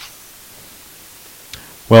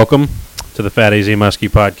Welcome to the Fat AZ Muskie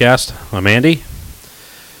podcast. I'm Andy,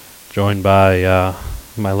 joined by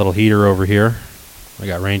my little heater over here. I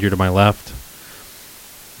got Ranger to my left.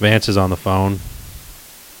 Vance is on the phone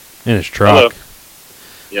in his truck.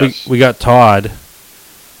 Hello. Yes. We got Todd,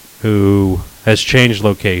 who has changed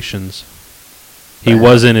locations. He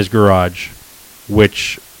was in his garage,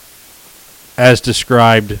 which, as Todd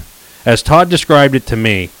described it to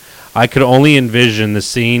me, I could only envision the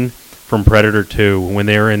scene from Predator 2 when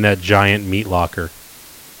they were in that giant meat locker.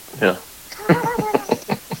 Yeah.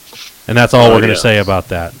 And that's all we're going to say about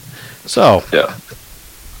that. So, Yeah.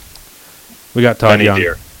 we got Todd Young.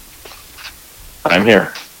 Deer. I'm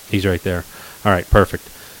here. He's right there. All right, perfect.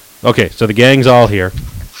 Okay, so the gang's all here.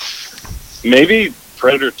 Maybe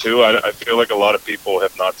Predator 2, I feel like a lot of people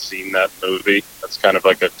have not seen that movie. That's kind of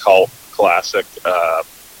like a cult classic.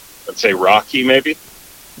 Let's say Rocky maybe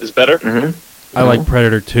is better. Mm-hmm. I like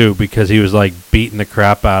Predator 2 because he was like beating the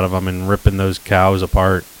crap out of them and ripping those cows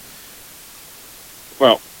apart.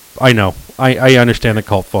 Well, I know. I understand the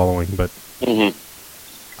cult following, but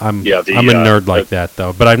I'm a nerd like that,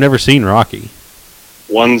 though. But I've never seen Rocky.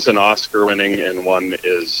 One's an Oscar winning and one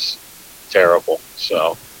is terrible.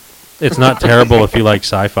 So it's not terrible if you like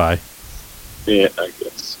sci-fi. Yeah, I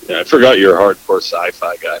guess. Yeah, I forgot you're a hardcore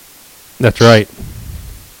sci-fi guy. That's right.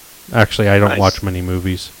 Actually, I don't watch many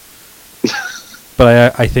movies.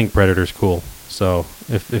 But I think Predator's cool. So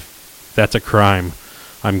if that's a crime,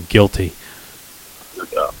 I'm guilty.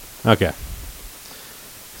 Yeah. Okay.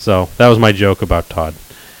 So that was my joke about Todd.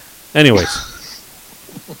 Anyways,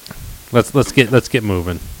 let's get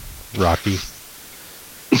moving, Rocky.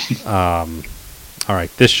 All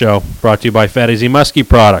right, this show brought to you by Fat AZ Muskie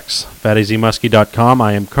Products, fatazmuskie.com.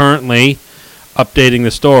 I am currently updating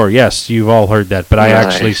the store. Yes, you've all heard that, but I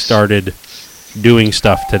actually started doing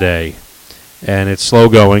stuff today. And it's slow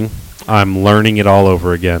going. I'm learning it all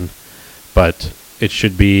over again. But it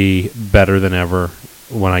should be better than ever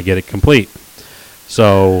when I get it complete.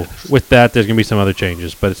 So with that, there's going to be some other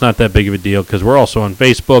changes. But it's not that big of a deal because we're also on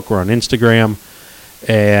Facebook. We're on Instagram.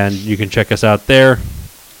 And you can check us out there.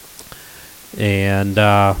 And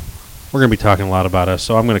we're going to be talking a lot about us.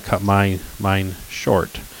 So I'm going to cut mine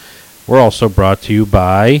short. We're also brought to you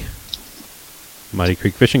by Muddy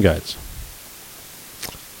Creek Fishing Guides.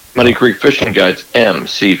 Muddy Creek Fishing Guides,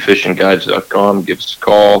 mcfishingguides.com. Give us a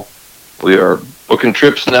call. We are booking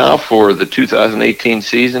trips now for the 2018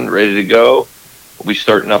 season, ready to go. We'll be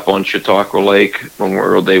starting up on Chautauqua Lake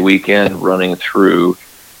Memorial Day weekend, running through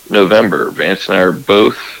November. Vance and I are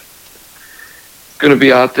both going to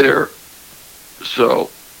be out there. So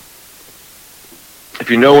if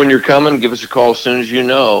you know when you're coming, give us a call as soon as you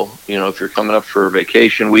know. You know, if you're coming up for a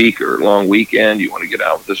vacation week or a long weekend, you want to get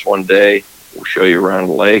out with us one day. We'll show you around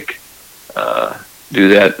the lake. Do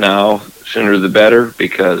that now, sooner the better,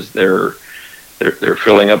 because they're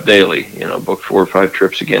filling up daily. You know, booked 4 or 5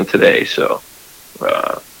 trips again today. So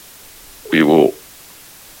we will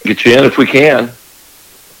get you in if we can.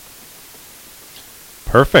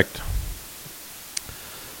 Perfect.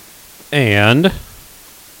 And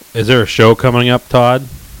is there a show coming up, Todd?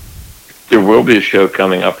 There will be a show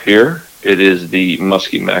coming up here. It is the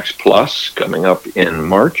Muskie Max Plus coming up in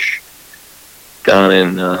March.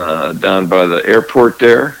 Down by the airport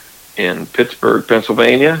there in Pittsburgh,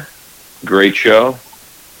 Pennsylvania. Great show.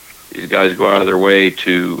 These guys go out of their way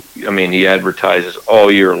to, he advertises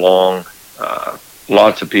all year long.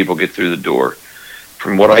 Lots of people get through the door.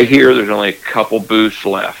 From what I hear, there's only a couple booths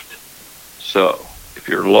left. So if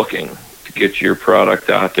you're looking to get your product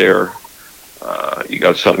out there, you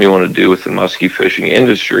got something you want to do with the muskie fishing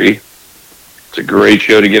industry, it's a great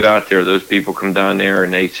show to get out there. Those people come down there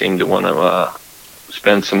and they seem to want to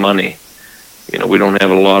spend some money. You know, we don't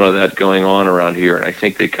have a lot of that going on around here, and I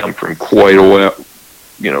think they come from quite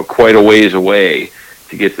a ways away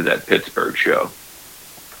to get to that Pittsburgh show.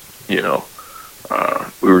 You know,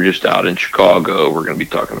 we were just out in Chicago. We're going to be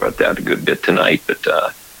talking about that a good bit tonight, but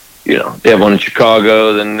you know, they have one in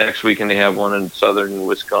Chicago, then next weekend they have one in southern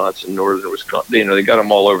Wisconsin, northern Wisconsin. You know, they got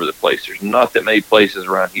them all over the place. There's not that many places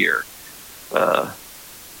around here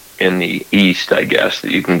in the east, I guess,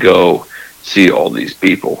 that you can go see all these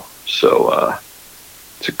people. So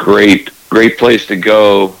it's a great place to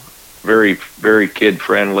go. Very, very kid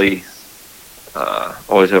friendly.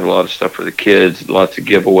 Always have a lot of stuff for the kids. Lots of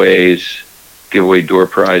giveaways, giveaway door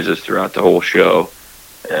prizes throughout the whole show,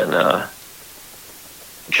 and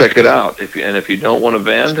check it out. If you don't want to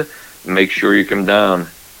vend, make sure you come down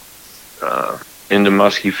into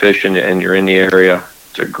muskie fishing and you're in the area.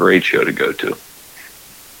 It's a great show to go to.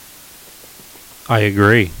 I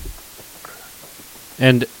agree.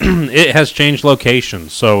 And it has changed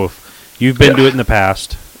locations. So You've been to it in the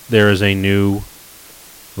past. There is a new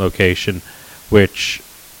location, which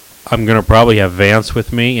I'm going to probably have Vance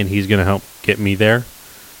with me, and he's going to help get me there.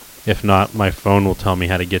 If not, my phone will tell me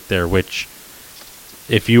how to get there, which,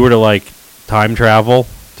 if you were to, like, time travel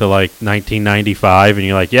to, like, 1995, and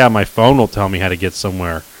you're like, yeah, my phone will tell me how to get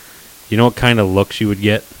somewhere, you know what kind of looks you would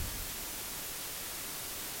get?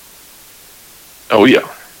 Oh, yeah.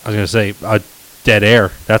 I was going to say, dead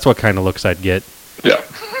air. That's what kind of looks I'd get. Yeah.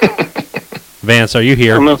 Vance, are you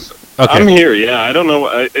here? I'm here, yeah. I don't know.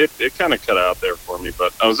 It kind of cut out there for me,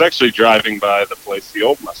 but I was actually driving by the place the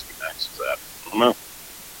old Muskie Max was at. I don't know.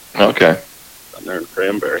 Okay. Down there in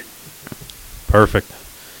Cranberry. Perfect.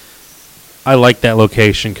 I like that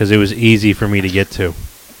location because it was easy for me to get to.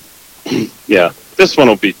 Yeah. This one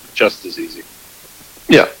will be just as easy.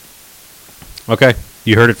 Yeah. Okay.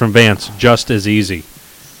 You heard it from Vance. Just as easy.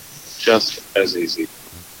 Just as easy.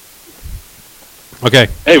 Okay.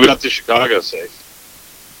 Hey, we got to Chicago safe.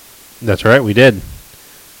 That's right. We did.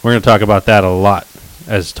 We're going to talk about that a lot,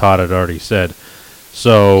 as Todd had already said.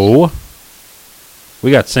 So,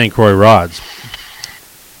 we got St. Croix rods.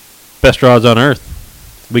 Best rods on earth.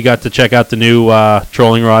 We got to check out the new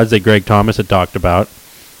trolling rods that Greg Thomas had talked about.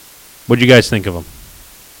 What'd you guys think of them?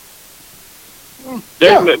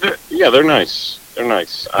 They're nice. They're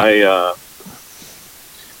nice.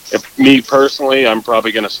 Me personally, I'm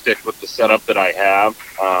probably going to stick with the setup that I have,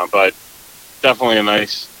 but definitely a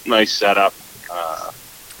nice setup.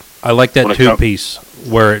 I like that two-piece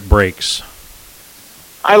where it breaks.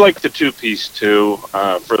 I like the two-piece too,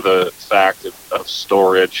 for the fact of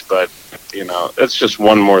storage, but you know, it's just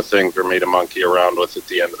one more thing for me to monkey around with at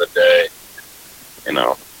the end of the day. You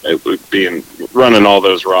know, it would be running all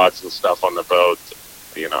those rods and stuff on the boat.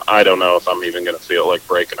 You know, I don't know if I'm even going to feel like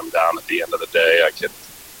breaking them down at the end of the day.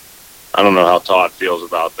 I don't know how Todd feels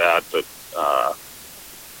about that, but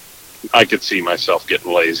I could see myself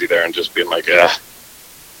getting lazy there and just being like,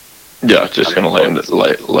 Yeah, just going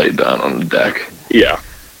to lay down on the deck. Yeah.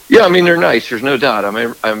 Yeah, I mean, they're nice. There's no doubt.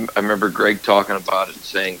 I remember Greg talking about it and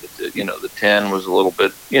saying that, the 10 was a little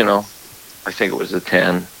bit, I think it was a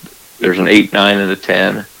 10. There's an 8, 9, and a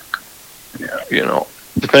 10. Yeah.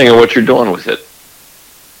 Depending on what you're doing with it.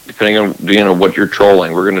 Depending on, what you're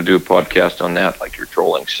trolling. We're going to do a podcast on that, like your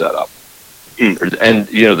trolling setup. And,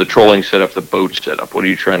 the trolling setup, the boat setup. What are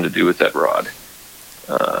you trying to do with that rod?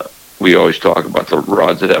 We always talk about the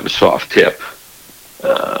rods that have a soft tip.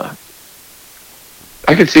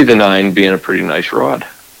 I could see the 9 being a pretty nice rod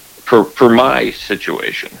for my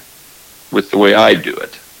situation with the way I do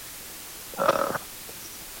it.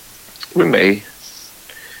 We may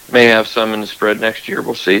have some in the spread next year.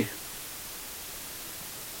 We'll see.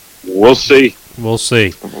 We'll see. We'll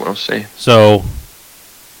see. We'll see. So,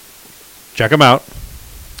 check them out.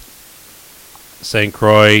 St.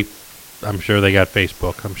 Croix, I'm sure they got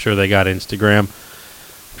Facebook. I'm sure they got Instagram.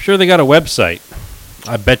 I'm sure they got a website.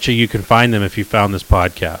 I bet you can find them if you found this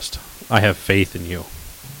podcast. I have faith in you.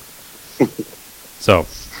 So,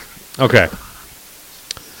 okay.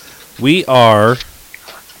 We are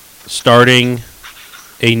starting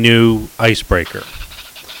a new icebreaker.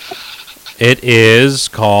 It is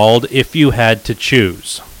called If You Had to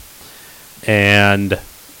Choose. And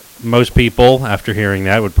most people, after hearing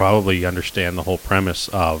that, would probably understand the whole premise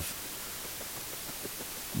of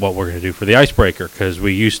what we're going to do for the icebreaker, because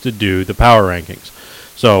we used to do the power rankings.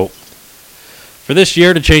 So, for this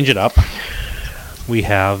year, to change it up, we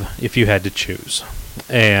have If You Had to Choose.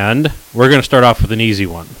 And we're going to start off with an easy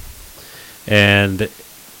one. And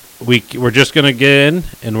we're just going to get in,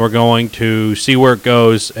 and we're going to see where it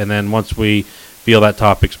goes, and then once we feel that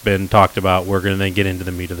topic's been talked about, we're going to then get into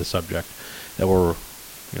the meat of the subject that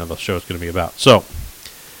the show's going to be about. So,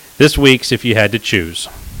 this week's If You Had to Choose,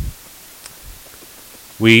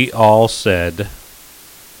 we all said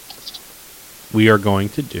we are going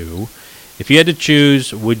to do, if you had to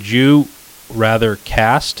choose, would you rather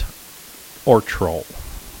cast or troll?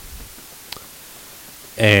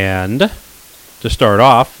 And to start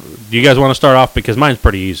off, do you guys want to start off? Because mine's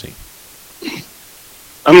pretty easy.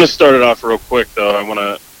 I'm going to start it off real quick, though. I want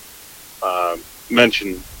to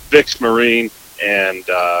mention Vix Marine and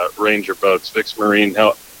Ranger boats. Vix Marine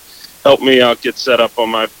helped me out get set up on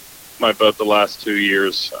my boat the last 2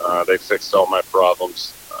 years. They fixed all my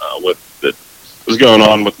problems with that was going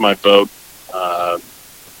on with my boat,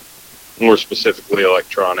 more specifically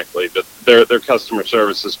electronically. But their customer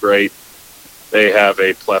service is great. They have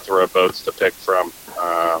a plethora of boats to pick from.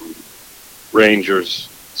 Rangers,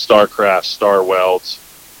 Starcraft, Star Welds.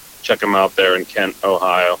 Check them out there in Kent,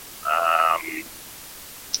 Ohio.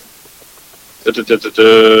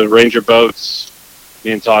 Ranger boats.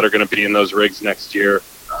 Me and Todd are going to be in those rigs next year.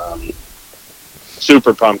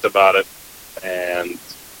 Super pumped about it, and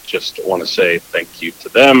just want to say thank you to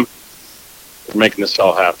them for making this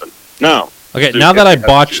all happen. Now, okay, now that I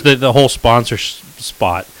botched the whole sponsor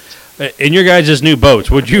spot, in your guys' new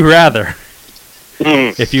boats, would you rather,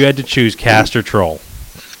 if you had to choose, cast or troll?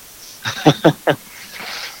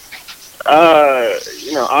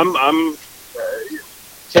 I'm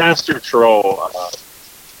cast or troll.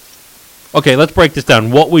 Okay, let's break this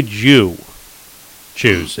down. What would you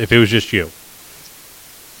choose if it was just you?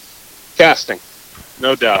 Casting,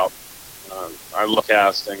 no doubt. I love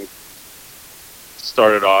casting.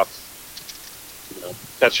 Started off,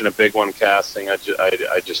 catching a big one casting. I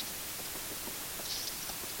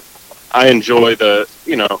enjoy the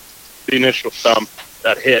initial thump,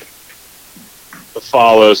 that hit, the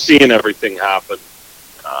follow, seeing everything happen.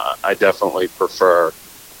 I definitely prefer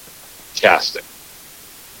casting.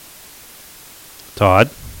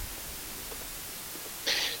 Todd?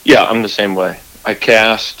 Yeah, I'm the same way. I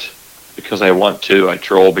cast because I want to. I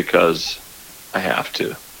troll because I have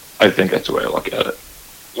to. I think that's the way I look at it.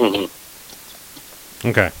 Mm-hmm.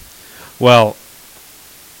 Okay. Well,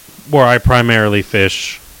 where I primarily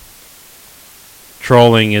fish,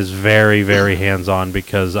 trolling is very, very hands-on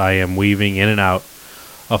because I am weaving in and out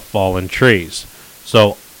of fallen trees.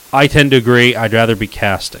 So I tend to agree I'd rather be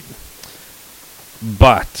casting.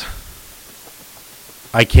 But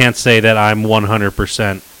I can't say that I'm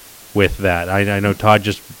 100% with that. I know Todd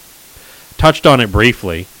just touched on it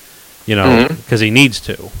briefly, because he needs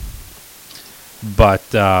to. But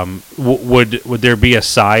would there be a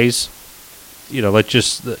size? Let's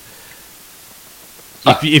just...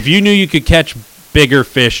 If you knew you could catch bigger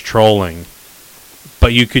fish trolling,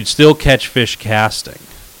 but you could still catch fish casting.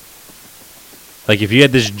 Like if you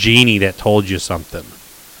had this genie that told you something,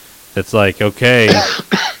 that's like, okay,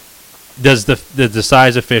 does the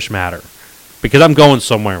size of fish matter? Because I'm going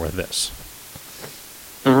somewhere with this.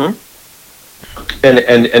 Mm-hmm.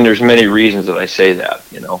 And there's many reasons that I say that.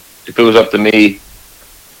 If it was up to me,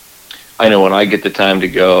 I know when I get the time to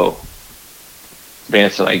go,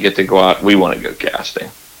 Vance and I get to go out. We want to go casting.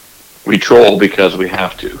 We troll because we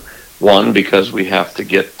have to. One, because we have to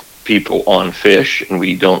get people on fish, and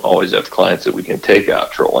we don't always have clients that we can take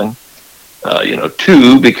out trolling.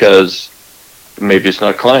 Two, because maybe it's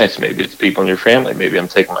not clients, maybe it's people in your family. Maybe I'm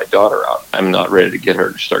taking my daughter out. I'm not ready to get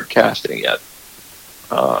her to start casting yet.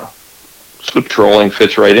 So trolling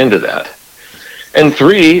fits right into that. And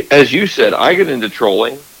three, as you said, I get into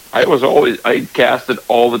trolling. I casted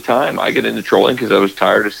all the time. I get into trolling because I was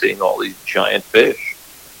tired of seeing all these giant fish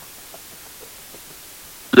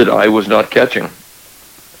that I was not catching.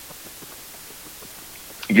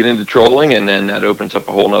 You get into trolling, and then that opens up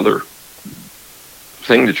a whole other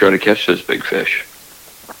thing to try to catch those big fish.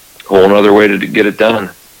 A whole other way to get it done.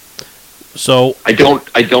 So I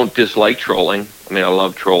don't dislike trolling. I mean, I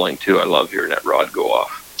love trolling too. I love hearing that rod go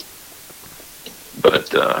off.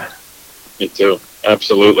 But me too.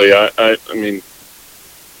 Absolutely. I mean,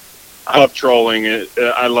 I love trolling.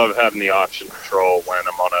 I love having the option to troll when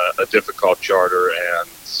I'm on a difficult charter and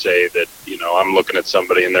say that, I'm looking at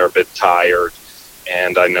somebody and they're a bit tired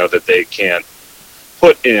and I know that they can't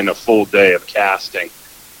put in a full day of casting.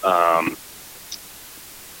 I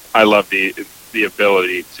love the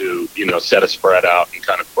ability to, set a spread out and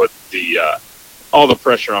kind of put all the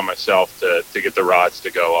pressure on myself to get the rods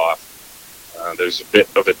to go off. There's a bit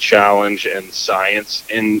of a challenge and science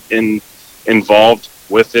involved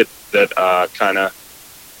with it that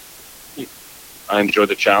I enjoy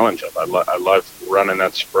the challenge of. I love running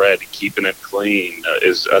that spread, keeping it clean.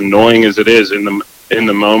 As annoying as it is in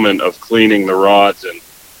the moment of cleaning the rods and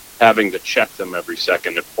having to check them every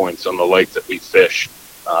second at points on the lake that we fish,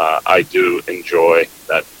 I do enjoy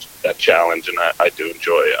that challenge, and I do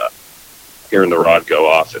enjoy hearing the rod go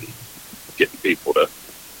off and getting people to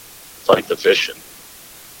fight the fishing.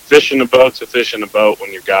 Fishing a boat's a fish in a boat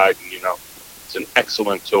when you're guiding, it's an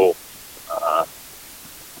excellent tool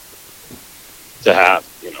to have,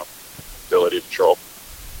 ability to troll.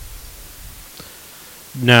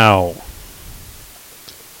 Now,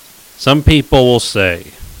 some people will say,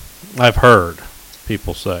 I've heard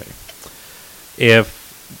people say,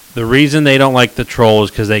 if the reason they don't like the troll is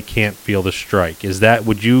because they can't feel the strike.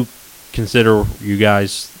 Would you consider you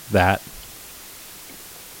guys that?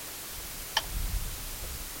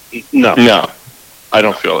 No. No, I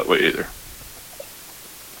don't feel that way either.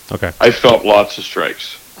 Okay. I felt lots of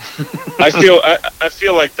strikes. I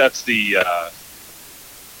feel like that's the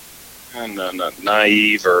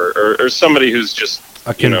naive or somebody who's just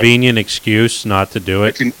a convenient excuse not to do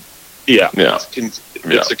it.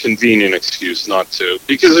 It's a convenient excuse not to,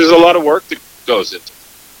 because there's a lot of work that goes into it.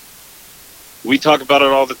 we talk about it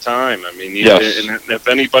all the time. I mean, Yes. and if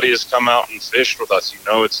anybody has come out and fished with us,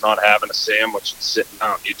 it's not having a sandwich and sitting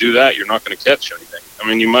down. You do that, you're not going to catch anything. I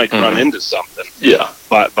mean, you might run into something. Yeah.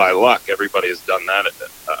 But by luck, everybody has done that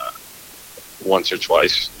once or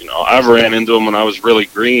twice. I've ran into him when I was really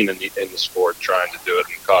green in the sport trying to do it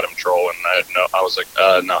and caught him trolling. I was like,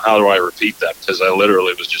 now how do I repeat that? Because I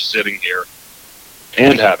literally was just sitting here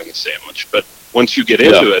and having a sandwich. But once you get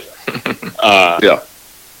into it, Yeah.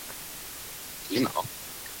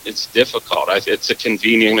 it's difficult. It's a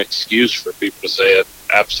convenient excuse for people to say,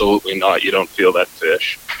 absolutely not, you don't feel that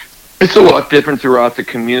fish. It's a lot different throughout the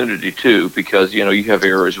community too, because you have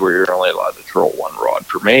areas where you're only allowed to troll 1 rod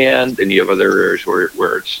per man, then you have other areas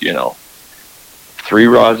where it's 3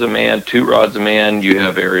 rods a man, 2 rods a man. You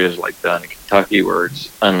have areas like down in Kentucky where it's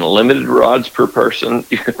unlimited rods per person.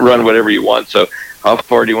 You can run whatever you want. So how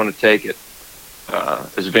far do you want to take it?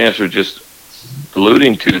 As Vance was just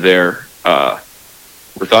alluding to there,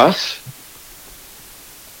 with us,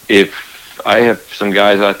 if I have some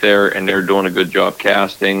guys out there and they're doing a good job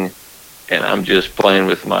casting, and I'm just playing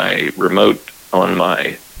with my remote on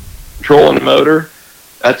my trolling motor,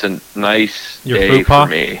 that's a nice Your day Fupa? for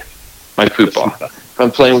me. My Fupa. If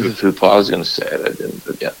I'm playing with the Fupa, I was going to say it, I didn't,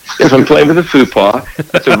 but yeah. If I'm playing with the Fupa,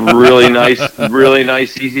 that's a really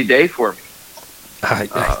nice, easy day for me.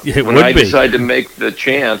 It When would I be. decide to make the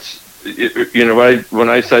chance, when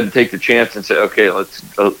I decide to take the chance and say, okay, let's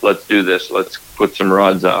do this, let's put some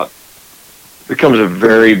rods out, it becomes a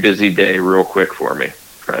very busy day real quick for me.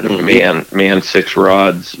 Trying to man 6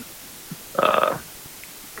 rods,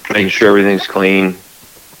 making sure everything's clean.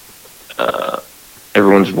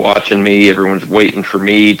 Everyone's watching me. Everyone's waiting for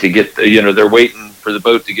me to get they're waiting for the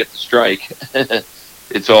boat to get the strike.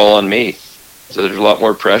 It's all on me. So there's a lot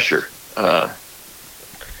more pressure.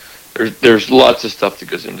 There's lots of stuff that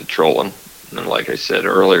goes into trolling. And like I said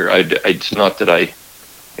earlier, it's not that I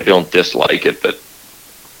don't dislike it, but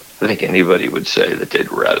I think anybody would say that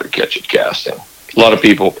they'd rather catch it casting. A lot of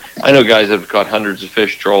people, I know guys that have caught hundreds of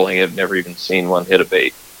fish trolling, have never even seen one hit a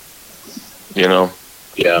bait. Yeah.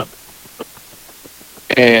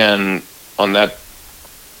 And on that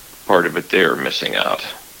part of it, they're missing out.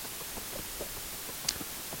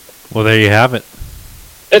 Well, there you have it.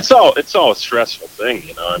 It's all a stressful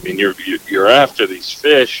thing, I mean, you're after these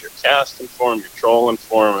fish, you're casting for them, you're trolling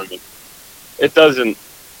for them. I mean, it doesn't.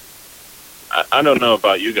 I don't know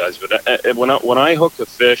about you guys, but when I hook a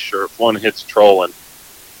fish or if one hits trolling,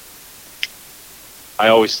 I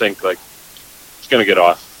always think like it's gonna get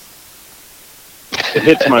off. It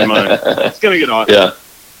hits my mind. It's gonna get off. Yeah.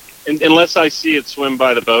 Unless I see it swim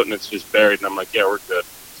by the boat and it's just buried, and I'm like, yeah, we're good.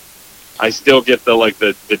 I still get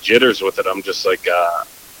the jitters with it. I'm just like,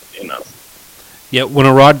 Yeah, when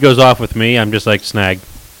a rod goes off with me, I'm just like, snag.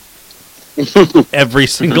 Every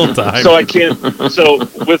single time. So I can't. So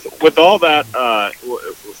with all that,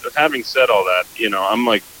 having said all that, I'm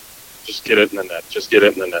like, just get it in the net, just get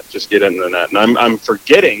it in the net, just get it in the net, and I'm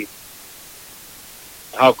forgetting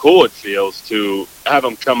how cool it feels to have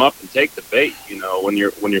them come up and take the bait. When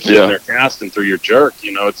you're sitting there casting through your jerk,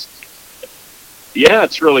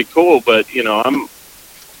 it's really cool, but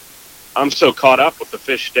I'm so caught up with the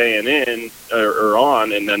fish staying in or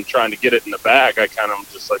on, and then trying to get it in the bag. I kind of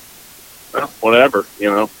just like, well, whatever.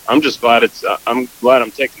 I'm just glad I'm glad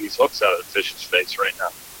I'm taking these hooks out of the fish's face right now.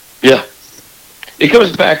 Yeah, it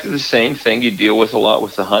comes back to the same thing you deal with a lot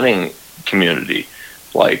with the hunting community,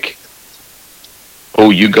 like, oh,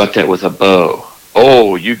 you got that with a bow.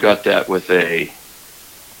 Oh, you got that with a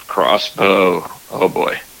crossbow. Oh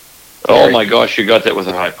boy. Oh my gosh, you got that with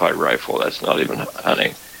a high-pied rifle. That's not even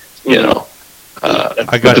hunting.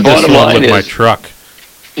 I got the bottom line with my truck.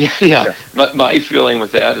 Yeah. My feeling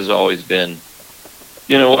with that has always been,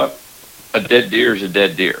 you know what? A dead deer is a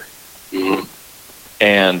dead deer. Mm-hmm.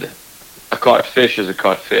 And a caught fish is a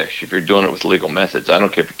caught fish. If you're doing it with legal methods, I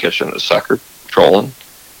don't care if you're catching a sucker, trolling.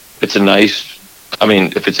 It's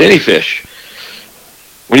if it's any fish,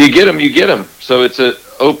 when you get them, you get them. So it's an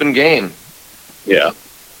open game. Yeah.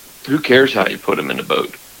 Who cares how you put them in the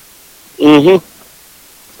boat? Mm-hmm.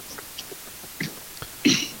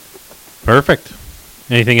 Perfect.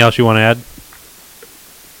 Anything else you want to add?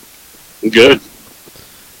 Good.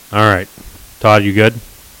 All right. Todd, you good?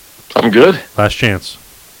 I'm good. Last chance.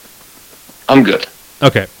 I'm good.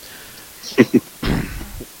 Okay.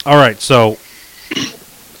 All right. So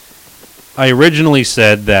I originally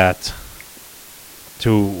said that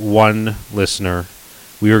to one listener,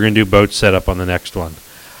 we were going to do boat setup on the next one.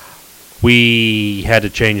 We had to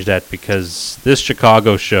change that because this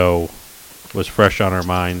Chicago show was fresh on our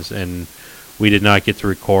minds, and we did not get to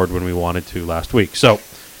record when we wanted to last week. So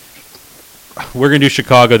we're going to do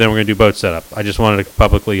Chicago, then we're going to do boat setup. I just wanted to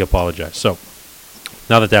publicly apologize. So,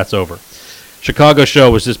 now that that's over. Chicago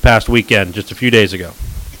show was this past weekend, just a few days ago.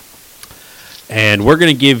 And we're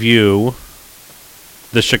going to give you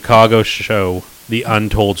the Chicago show, the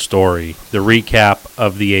untold story, the recap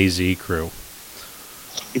of the AZ crew.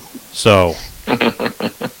 So,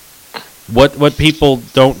 what people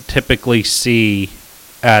don't typically see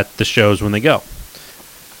at the shows when they go.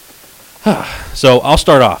 So, I'll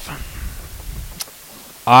start off.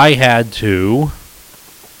 I had to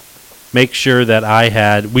make sure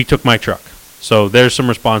that we took my truck. So there's some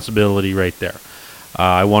responsibility right there.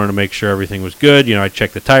 I wanted to make sure everything was good. I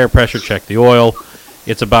checked the tire pressure, checked the oil.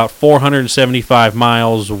 It's about 475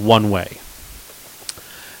 miles one way.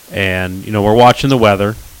 And, we're watching the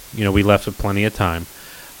weather. We left with plenty of time.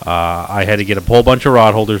 I had to get a whole bunch of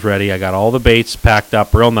rod holders ready. I got all the baits packed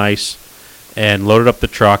up real nice and loaded up the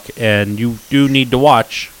truck. And you do need to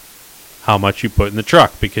watch how much you put in the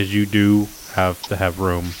truck because you do have to have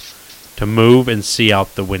room to move and see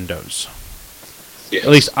out the windows. Yes.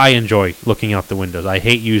 At least I enjoy looking out the windows. I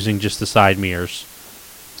hate using just the side mirrors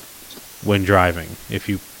when driving if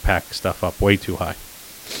you pack stuff up way too high.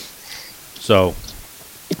 So,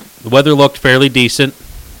 the weather looked fairly decent.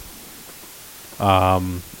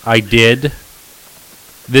 I did.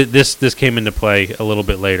 This came into play a little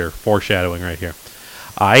bit later, foreshadowing right here.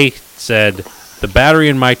 I said the battery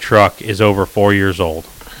in my truck is over 4 years old.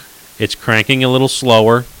 It's cranking a little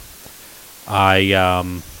slower.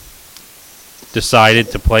 I decided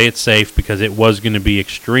to play it safe because it was going to be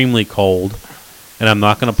extremely cold, and I'm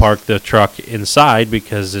not going to park the truck inside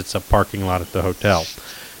because it's a parking lot at the hotel.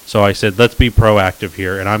 So I said, let's be proactive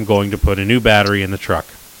here, and I'm going to put a new battery in the truck.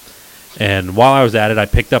 And while I was at it, I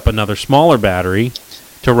picked up another smaller battery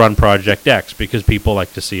to run Project X because people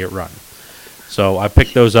like to see it run. So I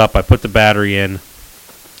picked those up, I put the battery in,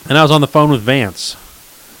 and I was on the phone with Vance,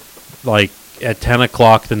 like at 10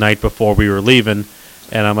 o'clock the night before we were leaving,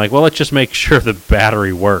 and I'm like, well, let's just make sure the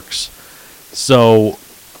battery works. So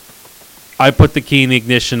I put the key in the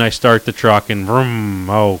ignition, I start the truck, and vroom,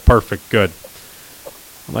 oh, perfect, good.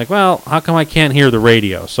 I'm like, well, how come I can't hear the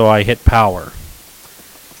radio? So I hit power,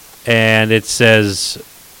 and it says,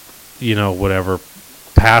 whatever,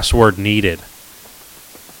 password needed.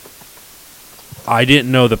 I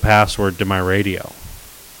didn't know the password to my radio.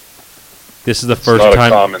 This is the first time. It's not a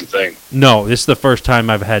common thing. No, this is the first time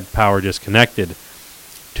I've had power disconnected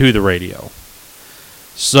to the radio.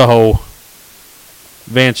 So,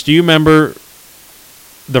 Vance, do you remember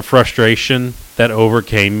the frustration that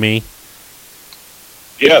overcame me?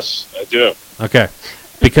 Yes, I do. Okay.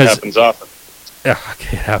 Because it happens often.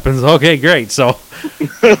 Okay, it happens. Okay, great. So,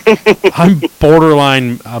 I'm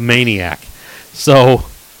borderline a maniac. So,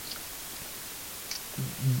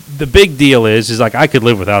 the big deal is like I could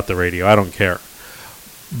live without the radio. I don't care.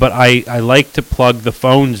 But I like to plug the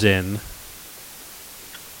phones in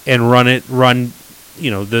and run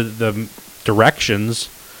the directions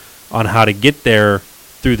on how to get there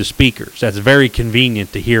through the speakers. That's very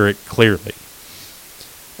convenient to hear it clearly.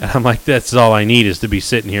 And I'm like, that's all I need is to be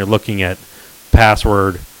sitting here looking at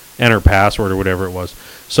enter password or whatever it was.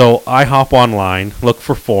 So I hop online, look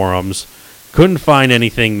for forums, couldn't find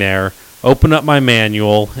anything there. Open up my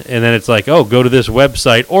manual, and then it's like, oh, go to this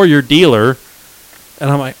website or your dealer.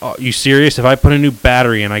 And I'm like, oh, you serious? If I put a new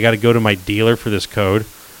battery in, I got to go to my dealer for this code?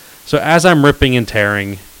 So as I'm ripping and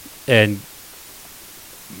tearing and...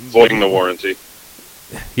 voiding the warranty.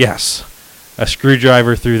 Yes. A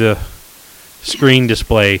screwdriver through the screen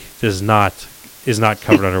display is not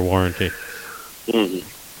covered under warranty. Mm-hmm.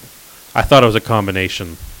 I thought it was a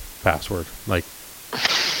combination password.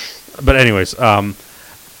 But anyways,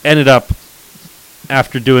 ended up,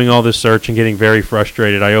 after doing all this search and getting very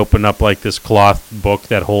frustrated, I opened up this cloth book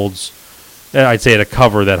that holds, I'd say a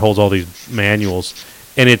cover that holds all these manuals,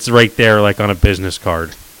 and it's right there on a business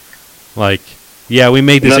card. Yeah, we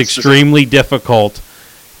made this extremely difficult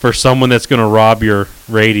for someone that's going to rob your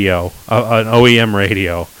radio, an OEM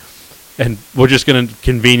radio, and we're just going to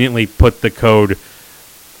conveniently put the code,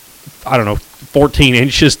 14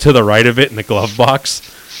 inches to the right of it in the glove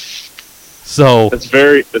box. So that's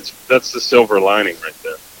the silver lining right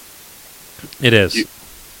there. It is.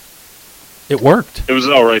 It worked. It was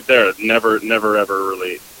all right there. It never ever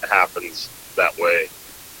really happens that way.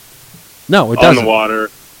 No, it on doesn't. On the water,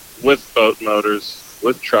 with boat motors,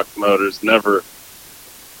 with truck motors, never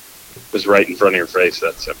is right in front of your face.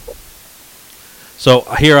 That simple. So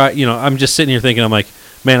here I'm just sitting here thinking, I'm like,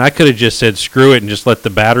 man, I could have just said screw it and just let the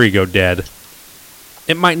battery go dead.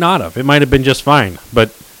 It might not have. It might have been just fine,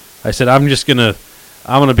 but I said, I'm going to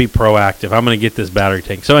be proactive. I'm going to get this battery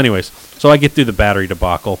taken. So anyways, I get through the battery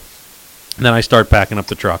debacle. And then I start packing up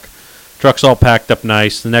the truck. Truck's all packed up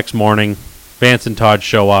nice. The next morning, Vance and Todd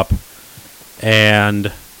show up,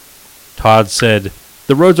 and Todd said,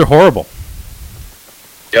 "The roads are horrible."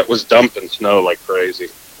 It was dumping snow like crazy.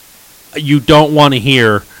 You don't want to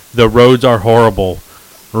hear the roads are horrible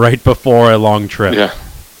right before a long trip. Yeah.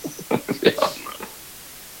 Yeah.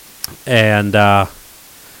 And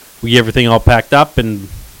we get everything all packed up, and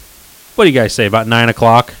what do you guys say? About 9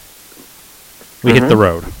 o'clock, we hit the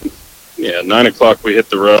road. Yeah, 9 o'clock we hit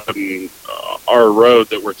the road, and our road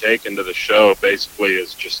that we're taking to the show basically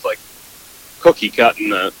is just like cookie cutting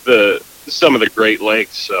the some of the Great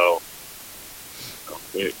Lakes. So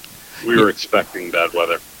we were expecting bad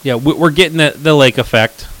weather. Yeah, we're getting the lake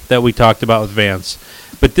effect that we talked about with Vance.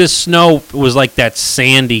 But this snow was like that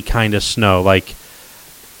sandy kind of snow. Like,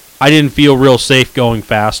 I didn't feel real safe going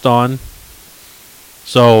fast on.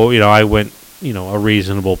 So, I went, a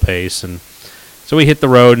reasonable pace. And so we hit the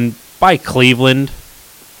road, and by Cleveland,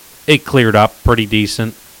 it cleared up pretty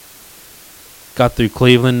decent. Got through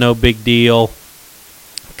Cleveland, no big deal.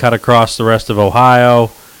 Cut across the rest of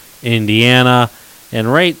Ohio, Indiana,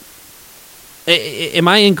 and right... Am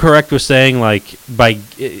I incorrect with saying, like,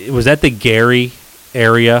 was that the Gary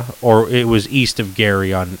area, or it was east of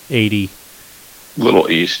Gary on 80? Little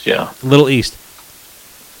east, yeah. Little east.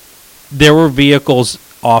 There were vehicles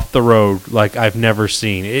off the road like I've never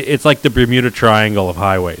seen. It's like the Bermuda Triangle of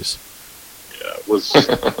highways. Yeah, it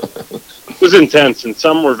was intense, and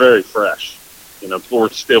some were very fresh. People were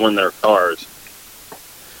still in their cars.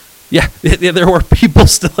 Yeah, there were people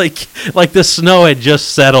still like the snow had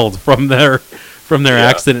just settled from their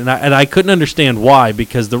accident, and I couldn't understand why,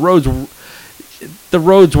 because the roads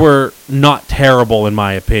were not terrible in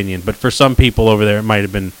my opinion, but for some people over there it might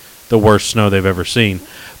have been the worst snow they've ever seen.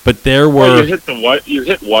 But there were you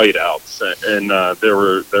hit whiteouts, and there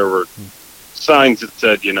were signs that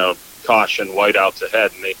said caution, whiteouts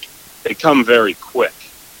ahead, and they come very quick.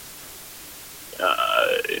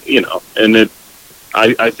 And it.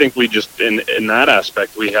 I think we just, in that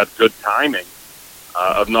aspect, we had good timing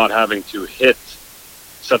of not having to hit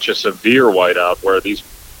such a severe whiteout where these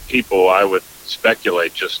people, I would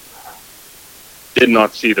speculate, just did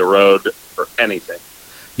not see the road for anything.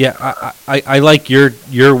 Yeah, I like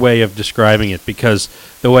your way of describing it, because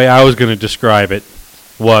the way I was going to describe it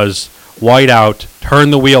was whiteout,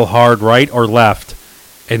 turn the wheel hard right or left,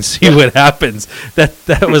 and see what happens.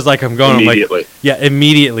 That was like I'm going immediately.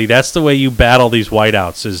 Immediately. That's the way you battle these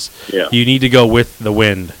whiteouts. You need to go with the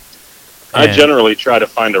wind. I generally try to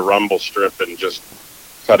find a rumble strip and just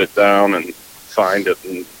cut it down and find it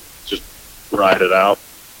and just ride it out.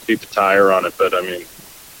 Keep a tire on it, but I mean,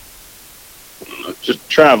 just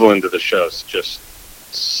traveling to the shows just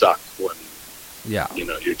suck when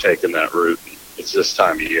you're taking that route. It's this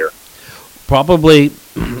time of year. Probably,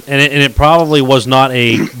 and it probably was not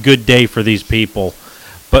a good day for these people,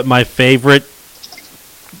 but my favorite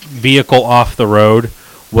vehicle off the road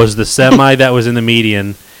was the semi that was in the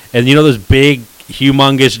median. And those big,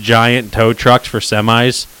 humongous, giant tow trucks for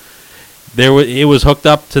semis? It was hooked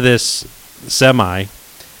up to this semi,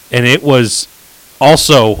 and it was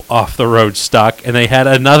also off the road stuck, and they had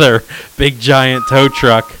another big, giant tow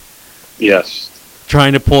truck. Yes.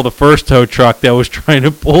 Trying to pull the first tow truck that was trying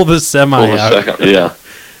to pull the semi out. Second, yeah.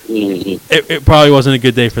 Mm-hmm. It probably wasn't a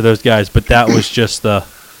good day for those guys, but that was just the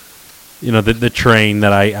train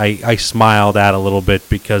that I smiled at a little bit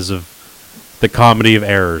because of the comedy of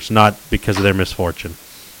errors, not because of their misfortune.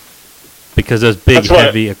 Because those big,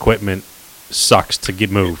 heavy equipment sucks to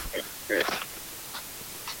move.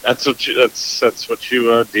 That's what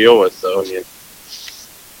you deal with, though.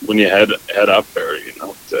 When you head up there,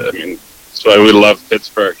 I mean. That's why we love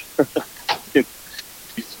Pittsburgh. You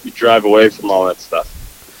drive away from all that stuff.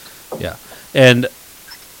 Yeah. And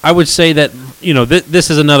I would say that, this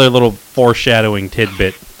is another little foreshadowing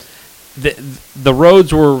tidbit. The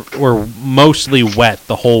roads were mostly wet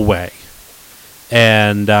the whole way.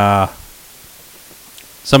 And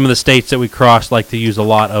some of the states that we crossed like to use a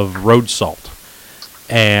lot of road salt.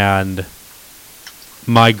 And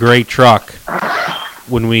my gray truck,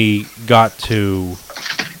 when we got to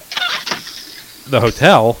the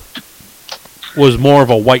hotel, was more of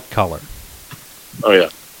a white color. Oh yeah,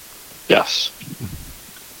 yes.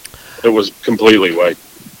 It was completely white.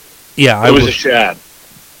 Yeah, it was a shad.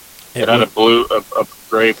 It had a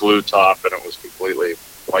gray blue top, and it was completely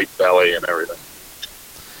white belly and everything.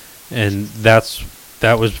 And that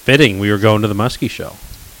was fitting. We were going to the Muskie show.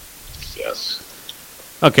 Yes.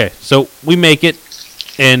 Okay, so we make it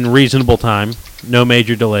in reasonable time. No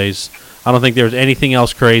major delays. I don't think there was anything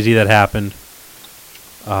else crazy that happened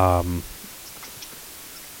on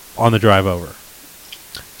the drive over.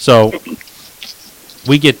 So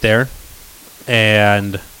we get there,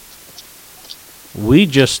 and we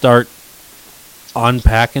just start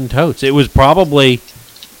unpacking totes. It was probably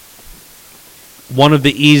one of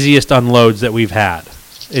the easiest unloads that we've had.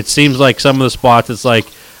 It seems like some of the spots, it's like,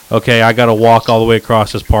 okay, I got to walk all the way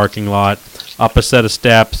across this parking lot, up a set of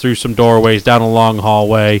steps, through some doorways, down a long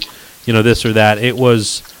hallway, this or that.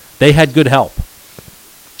 They had good help.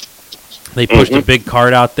 They pushed a big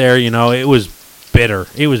cart out there, it was bitter.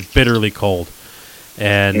 It was bitterly cold.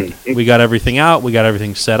 And we got everything out, we got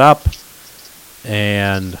everything set up,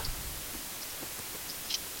 and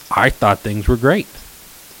I thought things were great.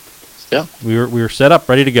 Yeah. We were set up,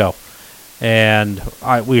 ready to go. And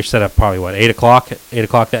we were set up probably, 8 o'clock? 8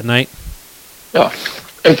 o'clock that night? Yeah.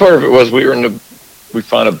 And part of it was we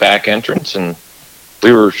found a back entrance, and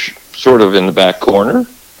we were sort of in the back corner.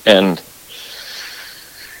 And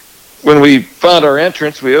when we found our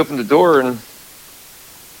entrance, we opened the door, and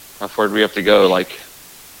how far did we have to go? Like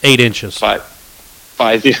 8 inches. 5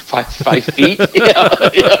 feet?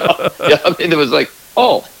 Yeah. I mean, it was like,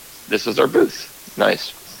 oh, this is our booth.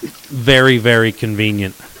 Nice. Very, very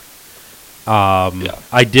convenient.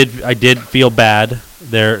 I did feel bad.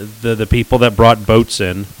 The people that brought boats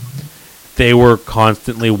in, they were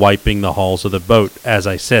constantly wiping the hulls of the boat. As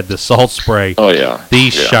I said, the salt spray. Oh yeah.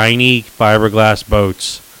 These shiny fiberglass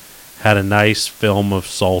boats had a nice film of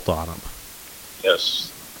salt on them.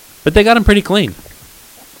 Yes. But they got them pretty clean.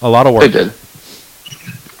 A lot of work. They did.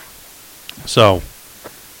 So,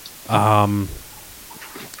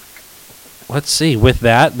 let's see. With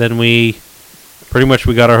that, then we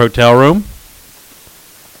got our hotel room,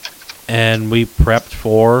 and we prepped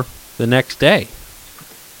for the next day.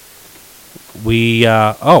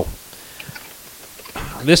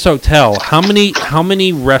 This hotel. How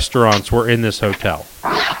many restaurants were in this hotel?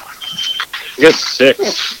 I guess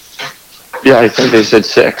 6. Yeah, I think they said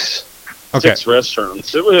 6. Okay. 6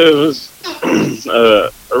 restaurants. It was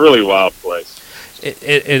a really wild place.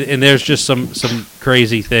 And there's just some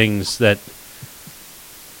crazy things that.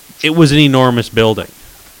 It was an enormous building,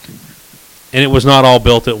 and it was not all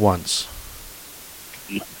built at once.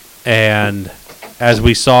 And as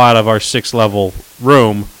we saw out of our 6-level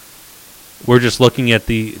room, we're just looking at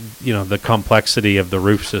the complexity of the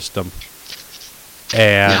roof system,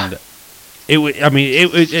 and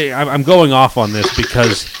I'm going off on this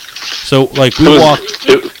because we walked.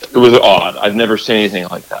 It was odd. I've never seen anything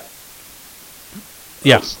like that.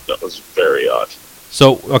 Yeah, that was very odd.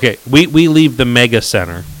 So okay, we leave the Mega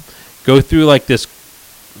Center, go through this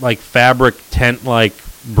fabric tent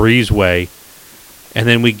breezeway, and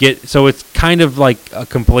then we get, so it's kind of like a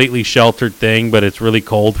completely sheltered thing, but it's really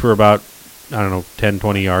cold for about 10,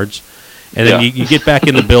 20 yards. And then you get back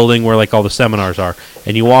in the building where all the seminars are,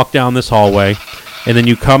 and you walk down this hallway, and then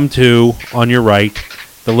you come to, on your right,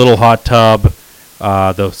 the little hot tub,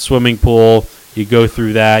 the swimming pool. You go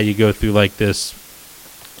through that, you go through this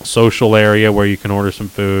social area where you can order some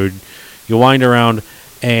food. You wind around,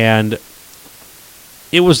 and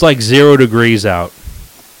it was 0 degrees out.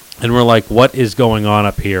 And we're like, what is going on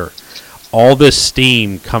up here? All this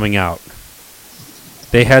steam coming out.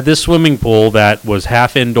 They had this swimming pool that was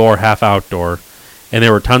half indoor, half outdoor, and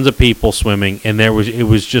there were tons of people swimming, and it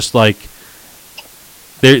was just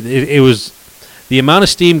it was the amount of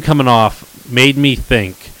steam coming off made me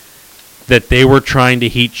think that they were trying to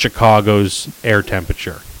heat Chicago's air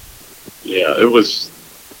temperature. Yeah, it was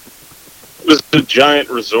a giant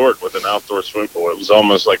resort with an outdoor swimming pool. It was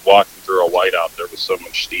almost like walking through a whiteout. There was so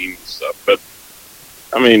much steam and stuff. But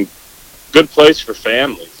I mean, good place for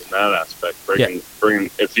families in that aspect. Bringing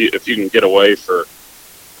if you can get away for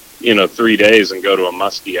 3 days and go to a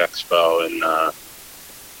Muskie Expo and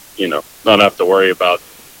not have to worry about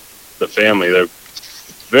the family. They're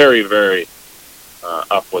very, very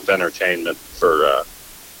up with entertainment for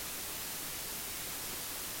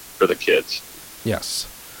the kids. Yes.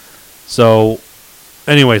 So,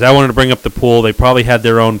 anyways, I wanted to bring up the pool. They probably had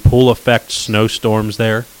their own pool effect snowstorms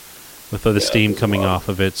there with the steam coming off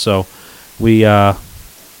of it. So we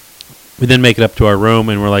then make it up to our room,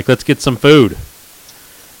 and we're like, let's get some food.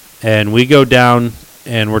 And we go down,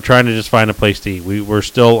 and we're trying to just find a place to eat. We're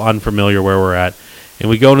still unfamiliar where we're at. And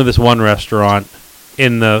we go into this one restaurant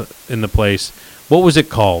in the place. What was it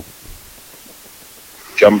called?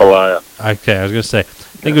 Jambalaya. Okay, I was going to say, I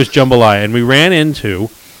think it was Jambalaya. And we ran into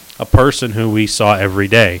a person who we saw every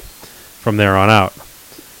day from there on out.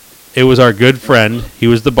 It was our good friend. He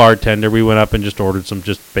was the bartender. We went up and just ordered some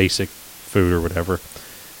just basic food or whatever.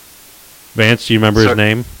 Vance, do you remember his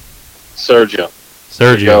name? Sergio.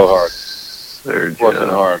 Sergio. Hard. Sergio. Working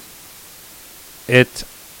hard.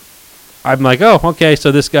 I'm like, oh, okay,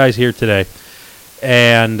 so this guy's here today.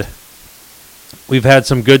 And we've had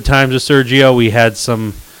some good times with Sergio. We had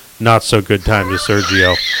some not so good times with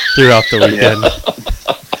Sergio throughout the weekend.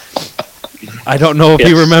 I don't know if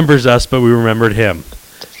he remembers us, but we remembered him.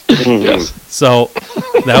 Yes. So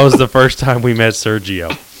that was the first time we met Sergio.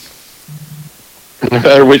 No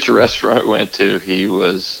matter which restaurant we went to, he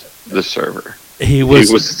was the server. He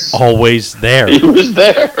was always there. He was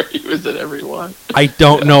there. He was at every one. I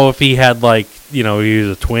don't know if he had, like, he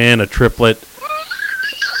was a twin, a triplet.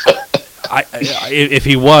 If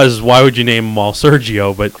he was, why would you name them all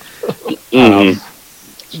Sergio? But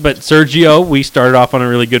Sergio, we started off on a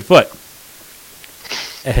really good foot.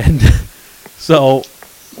 And so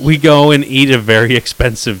we go and eat a very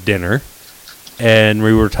expensive dinner, and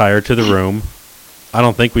we retire to the room. I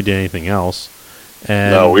don't think we did anything else.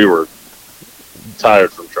 And no, we were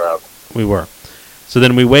tired from travel. We were. So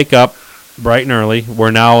then we wake up bright and early.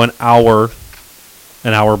 We're now an hour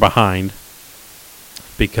behind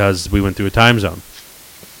because we went through a time zone.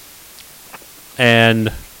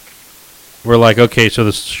 And we're like, okay, so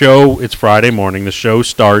the show, it's Friday morning. The show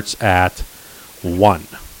starts at 1.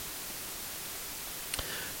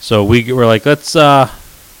 So we were like, let's let's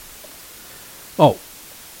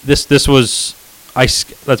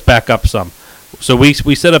back up some. So we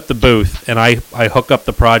set up the booth, and I hook up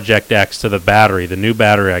the Project X to the battery, the new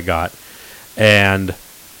battery I got, and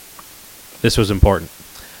this was important.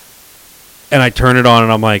 And I turn it on,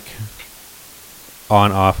 and I'm like,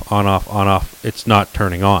 on, off, on, off, on, off. It's not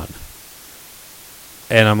turning on.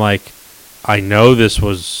 And I'm like, I know this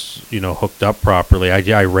was, hooked up properly.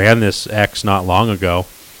 I ran this X not long ago.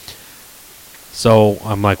 So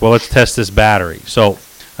I'm like, well, let's test this battery. So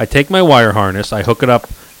I take my wire harness, I hook it up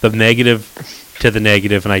the negative to the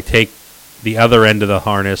negative, and I take the other end of the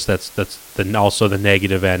harness, that's also the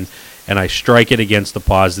negative end, and I strike it against the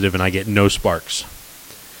positive, and I get no sparks.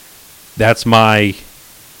 That's my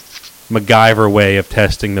MacGyver way of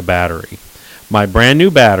testing the battery. My brand new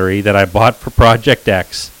battery that I bought for Project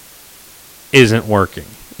X isn't working.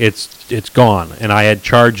 It's gone, and I had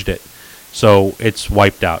charged it, so it's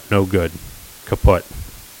wiped out. No good. Kaput.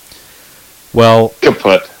 Well,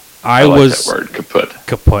 kaput. I was that word, kaput.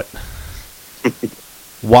 Kaput.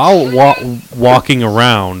 While walking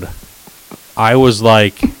around, I was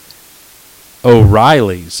like,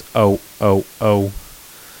 O'Reilly's.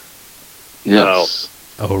 Yes.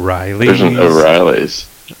 O'Reilly's. There's an O'Reilly's.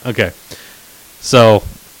 Okay. So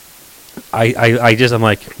I'm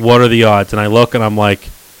like, what are the odds? And I look, and I'm like,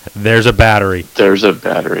 there's a battery. There's a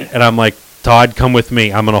battery. And I'm like, Todd, come with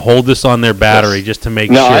me. I'm going to hold this on their battery just to make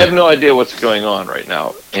sure. No, I have no idea what's going on right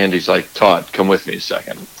now. Andy's like, Todd, come with me a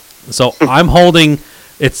second. So I'm holding,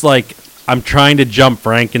 it's like I'm trying to jump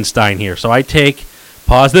Frankenstein here. So I take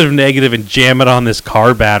positive, negative, and jam it on this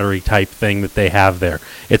car battery type thing that they have there.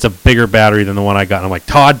 It's a bigger battery than the one I got. And I'm like,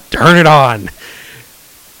 Todd, turn it on.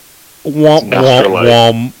 Womp, womp,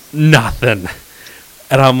 womp, nothing.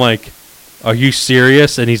 And I'm like, are you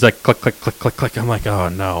serious? And he's like, click, click, click, click, click. I'm like, oh,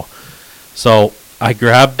 no. So I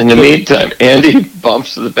grab. In the meantime, Andy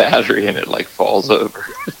bumps the battery and it falls over.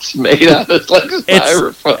 It's made out of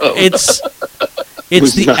styrofoam.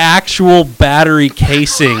 It's the actual battery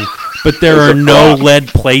casing, but there are no lead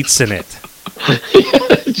plates in it.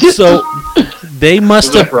 So they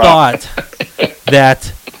must have thought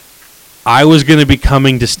that I was going to be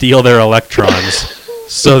coming to steal their electrons,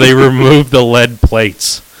 so they removed the lead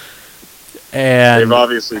plates. And they've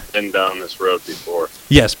obviously been down this road before.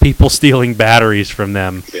 Yes, people stealing batteries from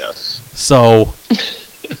them. Yes. So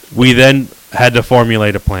we then had to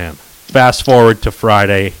formulate a plan. Fast forward to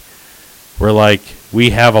Friday. We're like, we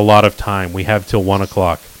have a lot of time. We have till 1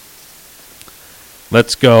 o'clock.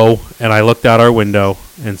 Let's go. And I looked out our window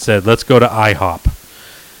and said, let's go to IHOP.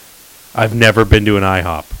 I've never been to an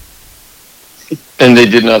IHOP. And they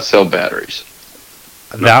did not sell batteries.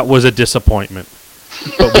 That was a disappointment.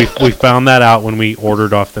 But we found that out when we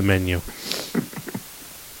ordered off the menu.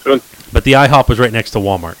 Good. But the IHOP was right next to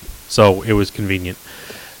Walmart, so it was convenient.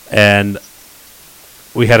 And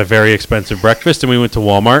we had a very expensive breakfast, and we went to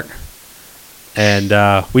Walmart,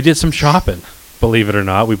 and we did some shopping, believe it or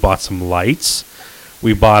not. We bought some lights.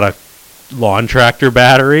 We bought a lawn tractor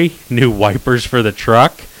battery, new wipers for the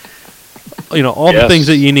truck. All the things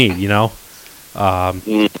that you need,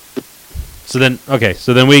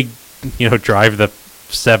 So then we, drive the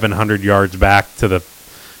 700 yards back to the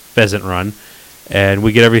Pheasant Run, and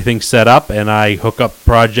we get everything set up, and I hook up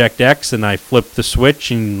Project X, and I flip the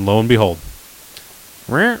switch, and lo and behold.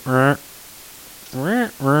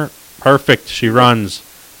 Perfect. She runs.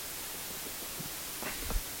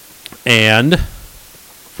 And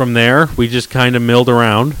from there, we just kind of milled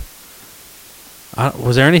around.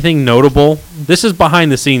 Was there anything notable? This is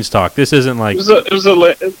behind the scenes talk. This isn't like It was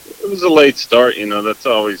a late start. That's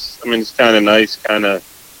always. I mean, it's kind of nice. Kind of.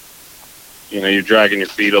 You're dragging your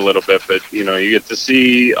feet a little bit, but you get to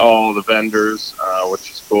see all the vendors,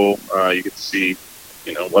 which is cool. You get to see,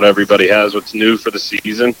 what everybody has, what's new for the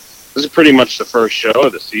season. This is pretty much the first show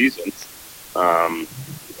of the season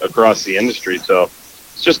across the industry, so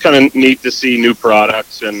it's just kind of neat to see new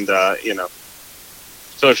products and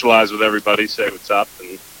socialize with everybody, say what's up,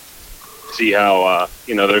 and see how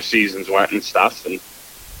their seasons went and stuff. And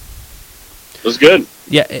it was good.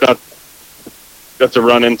 Yeah, got to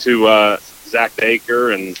run into Zach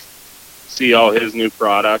Baker and see all his new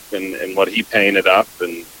product and what he painted up,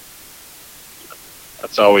 and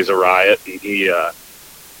that's always a riot. And he had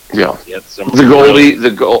some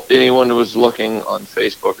anyone who was looking on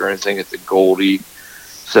Facebook or anything at the Goldie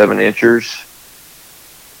 7-inchers,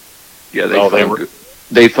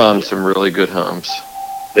 they found some really good homes.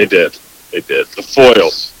 They did. The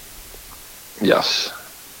foils. Yes.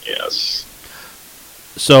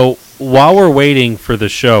 So while we're waiting for the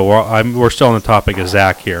show, we're still on the topic of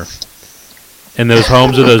Zach here. And those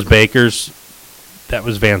homes of those bakers, that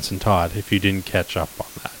was Vance and Todd, if you didn't catch up on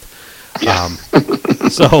that. Yeah.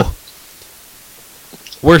 So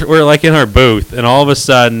we're like in our booth, and all of a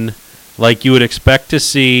sudden, like you would expect to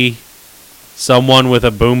see someone with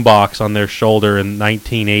a boombox on their shoulder in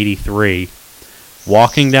 1983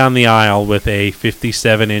 walking down the aisle with a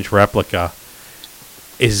 57-inch replica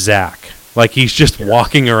is Zach. Like he's just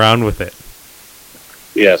walking around with it.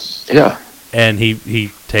 Yes. Yeah. And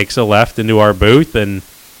he takes a left into our booth, and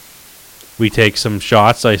we take some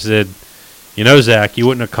shots. I said, Zach, you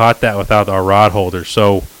wouldn't have caught that without our rod holder.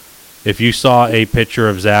 So if you saw a picture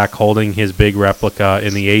of Zach holding his big replica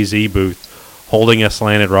in the AZ booth, holding a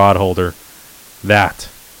slanted rod holder, that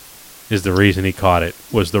is the reason he caught it,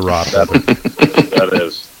 was the rod holder. That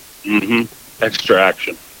is. Mm-hmm. Extra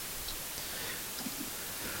action.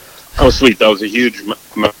 Oh, sweet. That was a huge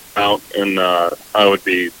mount, and I would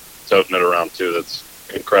be toting it around, too. That's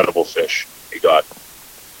incredible fish he got.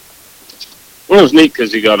 Well, it was neat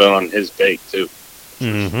because he got it on his bait, too.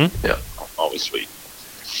 Mm-hmm. Yeah, always sweet.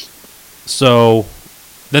 So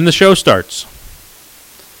then the show starts.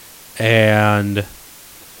 And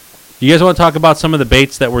you guys want to talk about some of the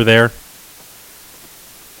baits that were there?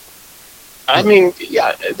 I mean,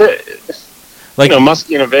 yeah.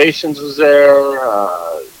 Muskie Innovations was there.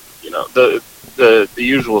 The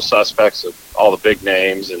usual suspects of all the big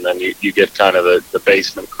names, and then you get kind of the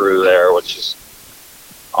basement crew there, which is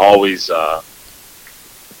always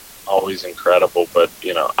incredible. But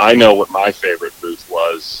I know what my favorite booth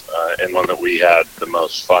was, and one that we had the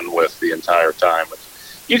most fun with the entire time.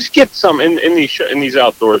 You just get some in these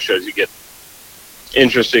outdoor shows. You get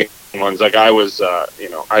interesting ones. Like I was,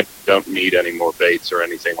 I don't need any more baits or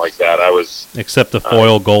anything like that. I was except the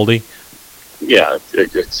foil Goldie. Yeah,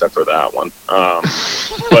 except for that one.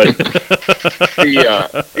 But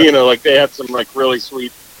like they had some like really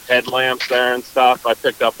sweet headlamps there and stuff. I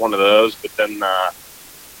picked up one of those, but then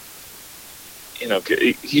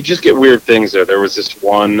you just get weird things there. There was this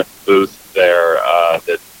one booth there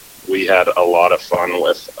that we had a lot of fun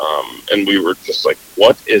with, and we were just like,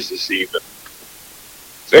 "What is this even?"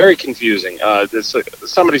 Very confusing.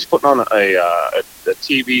 Somebody's putting on a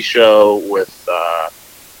TV show with.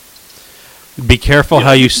 Be careful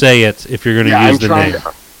how you say it if you're going to use the name.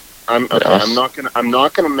 I'm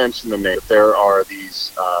not gonna mention the name. There are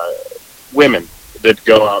these women that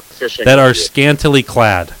go out fishing that are scantily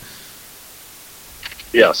clad.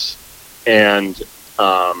 Yes, and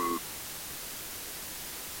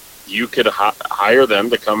you could hire them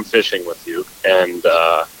to come fishing with you, and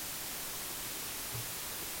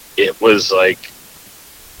it was like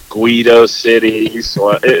Guido City.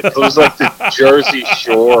 So it was like the Jersey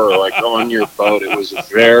Shore, like on your boat. It was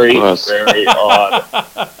very, very odd.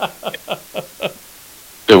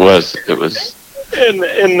 It was. And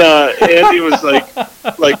Andy was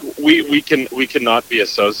like we cannot be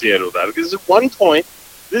associated with that, because at one point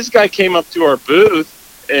this guy came up to our booth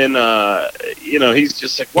and he's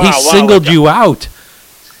just like, wow, he singled you out.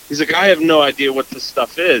 He's like, I have no idea what this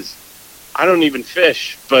stuff is. I don't even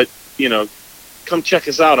fish, but come check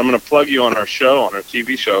us out. I'm going to plug you on our show, on our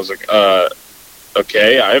TV show. I was like,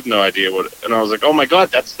 okay, I have no idea what. And I was like, oh my God,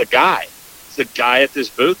 that's the guy. It's the guy at this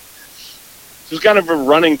booth. It was kind of a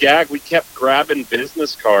running gag. We kept grabbing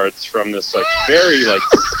business cards from this very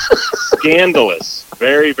scandalous,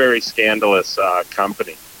 very, very scandalous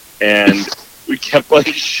company. And we kept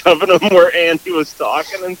shoving them where Andy was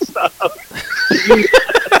talking and stuff.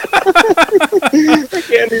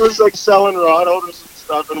 Andy was selling rod holders and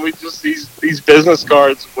stuff, and we just these business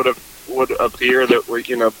cards would here that we're,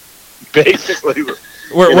 basically.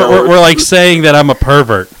 We're like saying that I'm a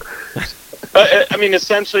pervert. I mean,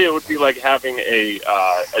 essentially, it would be like having a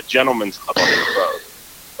gentleman's club on your boat.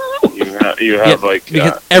 You have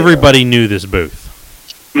because everybody knew this booth.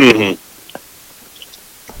 Mm-hmm.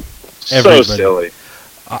 So silly.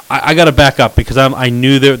 I got to back up because I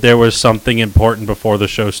knew that there was something important before the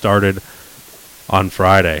show started on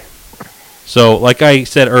Friday. So, like I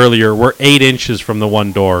said earlier, we're 8 inches from the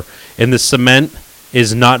one door, and the cement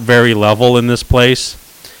is not very level in this place.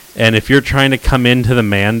 And if you're trying to come into the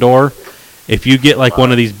man door, if you get like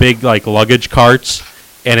one of these big like luggage carts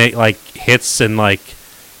and it like hits and like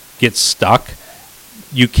gets stuck,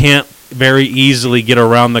 you can't very easily get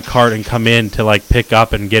around the cart and come in to like pick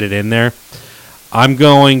up and get it in there. I'm not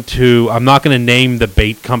going to name the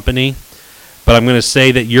bait company, but I'm going to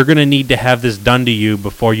say that you're going to need to have this done to you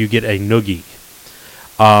before you get a noogie.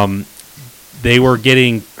 They were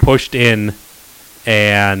getting pushed in,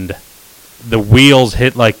 and the wheels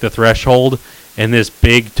hit like the threshold, and this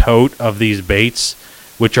big tote of these baits,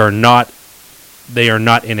 which are not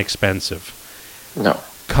inexpensive. No.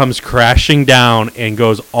 Comes crashing down and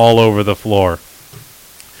goes all over the floor.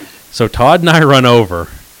 So Todd and I run over,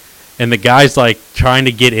 and the guy's like trying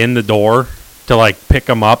to get in the door to like pick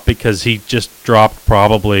him up because he just dropped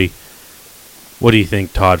probably, what do you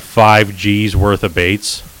think, Todd, 5 G's worth of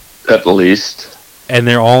baits? At least. And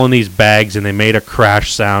they're all in these bags, and they made a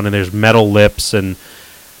crash sound, and there's metal lips, and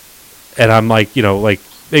I'm like,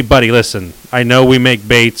 hey, buddy, listen, I know we make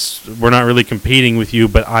baits. We're not really competing with you,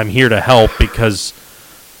 but I'm here to help because,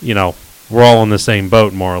 we're all in the same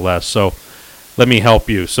boat, more or less. So let me help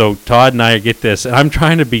you. So Todd and I get this, and I'm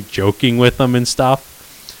trying to be joking with them and stuff.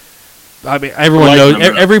 I mean,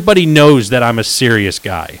 everybody knows that I'm a serious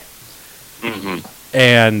guy. Mm-hmm.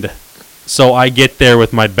 And so I get there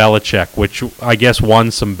with my Belichick, which I guess won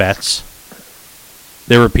some bets.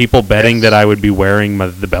 There were people betting that I would be wearing the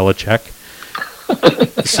Belichick.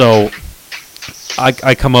 So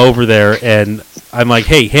I come over there, and I'm like,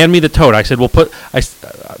 hey, hand me the tote. I said,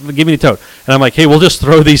 give me the tote. And I'm like, hey, we'll just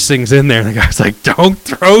throw these things in there. And the guy's like, don't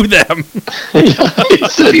throw them.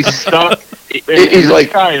 He's stuck. He's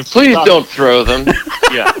like, please don't throw them.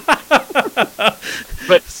 Yeah.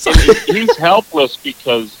 But he's helpless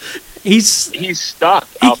because he's stuck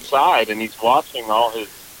outside, and he's watching all his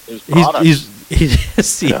products. He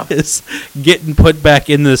is getting put back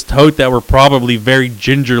in this tote that were probably very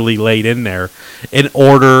gingerly laid in there in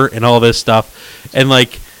order and all this stuff. And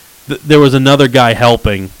like there was another guy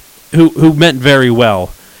helping who meant very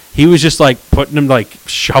well. He was just like putting them, like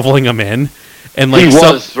shoveling them in. And like he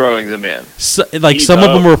was throwing them in. Some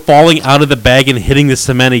of them were falling out of the bag and hitting the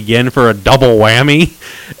cement again for a double whammy.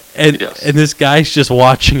 And this guy's just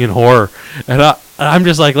watching in horror. And I'm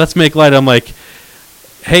just like, let's make light. I'm like,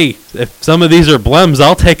 hey, if some of these are blems,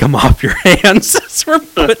 I'll take them off your hands as we're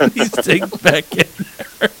putting these things back in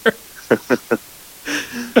there.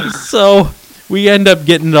 So we end up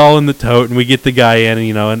getting it all in the tote, and we get the guy in,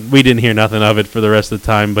 and we didn't hear nothing of it for the rest of the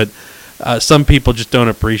time. But some people just don't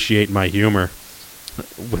appreciate my humor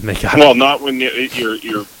when they got not when you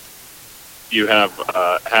have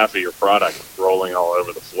half of your product rolling all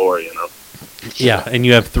over the floor, Yeah, and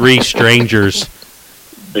you have 3 strangers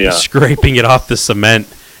scraping it off the cement,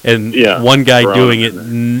 and one guy doing it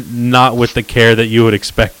not with the care that you would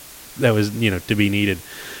expect that was to be needed.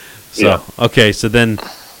 So okay, so then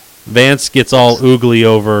Vance gets all oogly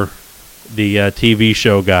over the TV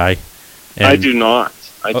show guy. And I do not.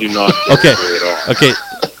 Okay. Okay.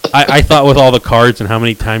 I thought with all the cards and how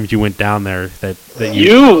many times you went down there that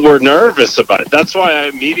you were nervous about it. That's why I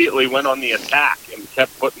immediately went on the attack and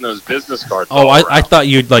kept putting those business cards. Oh, I thought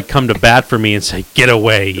you'd like come to bat for me and say, "Get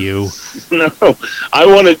away, you." No, I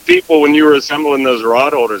wanted people when you were assembling those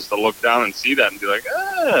rod holders to look down and see that and be like,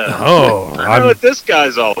 I know what this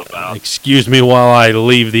guy's all about. Excuse me while I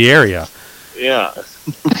leave the area. Yeah.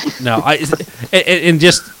 No, and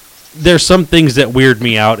just. There's some things that weird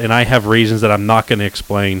me out, and I have reasons that I'm not going to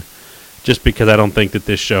explain just because I don't think that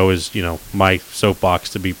this show is, my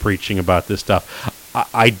soapbox to be preaching about this stuff.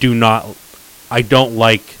 I don't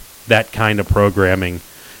like that kind of programming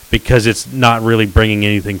because it's not really bringing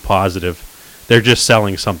anything positive. They're just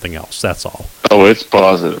selling something else, that's all. Oh, it's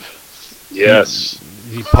positive. Yes.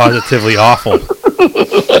 Positively awful.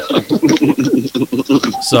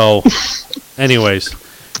 So, anyways.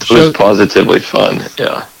 It was positively fun,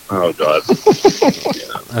 yeah. Oh, God.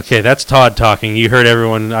 Yeah. Okay, that's Todd talking. You heard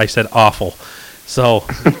everyone. I said awful. So.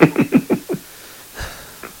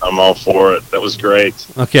 I'm all for it. That was great.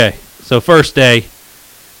 Okay, so first day.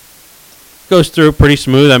 Goes through pretty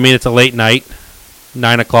smooth. I mean, it's a late night.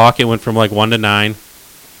 9 o'clock. It went from like 1 to 9.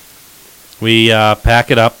 We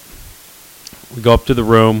pack it up. We go up to the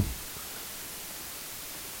room,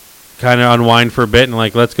 kind of unwind for a bit, and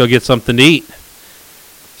like, let's go get something to eat.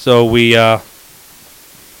 So we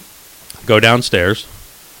go downstairs,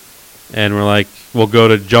 and we're like, we'll go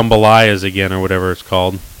to Jambalayas again, or whatever it's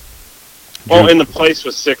called. Well, in the place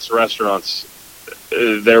with 6 restaurants,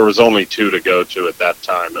 there was only 2 to go to at that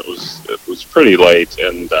time. It was pretty late,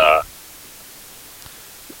 and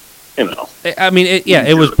you know. I mean,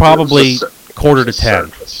 it was probably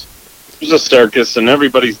 9:45. It was a circus, and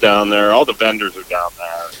everybody's down there. All the vendors are down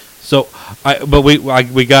there. So,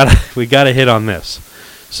 we got to hit on this.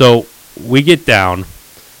 So we get down,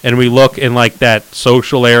 and we look in like that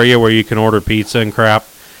social area where you can order pizza and crap,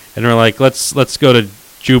 and we're like, let's go to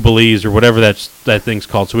Jubilees or whatever that thing's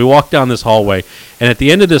called. So we walk down this hallway, and at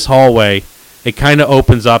the end of this hallway, it kind of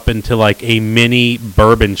opens up into like a mini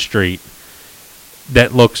Bourbon Street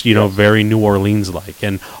that looks, very New Orleans like.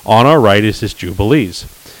 And on our right is this Jubilees,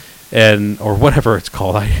 or whatever it's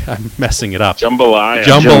called. I'm messing it up.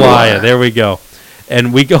 Jambalaya. There we go.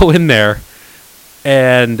 And we go in there,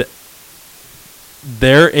 and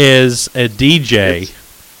there is a DJ.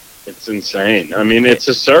 It's insane. I mean, it's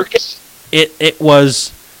a circus.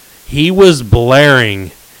 He was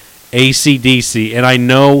blaring AC/DC, and I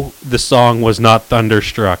know the song was not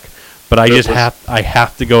Thunderstruck, but I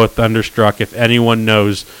have to go with Thunderstruck. If anyone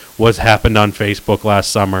knows what's happened on Facebook last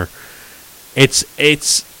summer,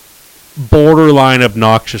 it's borderline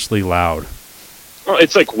obnoxiously loud. Oh,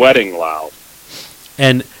 it's like wedding loud.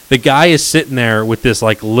 And the guy is sitting there with this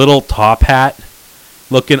like little top hat,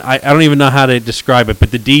 looking. I don't even know how to describe it,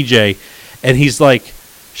 but the DJ, and he's like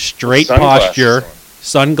straight posture,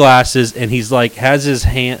 sunglasses, and he's like has his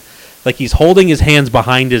hand, like he's holding his hands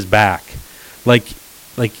behind his back, like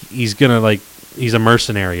he's gonna he's a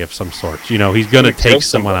mercenary of some sort. He's gonna take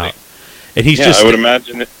someone out, and he's just. I would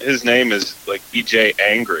imagine his name is like DJ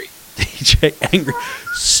Angry. DJ Angry,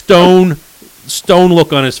 stone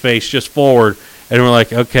look on his face, just forward, and we're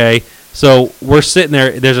like, okay. So we're sitting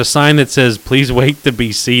there. There's a sign that says, "Please wait to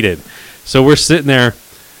be seated." So we're sitting there.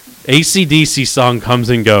 AC/DC song comes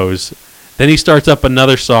and goes. Then he starts up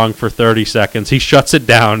another song for 30 seconds. He shuts it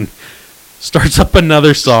down. Starts up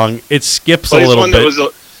another song. It skips a little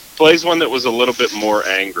bit. Plays one that was a little bit more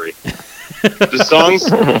angry.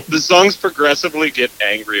 The songs progressively get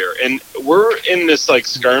angrier, and we're in this like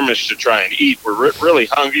skirmish to try and eat. We're really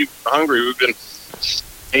hungry. We've been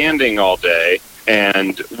standing all day,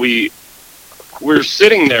 and we're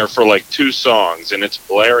sitting there for like 2 songs, and it's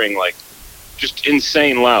blaring like just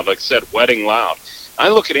insane loud. Like I said, wedding loud. I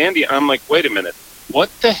look at Andy, and I'm like, wait a minute, what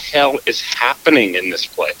the hell is happening in this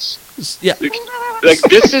place? Yeah, like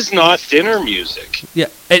this is not dinner music. Yeah,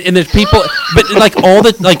 and there's people, but like all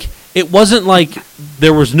the like. It wasn't like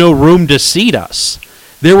there was no room to seat us.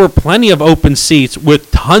 There were plenty of open seats with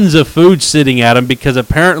tons of food sitting at them, because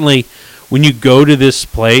apparently when you go to this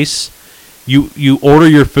place, you order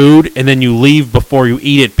your food and then you leave before you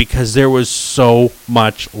eat it, because there was so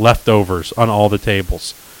much leftovers on all the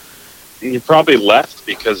tables. You probably left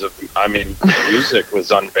because of, music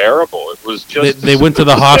was unbearable. It was just... They went to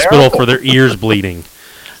the hospital for their ears bleeding.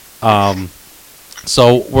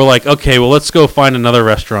 So we're like, okay, well, let's go find another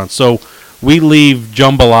restaurant. So we leave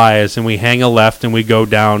Jambalayas and we hang a left and we go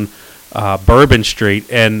down Bourbon Street.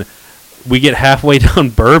 And we get halfway down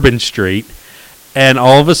Bourbon Street, and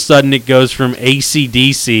all of a sudden it goes from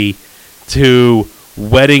AC/DC to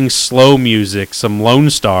wedding slow music, some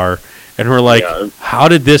Lone Star. And we're like, how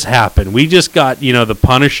did this happen? We just got, the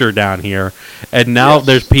Punisher down here. And now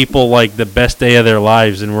there's people like the best day of their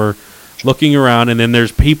lives. And we're looking around, and then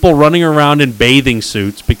there's people running around in bathing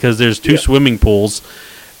suits because there's 2 swimming pools,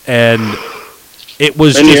 and it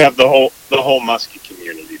was. And you have the whole Muskie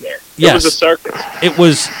community there. It was a circus. It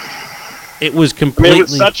was completely.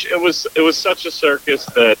 It was such a circus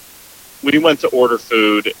that we went to order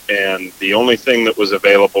food, and the only thing that was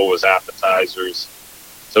available was appetizers.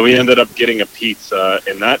 So we ended up getting a pizza,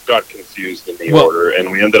 and that got confused in the order,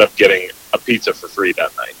 and we ended up getting a pizza for free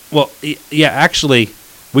that night. Well, yeah, actually.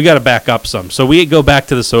 We got to back up some. So we go back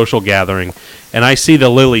to the social gathering, and I see the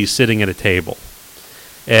Lilies sitting at a table.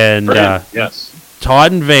 And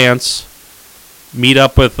Todd and Vance meet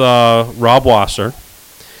up with Rob Wasser,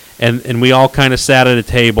 and we all kind of sat at a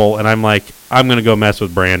table, and I'm like, I'm going to go mess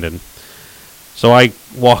with Brandon. So I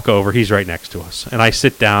walk over. He's right next to us. And I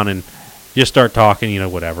sit down and just start talking,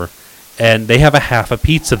 whatever. And they have a half a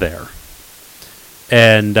pizza there.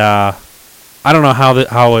 And I don't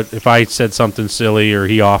know if I said something silly or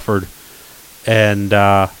he offered, and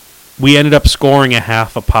we ended up scoring a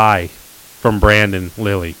half a pie from Brandon,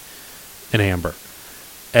 Lily, and Amber.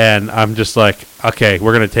 And I'm just like, okay,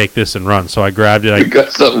 we're going to take this and run. So I grabbed it. We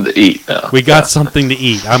got something to eat now. We got something to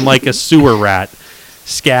eat. I'm like a sewer rat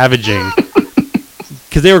scavenging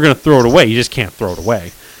because they were going to throw it away. You just can't throw it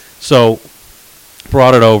away. So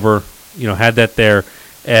brought it over, had that there.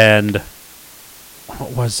 And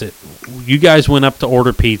what was it? You guys went up to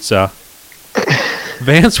order pizza.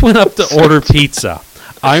 Vance went up to order pizza.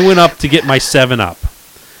 I went up to get my 7-Up.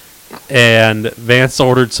 And Vance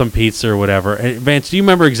ordered some pizza or whatever. And Vance, do you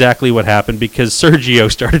remember exactly what happened? Because Sergio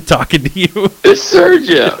started talking to you. It's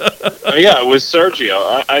Sergio. Yeah, it was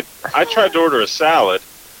Sergio. I tried to order a salad.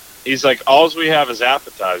 He's like, all we have is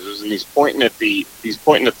appetizers, and he's pointing at the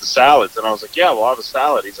salads. And I was like, yeah, we'll have a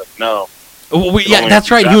salad. He's like, no. Well, yeah, that's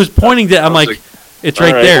right. He was pointing to. I'm like, it's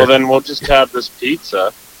right there. Well, then we'll just have this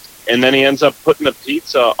pizza. And then he ends up putting the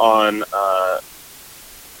pizza on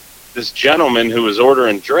this gentleman who was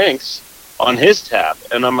ordering drinks on his tab.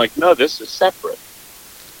 And I'm like, no, this is separate.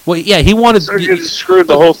 Well, yeah, he wanted... Sergio just screwed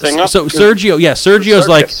the whole thing up. So Sergio's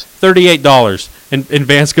like $38. And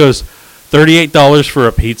Vance goes, $38 for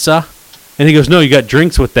a pizza? And he goes, no, you got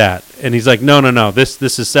drinks with that. And he's like, no, this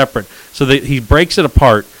is separate. So he breaks it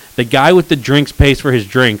apart. The guy with the drinks pays for his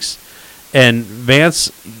drinks. And Vance,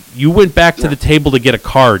 you went back to the table to get a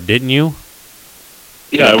card, didn't you?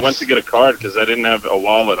 Yeah, I went to get a card because I didn't have a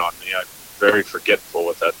wallet on me. I'm very forgetful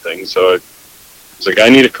with that thing. So I was like, I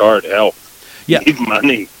need a card. Help. Yeah. I need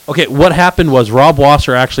money. Okay, what happened was Rob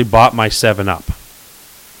Wasser actually bought my 7-Up.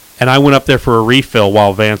 And I went up there for a refill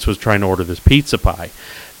while Vance was trying to order this pizza pie.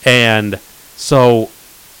 And so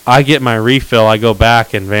I get my refill. I go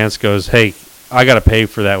back, and Vance goes, hey, I got to pay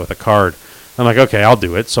for that with a card. I'm like, okay, I'll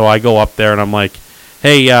do it. So I go up there, and I'm like,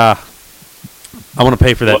 hey, I want to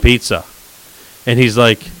pay for that pizza. And he's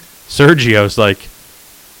like, Sergio's like,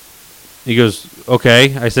 he goes,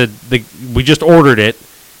 okay. I said, we just ordered it.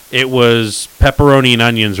 It was pepperoni and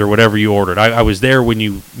onions or whatever you ordered. I was there when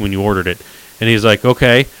you ordered it. And he's like,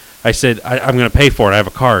 okay. I said, I'm going to pay for it. I have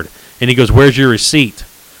a card. And he goes, where's your receipt?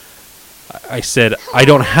 I said, I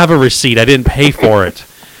don't have a receipt. I didn't pay for it.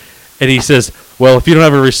 And he says, well, if you don't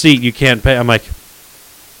have a receipt, you can't pay. I'm like,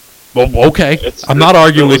 well, okay. I'm not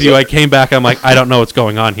arguing with you. I came back. I'm like, I don't know what's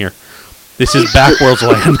going on here. This is backwards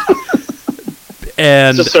land.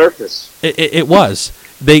 And it's a circus. It was.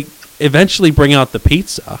 They eventually bring out the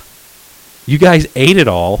pizza. You guys ate it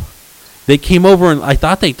all. They came over, and I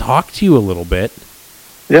thought they talked to you a little bit.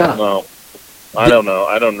 Yeah. No, I don't know.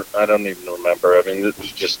 I don't even remember. I mean, it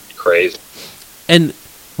was just crazy. And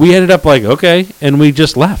we ended up like, okay, and we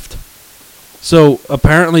just left. So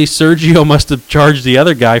apparently Sergio must have charged the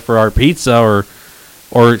other guy for our pizza, or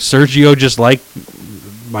Sergio just liked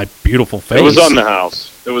my beautiful face. It was on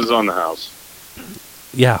the house.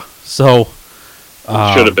 Yeah. So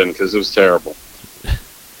it should have been, because it was terrible.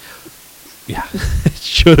 Yeah, it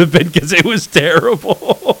should have been, because it was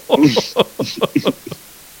terrible.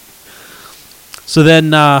 So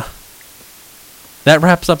then that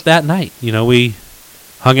wraps up that night. We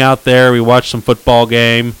hung out there. We watched some football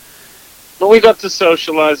game. But we got to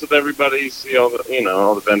socialize with everybody, see all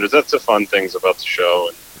the vendors. That's the fun things about the show.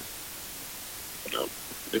 And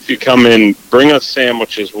if you come in, bring us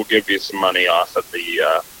sandwiches. We'll give you some money off of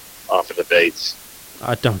the dates.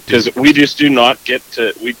 I don't, because we just do not get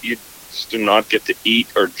to eat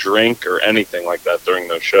or drink or anything like that during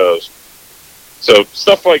those shows. So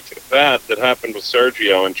stuff like that happened with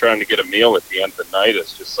Sergio and trying to get a meal at the end of the night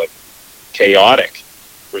is just like chaotic.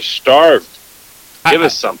 We're starved. Give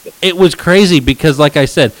us something. It was crazy because, like I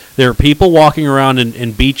said, there are people walking around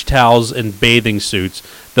in beach towels and bathing suits.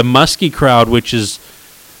 The Muskie crowd, which is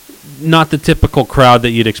not the typical crowd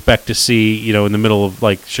that you'd expect to see, in the middle of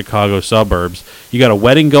like Chicago suburbs. You got a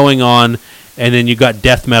wedding going on, and then you got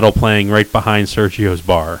death metal playing right behind Sergio's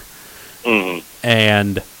bar. Mm-hmm.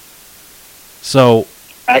 And so,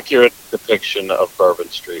 accurate depiction of Bourbon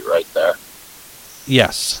Street right there.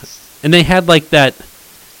 Yes. And they had like that,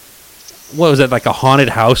 what was that, like a haunted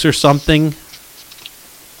house or something?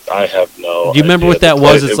 I have no Do you remember what that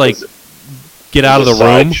was? It's like, get out of the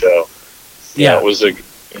room? Show. Yeah, it was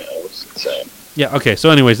insane. Yeah, okay.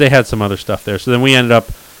 So anyways, they had some other stuff there. So then we ended up,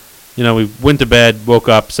 we went to bed, woke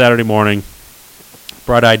up Saturday morning,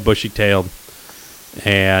 bright-eyed, bushy-tailed,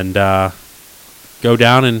 and go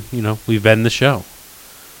down and, we vend the show.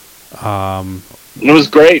 It was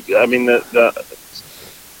great. I mean,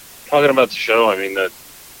 talking about the show, I mean,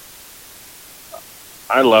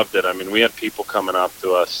 I loved it. I mean, we had people coming up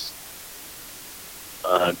to us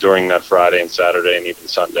during that Friday and Saturday and even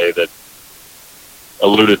Sunday that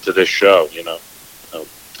alluded to this show,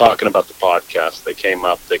 talking about the podcast. They came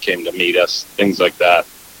up, they came to meet us, things like that.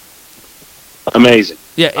 Amazing.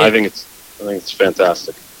 Yeah, I think it's I think it's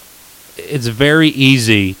fantastic. It's very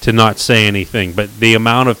easy to not say anything, but the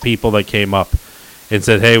amount of people that came up and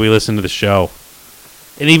said, "Hey, we listened to the show,"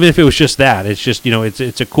 and even if it was just that, it's just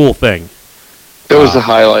it's a cool thing. It was the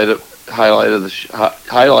highlight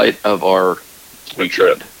of our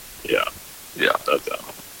trip. Yeah.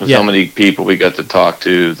 How many people we got to talk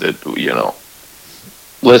to that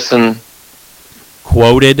listen,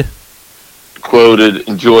 quoted,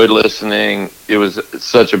 enjoyed listening. It was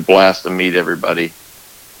such a blast to meet everybody,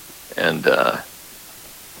 and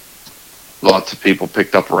lots of people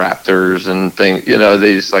picked up Raptors and things.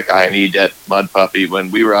 They just like, I need that Mud Puppy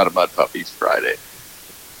when we were out of Mud Puppies Friday.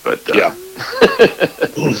 But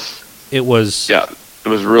it was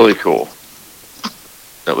really cool.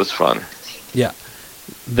 That was fun. Yeah.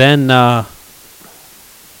 Then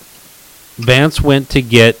Vance went to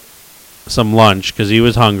get some lunch because he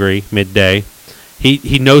was hungry midday.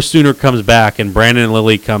 He no sooner comes back and Brandon and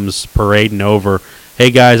Lily comes parading over.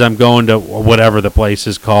 Hey guys, I'm going to whatever the place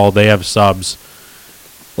is called. They have subs.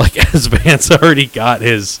 Like, as Vance already got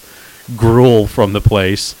his gruel from the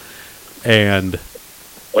place, and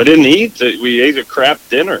I didn't eat. We ate a crap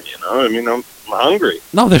dinner. I'm hungry.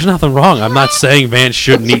 No, there's nothing wrong. I'm not saying Vance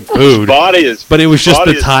shouldn't eat food. But it was just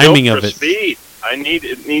the timing of it. Speed.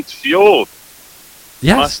 It needs fuel.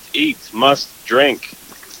 Yes. Must eat. Must drink.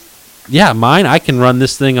 Yeah, mine. I can run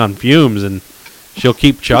this thing on fumes, and she'll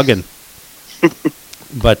keep chugging.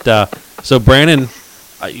 But so Brandon,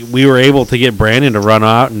 we were able to get Brandon to run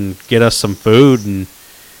out and get us some food, and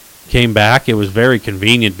came back. It was very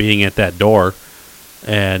convenient being at that door,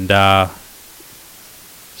 and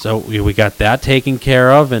so we got that taken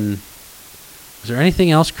care of. And was there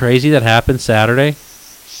anything else crazy that happened Saturday?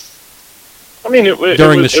 I mean,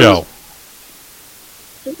 during the show,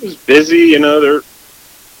 it was busy. They're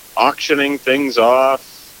auctioning things off.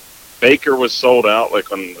 Baker was sold out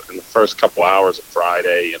like in the first couple hours of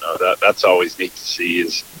Friday. That's always neat to see,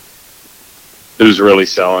 is who's really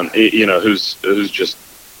selling. Who's just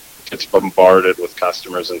gets bombarded with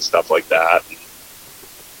customers and stuff like that. And,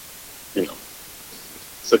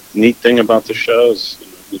 it's a neat thing about the shows.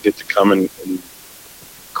 You get to come and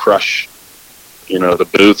crush, the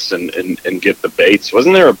booths and get the baits.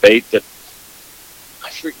 Wasn't there a bait that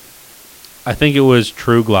I think it was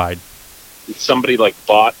True Glide. Somebody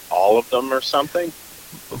bought all of them or something?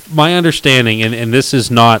 My understanding, and this is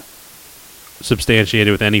not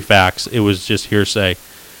substantiated with any facts, it was just hearsay,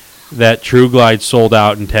 that True Glide sold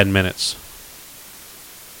out in 10 minutes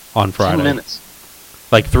on Friday. 10 minutes.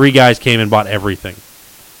 3 guys came and bought everything.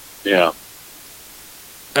 Yeah.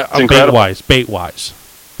 Bait-wise.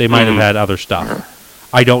 They might have had other stuff.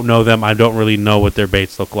 I don't know them. I don't really know what their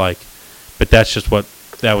baits look like. But that's just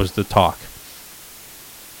that was the talk.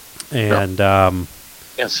 And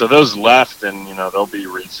so those left, and they'll be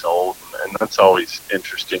resold, and that's always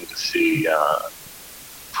interesting to see.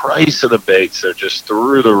 Price of the baits are just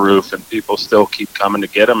through the roof, and people still keep coming to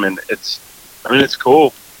get them, and it's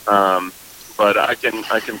cool. But I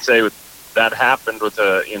can say that happened with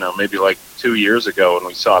maybe 2 years ago, when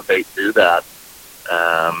we saw a bait do that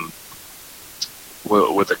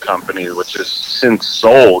with a company which has since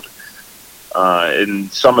sold. And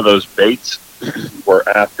some of those baits were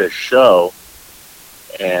at this show,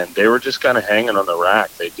 and they were just kind of hanging on the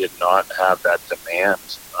rack. They did not have that demand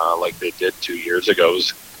like they did 2 years ago. It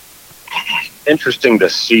was interesting to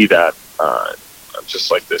see that,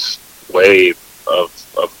 just like this wave of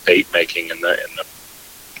bait making, and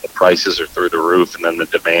the prices are through the roof, and then the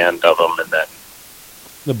demand of them, and then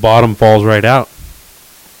the bottom falls right out.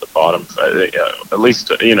 The bottom, at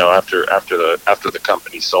least after the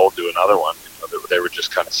company sold to another one, they were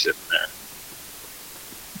just kind of sitting there.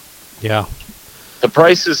 Yeah, the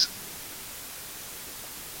prices.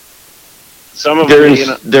 Some of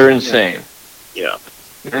they're insane. Yeah,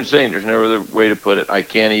 they're insane. There's no other way to put it. I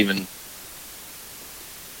can't even.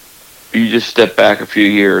 You just step back a few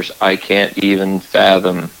years. I can't even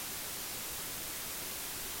fathom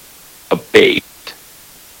a bait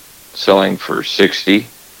selling for $60,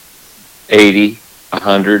 $80,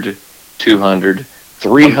 $100, $200,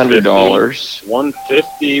 $300,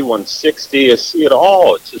 $150, $160. I see it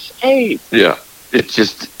all. It's insane. Yeah, it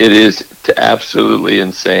is absolutely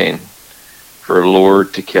insane for a lure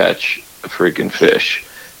to catch a freaking fish,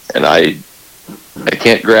 and I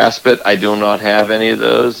can't grasp it. I do not have any of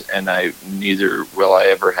those, and neither will I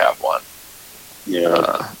ever have one.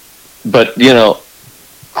 Yeah, but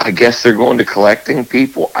I guess they're going to collecting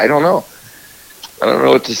people. I don't know. I don't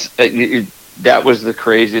know what to say. That was the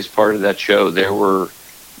craziest part of that show. There were,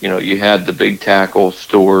 you had the big tackle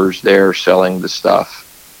stores there selling the stuff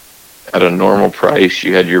at a normal price.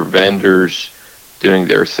 You had your vendors doing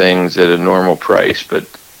their things at a normal price, but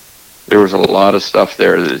there was a lot of stuff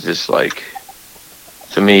there that is just like,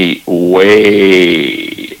 to me,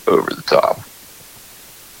 way over the top.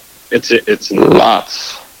 It's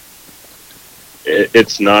lots.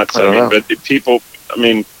 It's nuts. I mean, but people. I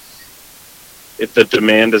mean, if the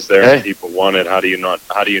demand is there and people want it, how do you not?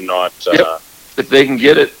 If they can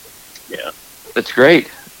get it, yeah, that's great.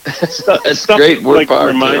 That's great. More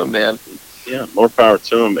power to them, man. Yeah, more power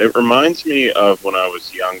to them. It reminds me of when I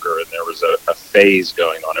was younger, and there was a phase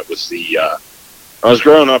going on. It was I was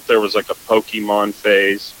growing up. There was like a Pokemon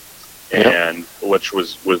phase, and which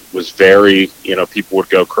was very, people would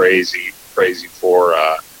go crazy for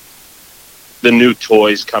the new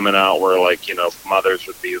toys coming out, where like mothers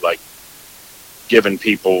would be like giving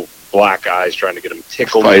people black eyes, trying to get them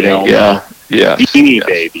tickled. Fighting, yeah.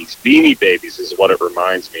 Beanie Babies is what it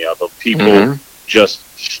reminds me of people just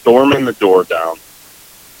storming the door down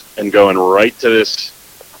and going right to this.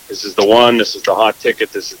 This is the one. This is the hot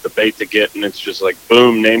ticket. This is the bait to get, and it's just like,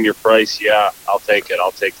 boom, name your price. Yeah, I'll take it.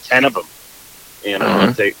 I'll take 10 of them.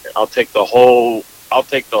 I'll take the whole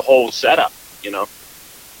setup.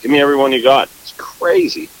 Give me everyone you got. It's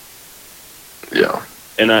crazy. Yeah.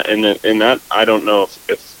 And that I don't know if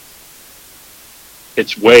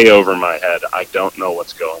it's way over my head. I don't know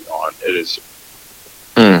what's going on. It is.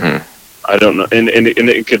 I don't know, and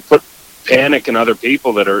it could put panic in other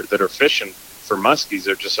people that are fishing for muskies.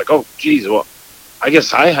 They're just like, oh, geez, well, I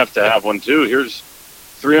guess I have to have one too. Here's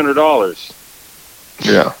 $300.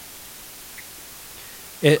 Yeah.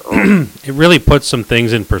 It really puts some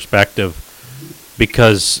things in perspective,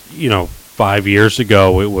 because 5 years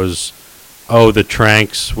ago it was, the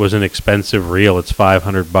Tranks was an expensive reel. It's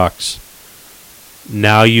 $500.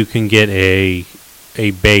 Now you can get a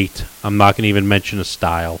bait. I'm not going to even mention a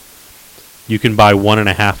style. You can buy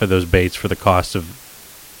 1.5 of those baits for the cost of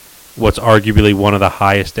what's arguably one of the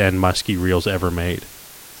highest end muskie reels ever made.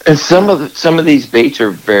 And some of these baits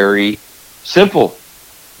are very simple.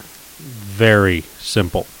 Very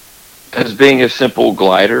simple. As being a simple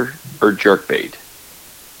glider or jerk bait.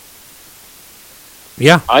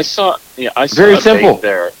 Yeah. I saw very a simple bait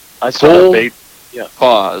there. I saw a bait. Yeah.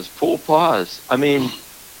 Pull pause. I mean,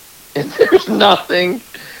 there is nothing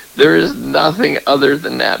other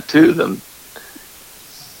than that to them.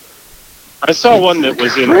 I saw one that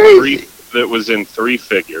was in three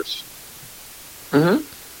figures. In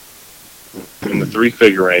the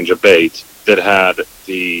 3-figure range, a bait that had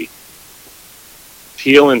the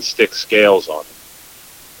peel and stick scales on it.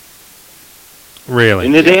 Really?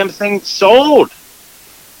 And the damn thing sold.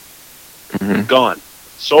 Gone.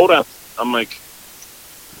 Sold out. I'm like,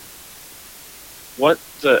 what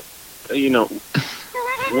the,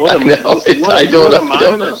 what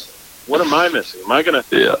am I missing? Am I gonna?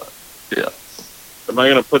 Yeah. Am I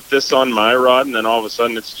gonna put this on my rod, and then all of a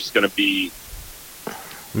sudden it's just gonna be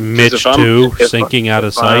Mitch too, sinking out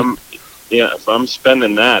of sight? If I'm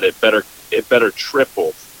spending that, it better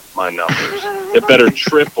triple my numbers. It better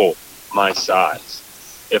triple my size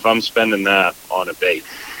if I'm spending that on a bait.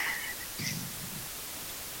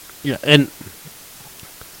 Yeah, and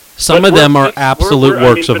some of them are absolute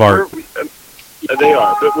works of art. They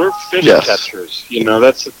are, but we're fish catchers.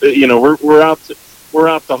 That's we're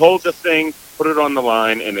out to hold the thing, put it on the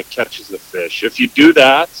line, and it catches the fish. If you do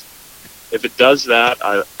that, if it does that,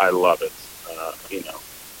 I love it.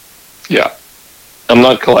 Yeah, I'm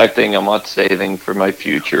not collecting. I'm not saving for my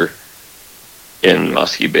future in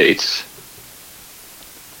muskie baits.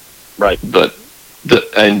 Right, but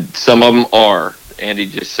and some of them are. Andy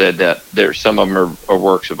just said that some of them are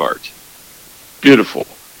works of art. Beautiful.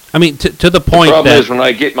 I mean, to the point the problem is when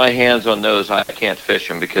I get my hands on those, I can't fish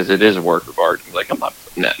them because it is a work of art. I'm not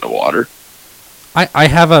putting that in the water. I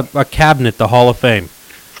have a cabinet, the Hall of Fame.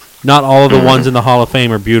 Not all of the ones in the Hall of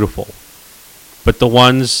Fame are beautiful, but the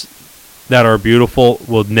ones that are beautiful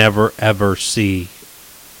will never ever see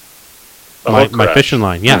my fishing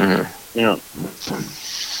line. Yeah. Yeah.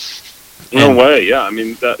 No way. Yeah, I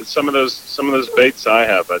mean, some of those baits I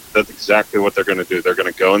have, that's exactly what they're going to do. They're going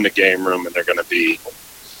to go in the game room and they're going to be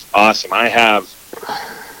awesome. I have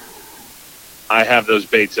those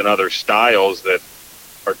baits in other styles that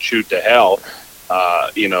are chewed to hell,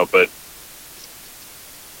 but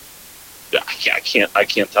I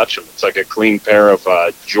can't touch them. It's like a clean pair of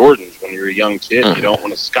Jordans when you're a young kid. You don't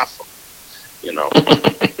want to scuff them,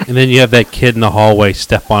 And then you have that kid in the hallway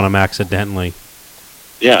step on them accidentally.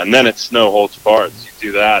 Yeah, and then it's no holds barred. You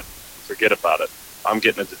do that, forget about it. I'm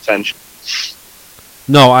getting a detention.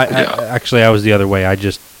 No, I was the other way. I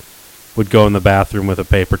just would go in the bathroom with a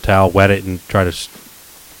paper towel, wet it, and try to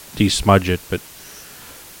de-smudge it. But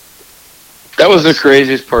That was the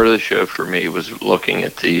craziest part of the show for me, was looking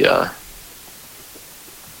at the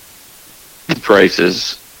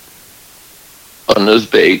prices on those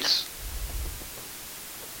baits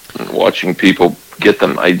and watching people get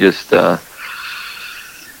them. I just give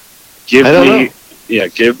I don't me know.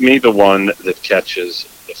 give me the one that catches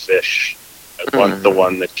the fish. I want the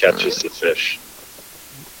one that catches the fish.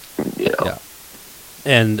 Yeah.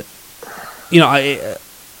 And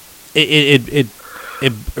it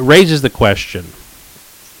raises the question: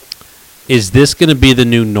 is this going to be the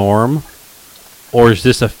new norm, or is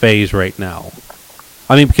this a phase right now?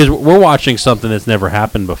 I mean, because we're watching something that's never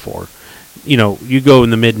happened before. You go in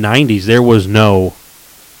the mid '90s, there was no,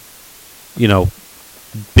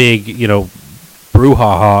 big,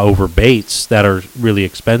 brouhaha over baits that are really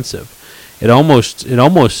expensive. It almost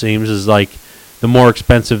seems as like the more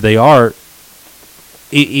expensive they are,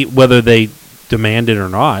 whether they demand it or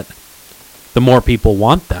not, the more people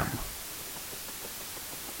want them.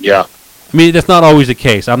 Yeah. I mean, that's not always the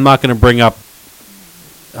case. I'm not going to bring up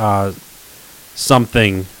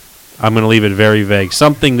something. I'm going to leave it very vague.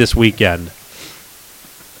 Something this weekend.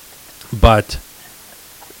 But,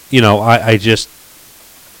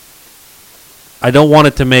 I don't want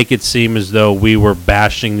it to make it seem as though we were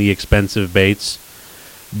bashing the expensive baits.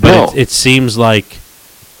 But it seems like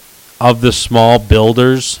of the small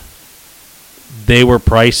builders, they were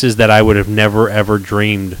prices that I would have never, ever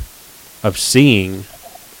dreamed of seeing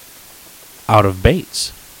out of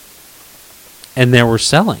baits. And they were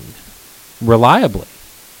selling reliably.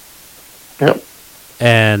 Yep.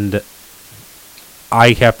 And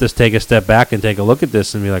I have to take a step back and take a look at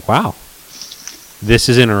this and be like, wow, this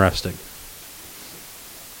is interesting.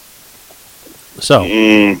 So,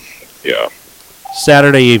 yeah.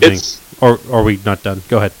 Saturday evening, or are we not done?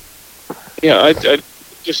 Go ahead. Yeah, I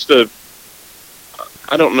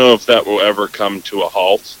don't know if that will ever come to a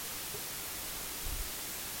halt.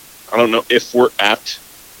 I don't know if we're at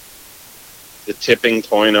the tipping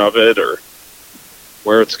point of it or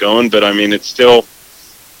where it's going, but I mean, it's still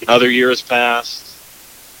another year has passed.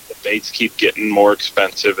 The baits keep getting more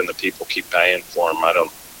expensive, and the people keep paying for them. I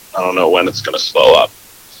don't know when it's going to slow up.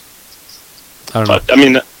 I don't know. But I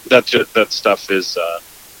mean, that stuff is. I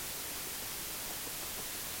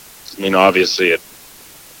mean, obviously,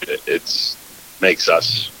 it's makes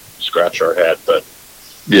us scratch our head, but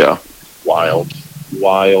yeah, wild.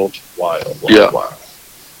 Yeah.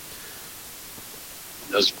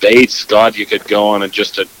 Those baits, God, you could go on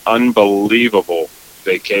just an unbelievable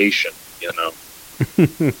vacation,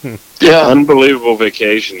 Yeah. Unbelievable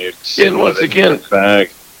vacation. And once again, bag.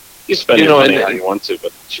 You spend your money how you want to,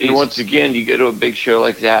 but Jesus. And once again, you go to a big show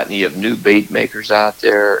like that, and you have new bait makers out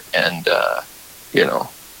there, and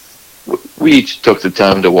we each took the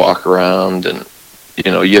time to walk around, and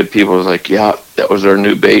you had people who was like, yeah, that was our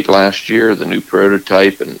new bait last year, the new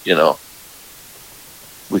prototype, and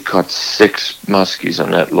we caught 6 muskies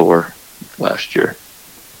on that lure last year.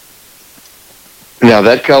 Now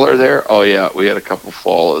that color there, oh yeah, we had a couple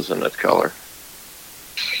follows in that color.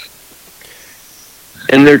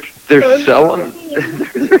 And they're selling,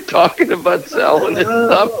 they're talking about selling it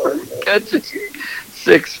up for catching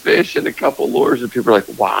 6 fish and a couple lures, and people are like,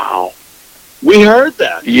 wow. We heard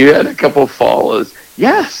that. You had a couple follows.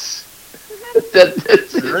 Yes.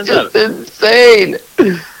 It's just insane.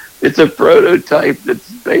 It's a prototype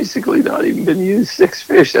that's basically not even been used. 6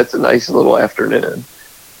 fish. That's a nice little afternoon.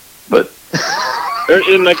 But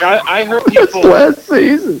and like I heard people last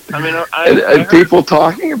season. I mean, I and people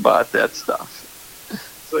talking about that stuff.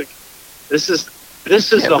 It's like this is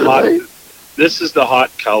the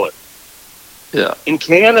hot color. Yeah. In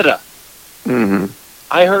Canada. Mm-hmm.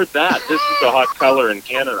 I heard that. This is the hot color in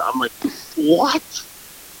Canada. I'm like, what?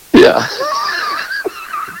 Yeah.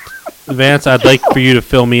 Vance, I'd like for you to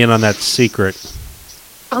fill me in on that secret.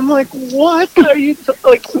 I'm like, what are you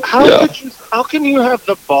like? How can you have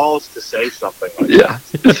the balls to say something like that? Yeah.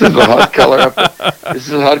 This is a hot color up. This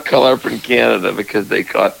is a hot color up in Canada because they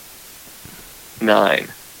caught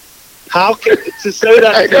 9. How can to say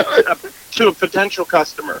that to a potential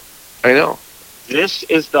customer? I know. This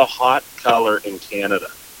is the hot color in Canada.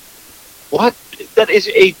 What? That is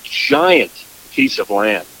a giant piece of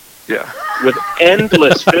land. Yeah. With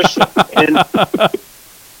endless fishing. And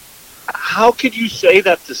how could you say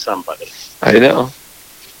that to somebody? I know.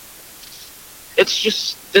 It's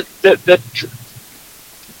just that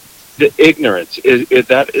the ignorance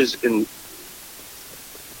that is in.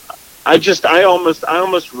 I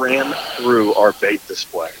almost ran through our bait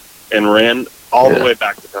display and ran all the way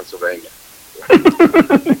back to Pennsylvania.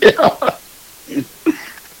 Yeah.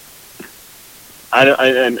 I don't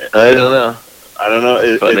know.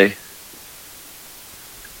 It's funny.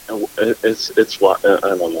 It's what I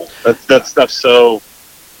don't know. That stuff's so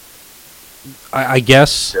I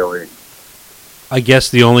guess silly. I guess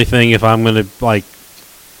the only thing, if I'm going to like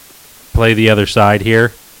play the other side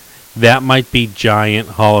here, that might be giant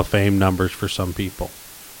Hall of Fame numbers for some people.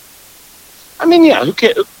 I mean, yeah, who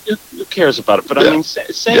cares about it? But I mean,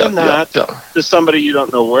 saying that to somebody you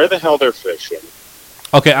don't know where the hell they're fishing.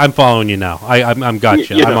 Okay, I'm following you now. I'm got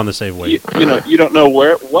you. I'm on the same wave. You don't know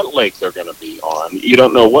what lake they're going to be on. You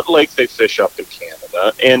don't know what lake they fish up in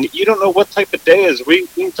Canada, and you don't know what type of day is. We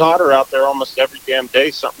taught her out there almost every damn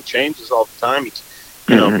day. Something changes all the time.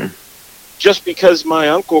 You know, just because my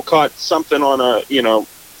uncle caught something on a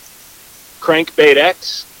crankbait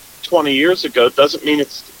X 20 years ago doesn't mean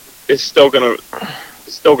it's still gonna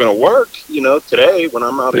work. You know, today when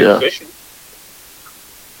I'm out here fishing.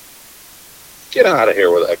 Get out of here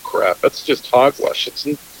with that crap. That's just hogwash.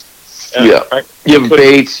 You have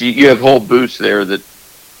baits. You have whole booths there that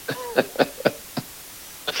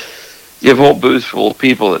you have whole booths full of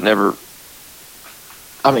people that never.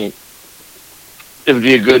 I mean, it would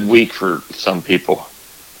be a good week for some people,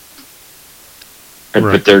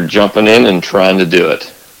 but they're jumping in and trying to do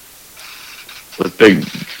it with big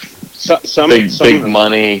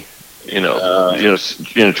money.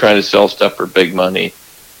 Trying to sell stuff for big money.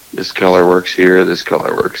 This color works here. This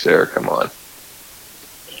color works there. Come on.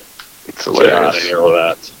 It's hilarious. Get out of here with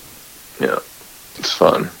that. Yeah. It's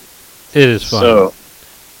fun. It is fun.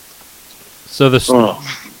 So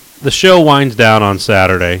the show winds down on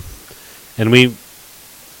Saturday, and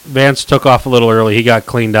Vance took off a little early. He got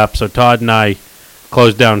cleaned up, so Todd and I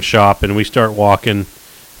closed down shop, and we start walking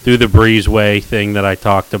through the breezeway thing that I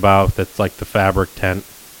talked about that's like the fabric tent.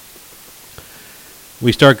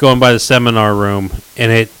 We start going by the seminar room,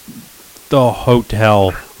 and the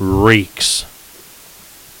hotel reeks.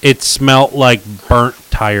 It smelt like burnt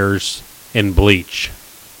tires and bleach.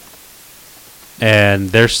 And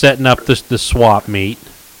they're setting up the swap meet.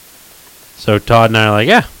 So Todd and I are like,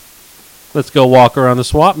 yeah, let's go walk around the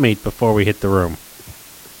swap meet before we hit the room.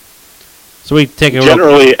 So we take a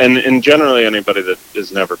generally anybody that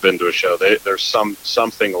has never been to a show, there's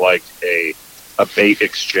something like a bait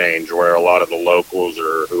exchange where a lot of the locals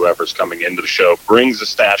or whoever's coming into the show brings a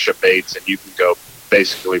stash of baits, and you can go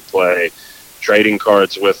basically play trading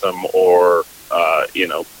cards with them or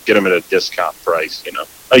get them at a discount price.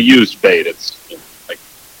 A used bait. It's like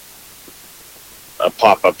a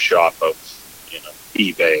pop-up shop of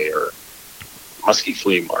eBay or Muskie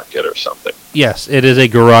Flea Market or something. Yes, it is a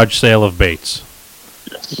garage sale of baits.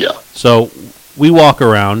 Yes. Yeah. So we walk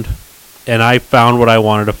around, and I found what I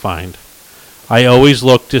wanted to find. I always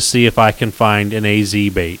look to see if I can find an AZ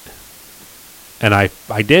bait. And I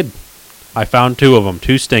did. I found 2 of them,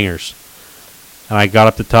 2 stingers. And I got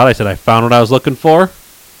up to Todd. I said, I found what I was looking for.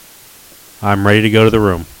 I'm ready to go to the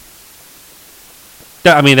room.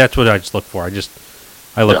 I mean, that's what I just look for.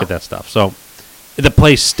 I look at that stuff. So the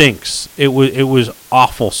place stinks. It was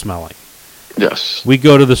awful smelling. Yes. We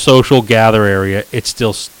go to the social gather area. It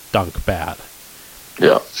still stunk bad.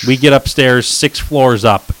 Yeah. We get upstairs 6 floors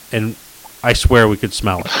up, and I swear we could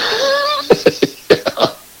smell it.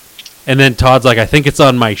 Yeah. And then Todd's like, I think it's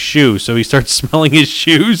on my shoe. So he starts smelling his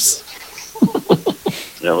shoes.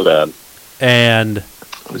 That was bad. And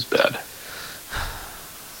it was bad.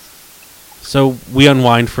 So we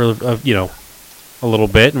unwind for a little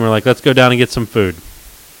bit, and we're like, let's go down and get some food.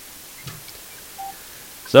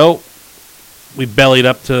 So we bellied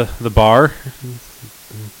up to the bar.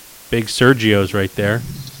 Big Sergio's right there.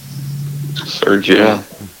 Sergio.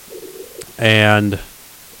 And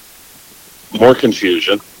more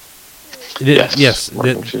confusion. Yes,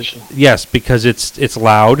 because it's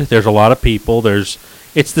loud. There's a lot of people.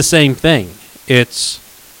 It's the same thing. It's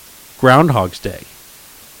Groundhog's Day.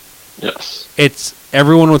 Yes. It's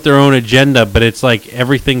everyone with their own agenda, but it's like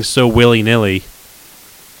everything's so willy-nilly.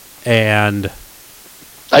 And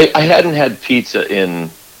I hadn't had pizza in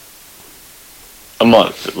a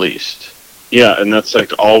month at least. Yeah, and that's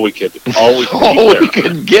like all we could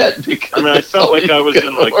get. Because I felt like I was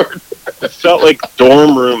in I felt like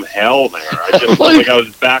dorm room hell there. I just felt like I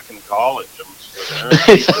was back in college.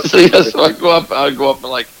 So I go up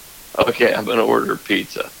and like, okay, I'm gonna order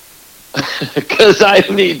pizza because I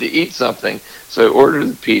need to eat something. So I ordered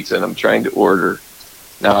the pizza, and I'm trying to order.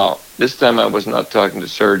 Now this time I was not talking to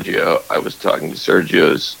Sergio. I was talking to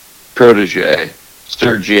Sergio's protege,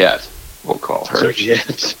 Sergiette. We'll call her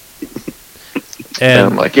Sergiette.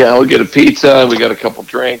 And I'm like, yeah, I'll get a pizza. We got a couple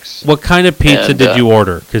drinks. What kind of pizza did you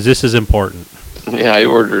order? Because this is important. Yeah, I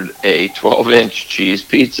ordered a 12-inch cheese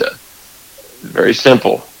pizza. Very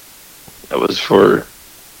simple. That was for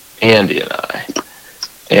Andy and I.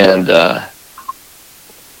 And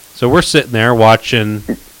So we're sitting there watching.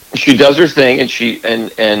 She does her thing, and I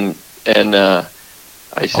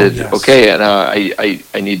said, yes. okay, and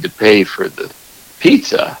I need to pay for the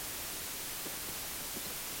pizza.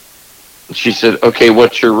 She said, okay,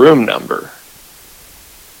 what's your room number?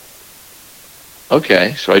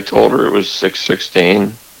 Okay, so I told her it was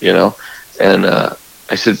 616, and I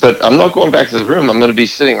said, but I'm not going back to the room. I'm going to be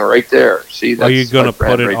sitting right there. See, that's Are you going to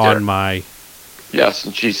put it right on there. my? Yes,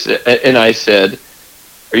 and she said, and I said,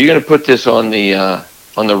 are you going to put this on the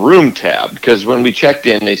room tab? Because when we checked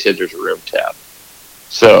in, they said there's a room tab.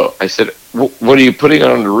 So I said, what are you putting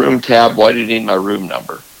on the room tab? Why do you need my room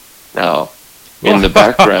number? Now, in the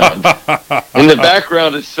background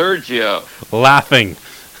is Sergio Laughing.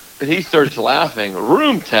 and he starts laughing.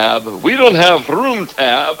 Room tab? We don't have room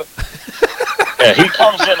tab. Yeah, he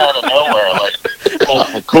comes in out of nowhere like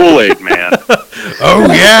Kool-Aid man. Oh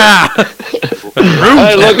yeah.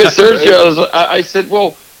 I look at Sergio. I said,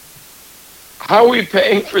 well, how are we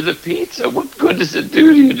paying for the pizza? What good does it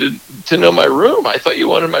do to you to know my room? I thought you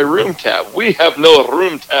wanted my room tab. We have no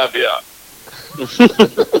room tab yet.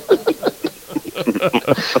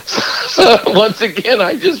 So once again,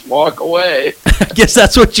 I just walk away. I guess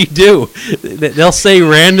that's what you do. They'll say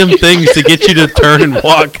random things to get you to turn and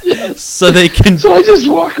walk, so they can. So I just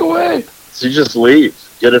walk away. So you just leave,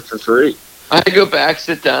 get it for free. I go back,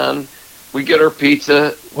 sit down. We get our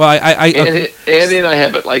pizza. Well, Andy and I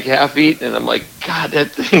have it like half eaten, and I'm like, God,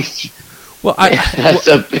 that thing's. Well, that's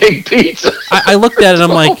a big pizza. I looked at it and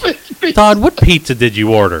I'm like, Todd, what pizza did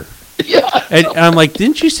you order? Yeah. And I'm like,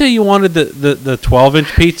 didn't you say you wanted the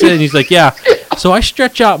 12-inch pizza? And he's like, yeah. So I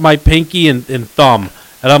stretch out my pinky and thumb,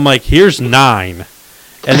 and I'm like, here's 9.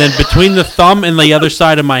 And then between the thumb and the other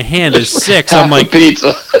side of my hand is 6. I'm like,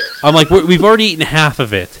 pizza. I'm like, we've already eaten half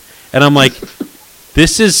of it. And I'm like,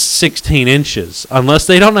 this is 16 inches. Unless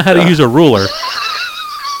they don't know how to use a ruler,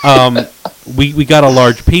 we got a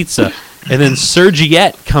large pizza. And then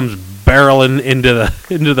Sergiette comes barreling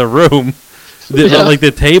into the room, like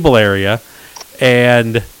the table area,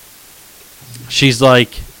 and she's like,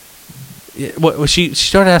 she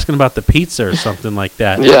started asking about the pizza or something like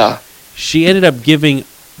that. Yeah. She ended up giving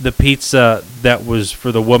the pizza that was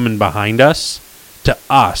for the woman behind us to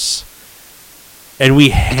us, and we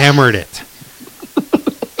hammered it.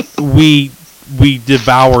 We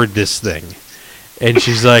devoured this thing. And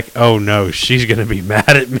she's like, oh no, she's going to be mad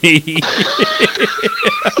at me.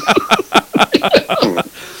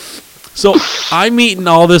 So I'm eating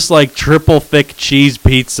all this like triple thick cheese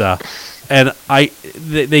pizza, and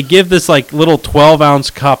they give this like little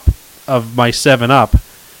 12-ounce cup of my 7-Up,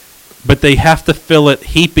 but they have to fill it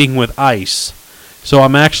heaping with ice. So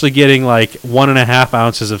I'm actually getting like 1.5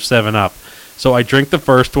 ounces of 7-Up. So I drink the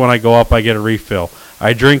first one, I go up, I get a refill.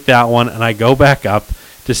 I drink that one, and I go back up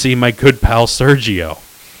to see my good pal Sergio.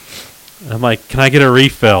 And I'm like, can I get a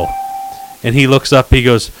refill? And he looks up, he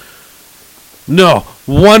goes, no,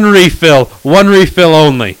 one refill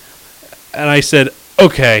only. And I said,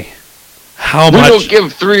 okay, how much? We don't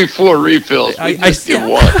give 3-4 refills. We just give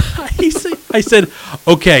one. I said,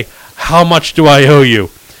 okay, how much do I owe you?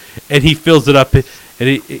 And he fills it up, and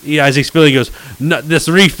he as he's filling, he goes, no, this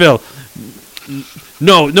refill,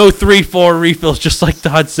 no 3-4 refills, just like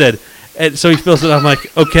Todd said. And so he fills it. I'm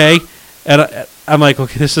like, okay. And I'm like,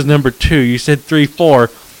 okay, this is number 2. You said 3-4.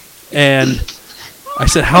 And I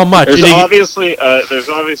said, how much? There's obviously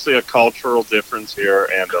a cultural difference here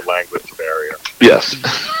and a language barrier. Yes.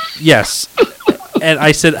 Yes. And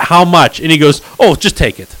I said, how much? And he goes, oh, just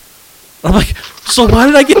take it. I'm like, so why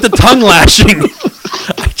did I get the tongue lashing?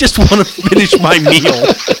 I just want to finish my meal.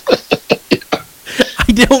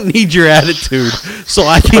 I don't need your attitude, so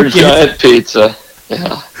I can get giant pizza.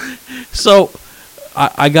 Yeah. So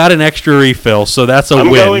I got an extra refill, so that's a win.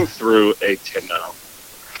 I'm going through a now.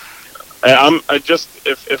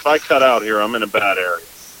 If I cut out here, I'm in a bad area.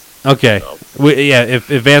 Okay. So. If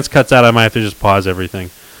Vance cuts out, I might have to just pause everything.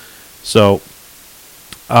 So,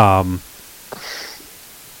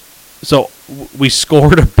 we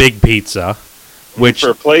scored a big pizza, which for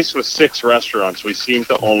a place with 6 restaurants, we seem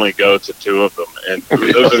to only go to 2 of them, and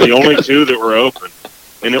those are the only 2 that were open.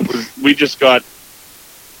 And we just got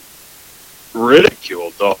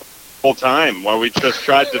ridiculed the whole time while we just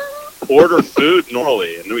tried to order food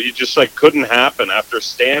normally, and it just like couldn't happen after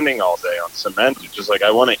standing all day on cement. It's just like,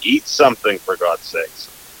 I want to eat something, for God's sakes.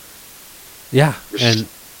 Yeah, and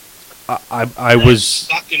I was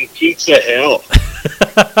fucking pizza hell.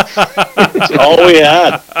 That's all we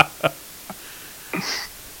had.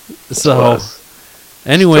 So,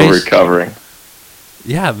 anyways, still recovering.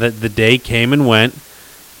 Yeah, the day came and went,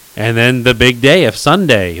 and then the big day of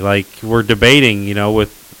Sunday. Like, we're debating,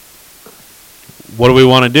 with what do we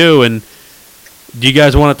want to do? And do you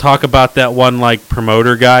guys want to talk about that one like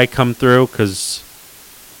promoter guy come through? Because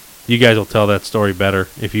you guys will tell that story better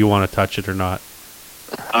if you want to touch it or not.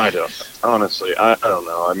 I don't. Honestly, I don't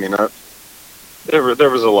know. I mean, there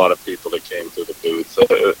was a lot of people that came through the booth.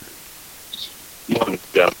 One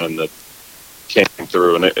gentleman that came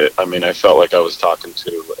through, and I felt like I was talking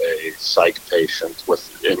to a psych patient.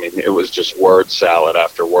 It was just word salad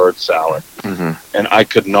after word salad, and I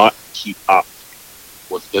could not keep up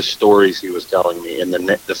with the stories he was telling me. And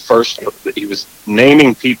the first, he was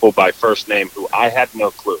naming people by first name who I had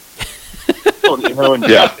no clue. And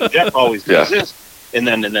Jeff always does this. And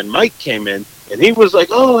then Mike came in, and he was like,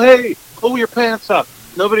 "Oh, hey, pull your pants up.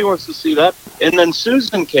 Nobody wants to see that." And then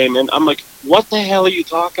Susan came in. I'm like, "What the hell are you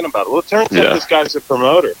talking about?" Well, it turns out this guy's a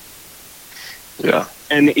promoter. Yeah.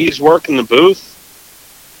 And he's working the booth.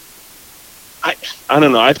 I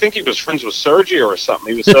don't know. I think he was friends with Sergio or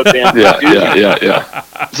something. He was so damn yeah.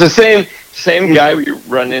 It's the same guy we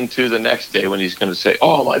run into the next day when he's going to say,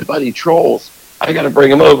 "Oh, my buddy Trolls. I got to bring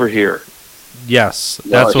him over here." Yes,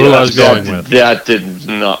 that's what I was going with. That did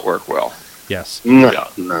not work well. Yes.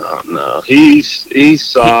 No. He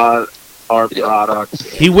saw our products.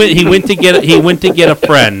 He went to get a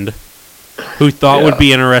friend who thought would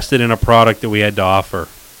be interested in a product that we had to offer.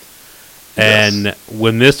 And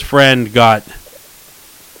when this friend got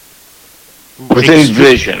within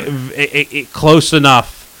vision, close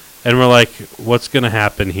enough, and we're like, "What's going to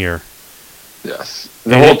happen here?" Yes.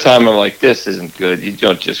 The whole time I'm like, "This isn't good. You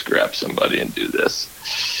don't just grab somebody and do this."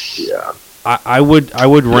 Yeah. I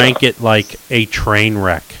would rank it like a train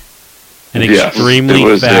wreck, an extremely it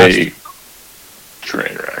was fast a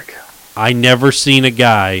train wreck. I never seen a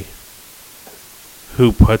guy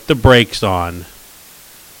who put the brakes on,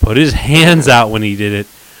 put his hands out when he did it,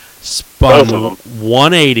 spun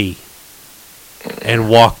 180, and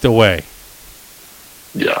walked away.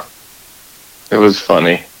 Yeah. It was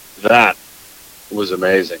funny. That was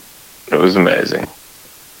amazing. It was amazing.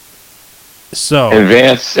 So, and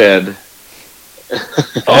Vance said,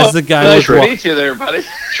 as the guy nice to meet you there, buddy.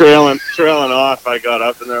 Trailing off, I got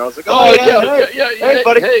up in there. I was like, hey,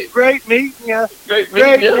 buddy, hey. Great meeting you. Great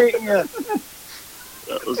meeting you.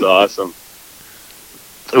 That was awesome.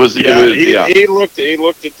 It was. He looked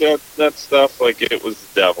at that stuff like it was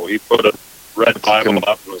the devil. He put a red Bible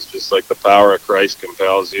up and was just like, the power of Christ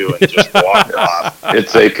compels you, and just walked off.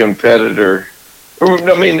 It's a competitor.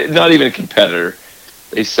 I mean, not even a competitor.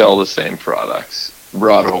 They sell the same products,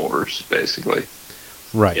 rod holders, basically.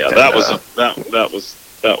 Right. Yeah, that was a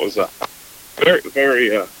very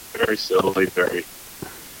very silly, very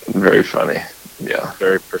funny. Yeah.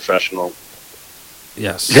 Very professional.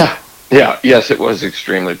 Yes. Yeah. Yes, it was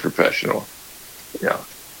extremely professional. Yeah.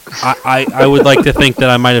 I would like to think that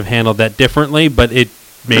I might have handled that differently, but it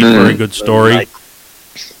made for a good story.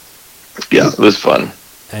 Yeah, it was fun.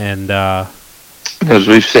 And as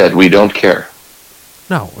we've said, we don't care.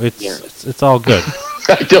 No, it's all good.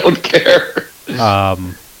 I don't care.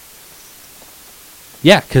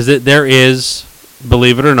 Yeah, because there is,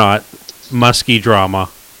 believe it or not, musky drama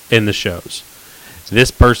in the shows.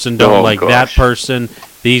 This person don't like that person.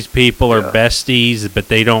 These people are besties, but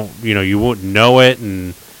they don't. You wouldn't know it,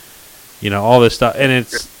 and all this stuff. And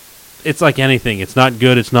it's like anything. It's not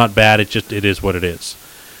good. It's not bad. It is what it is.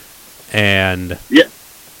 And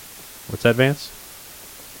what's that, Vance?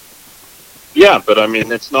 Yeah, but I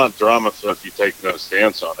mean, it's not drama if you take no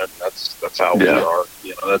stance on it. That's how we are.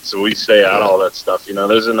 We stay out all that stuff.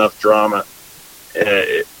 There's enough drama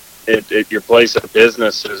at your place of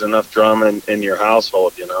business. There's enough drama in your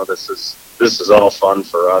household. This is all fun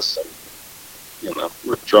for us, and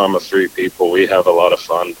we're drama-free people. We have a lot of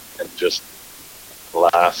fun and just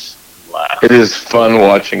laugh. It is fun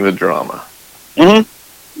watching the drama.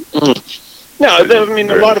 Mm-hmm. Mm-hmm. No, I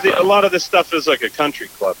mean, a lot of this stuff is like a country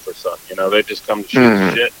club for some. They just come to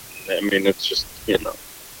shoot shit. I mean, it's just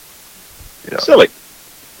silly.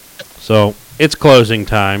 So it's closing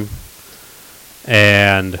time,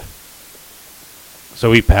 and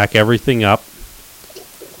so we pack everything up.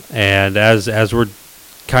 And as we're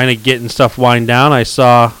kind of getting stuff wind down, I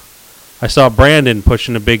saw Brandon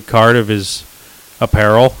pushing a big cart of his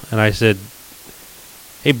apparel, and I said,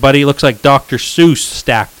 "Hey, buddy, looks like Dr. Seuss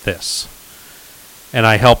stacked this." And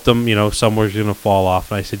I helped him, somewhere's going to fall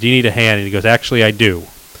off. And I said, "Do you need a hand?" And he goes, "Actually, I do.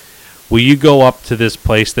 Will you go up to this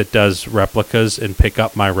place that does replicas and pick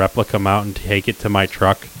up my replica mount and take it to my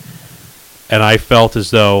truck?" And I felt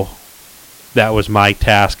as though that was my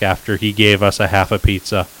task after he gave us a half a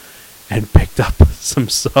pizza and picked up some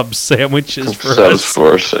sub sandwiches for us.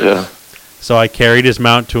 For us, yeah. So I carried his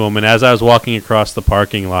mount to him, and as I was walking across the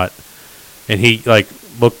parking lot, and he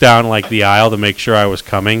looked down like the aisle to make sure I was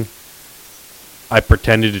coming. I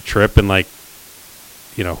pretended to trip and like,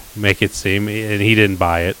 you know, make it seem, and he didn't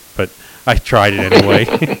buy it, but I tried it anyway.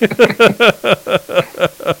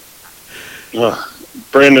 Well,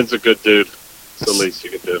 Brandon's a good dude. It's the least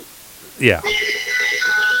you could do. Yeah.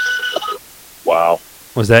 Wow.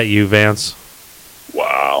 Was that you, Vance?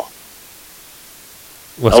 Wow.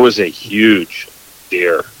 What's That was a huge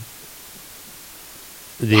deer.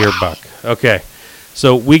 deer buck? Okay.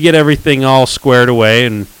 So we get everything all squared away,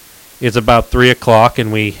 and it's about 3 o'clock,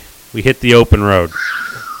 and we hit the open road.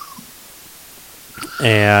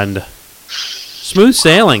 And smooth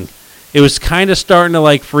sailing. It was kind of starting to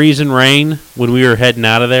like freeze and rain when we were heading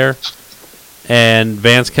out of there. And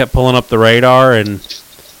Vance kept pulling up the radar, and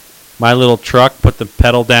my little truck put the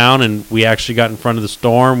pedal down, and we actually got in front of the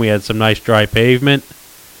storm. We had some nice dry pavement.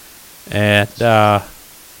 And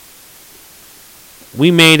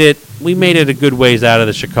we made it a good ways out of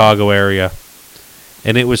the Chicago area.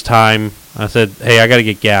 And it was time. I said, hey, I got to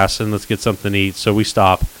get gas and let's get something to eat. So we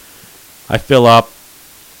stop. I fill up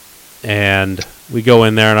and we go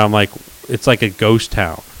in there, and I'm like, it's like a ghost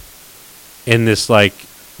town in this like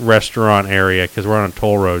restaurant area because we're on a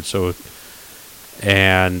toll road. So,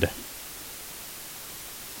 and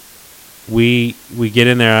we get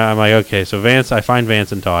in there. I'm like, okay, so I find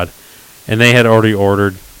Vance and Todd, and they had already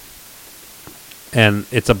ordered, and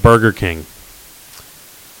it's a Burger King.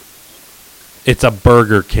 It's a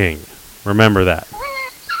Burger King. Remember that.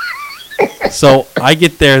 So I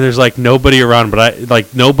get there, and there's like nobody around,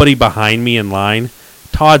 but nobody behind me in line.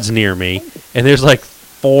 Todd's near me, and there's like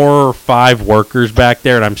 4 or 5 workers back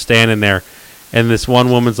there, and I'm standing there, and this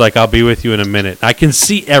one woman's like, I'll be with you in a minute. I can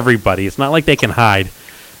see everybody. It's not like they can hide.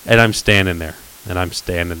 And I'm standing there, and I'm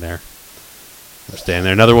standing there.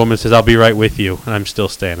 Another woman says, I'll be right with you, and I'm still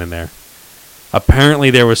standing there. Apparently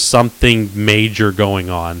there was something major going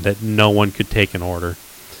on that no one could take an order.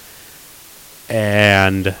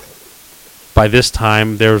 And by this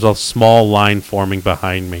time, there was a small line forming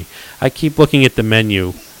behind me. I keep looking at the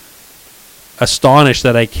menu, astonished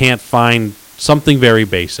that I can't find something very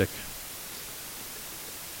basic.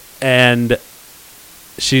 And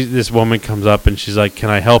this woman comes up and she's like, can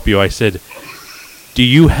I help you? I said, do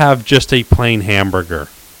you have just a plain hamburger?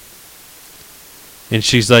 And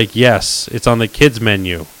she's like, yes, it's on the kids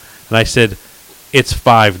menu. And I said, it's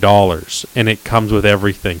 $5 and it comes with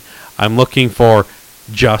everything. I'm looking for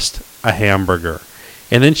just a hamburger.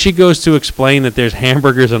 And then she goes to explain that there's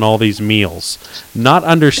hamburgers in all these meals, not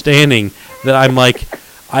understanding that I'm like,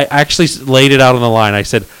 I actually laid it out on the line. I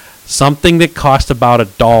said, something that cost about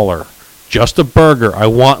 $1, just a burger. I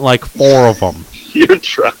want like 4 of them. You're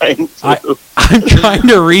trying to. I'm trying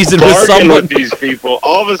to reason with someone. With these people.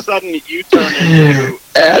 All of a sudden, you turn into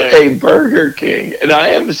at a Burger King, and I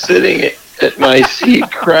am sitting at my seat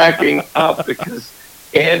cracking up because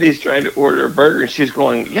Andy's trying to order a burger, and she's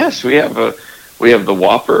going, yes, we have the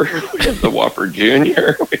Whopper, we have the Whopper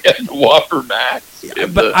Junior, we have the Whopper Max.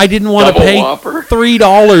 But I didn't want to pay Whopper.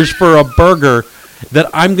 $3 for a burger that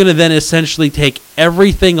I'm going to then essentially take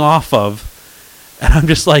everything off of. And I'm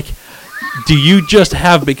just like, do you just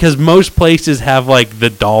have, because most places have like the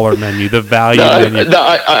dollar menu, the value menu.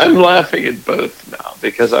 I'm laughing at both now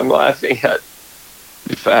because I'm laughing at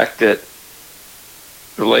the fact that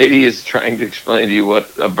the lady is trying to explain to you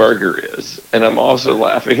what a burger is. And I'm also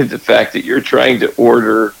laughing at the fact that you're trying to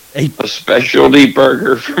order a specialty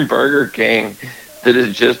burger from Burger King that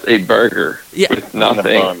is just a burger with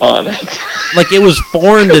nothing on it. Like it was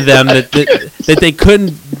foreign to them that they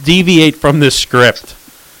couldn't deviate from this script.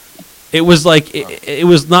 It was like it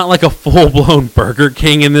was not like a full-blown Burger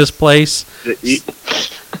King in this place.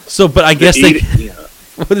 So, but I guess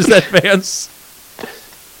what is that, Vance?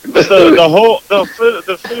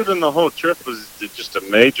 The food in the whole trip was just a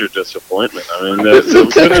major disappointment. I mean,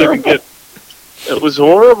 we couldn't even get. It was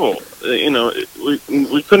horrible.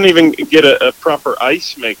 We couldn't even get a proper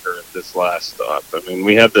ice maker at this last stop. I mean,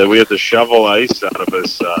 we had to shovel ice out of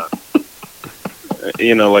this,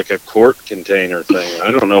 like a quart container thing. I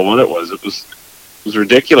don't know what it was. It was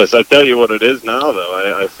ridiculous. I tell you what it is now, though.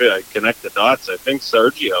 I connect the dots. I think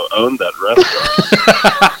Sergio owned that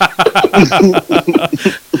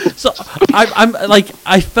restaurant. So I'm like,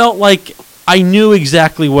 I felt like I knew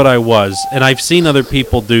exactly what I was, and I've seen other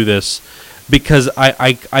people do this. Because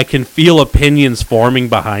I can feel opinions forming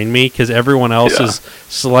behind me because everyone else is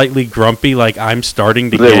slightly grumpy, like I'm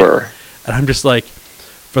starting to get. And I'm just like,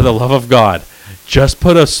 for the love of God, just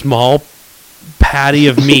put a small patty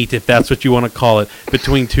of meat, if that's what you want to call it,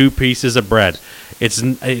 between 2 pieces of bread.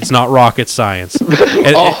 It's not rocket science.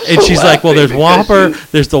 And she's like, well, there's Whopper,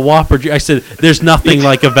 there's the Whopper. I said, there's nothing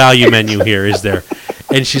like a value menu here, is there?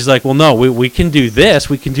 And she's like, well, no, we can do this.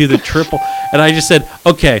 We can do the triple. And I just said,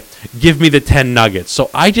 okay, give me the 10 nuggets. So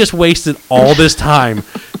I just wasted all this time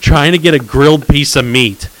trying to get a grilled piece of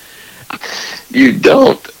meat. You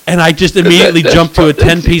don't. And I just immediately jumped to a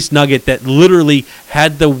 10-piece nugget that literally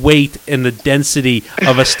had the weight and the density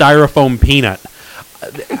of a styrofoam peanut.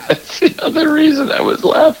 That's the other reason I was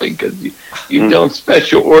laughing, because you don't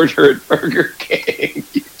special order at Burger King.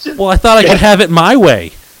 Well, I thought I could have it my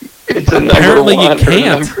way. It's a Apparently number one you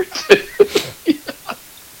can't. Or number two.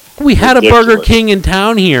 We had a Burger King in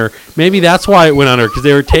town here. Maybe that's why it went under, because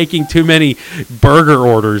they were taking too many burger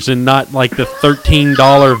orders and not like the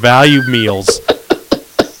 $13 value meals.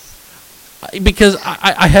 Because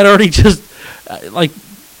I had already just, like,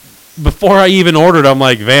 before I even ordered, I'm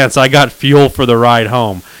like, Vance, I got fuel for the ride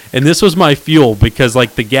home. And this was my fuel because,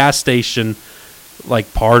 like, the gas station,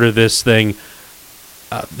 like, part of this thing,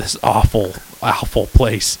 this awful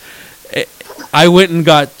place. I went and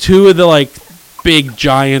got 2 of the, like, big,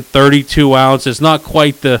 giant 32 ounce. It's not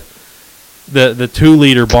quite the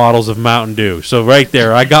 2-liter bottles of Mountain Dew. So right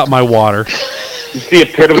there, I got my water. It's the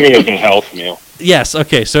epitome of a health meal. Yes,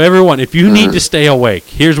 okay, so everyone, if you need to stay awake,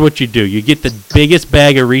 here's what you do. You get the biggest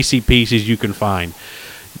bag of Reese Pieces you can find.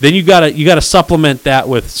 Then you gotta supplement that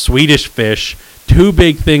with Swedish Fish, 2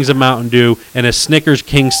 big things of Mountain Dew, and a Snickers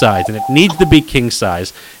king size. And it needs to be king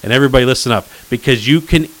size. And everybody listen up, because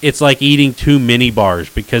it's like eating 2 mini bars,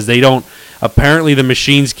 because apparently the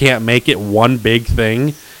machines can't make it one big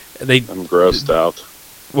thing. I'm grossed out.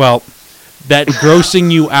 Well, that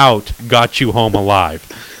grossing you out got you home alive.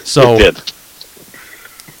 So it did.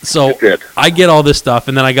 So I get all this stuff,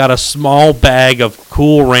 and then I got a small bag of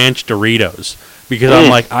Cool Ranch Doritos because I'm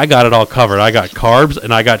like, I got it all covered. I got carbs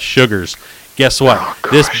and I got sugars. Guess what?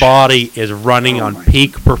 This body is running on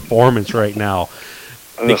peak performance right now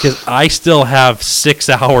because I still have 6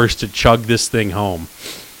 hours to chug this thing home.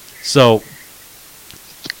 So,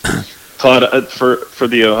 Todd, for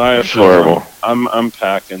the Ohio show, I'm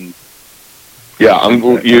packing. Yeah,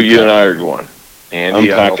 you and I are going.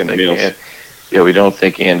 Andy, I'm packing meals. Yeah, we don't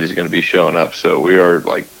think Andy's going to be showing up, so we are,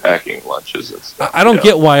 like, packing lunches and stuff. I don't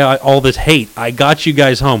get why all this hate. I got you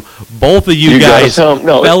guys home. Both of you guys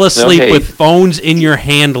fell asleep with phones in your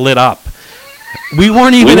hand lit up. We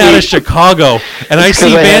weren't even out of Chicago, and I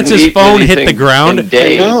see Vance's phone hit the ground.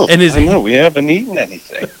 I know, we haven't eaten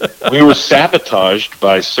anything. We were sabotaged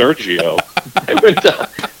by Sergio.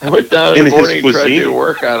 I went down in the morning, tried to do a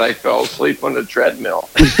workout. I fell asleep on the treadmill.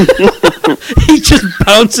 He just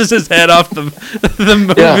bounces his head off the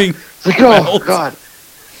moving. Yeah. It's like, oh, God.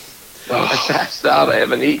 I passed out. I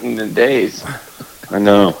haven't eaten in days. I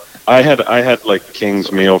know. I had like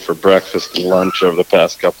King's meal for breakfast and lunch over the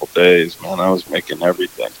past couple days. Man, I was making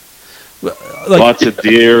everything. Lots of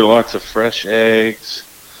deer, lots of fresh eggs,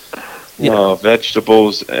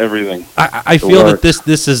 vegetables, everything. I feel that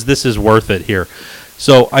this is worth it here.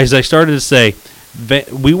 So as I started to say,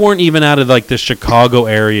 we weren't even out of like the Chicago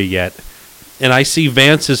area yet, and I see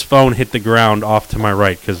Vance's phone hit the ground off to my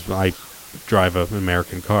right because I drive an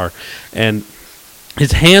American car, and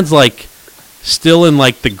his hand's like still in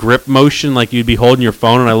like the grip motion, like you'd be holding your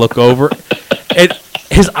phone, and I look over, and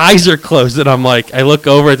his eyes are closed, and I'm like, I look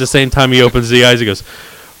over at the same time he opens the eyes, he goes,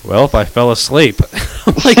 well, if I fell asleep.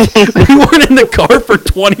 I'm like, we weren't in the car for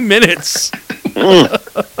 20 minutes.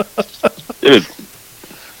 Dude,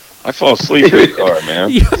 I fall asleep in the car,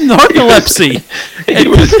 man. You have narcolepsy.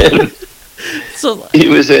 He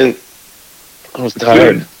was in I was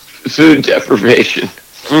tired. Food deprivation.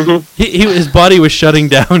 Mm-hmm. His body was shutting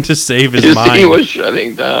down to save his mind. He was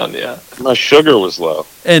shutting down, yeah. My sugar was low.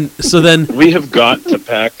 And so then we have got to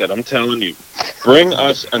pack that. I'm telling you, bring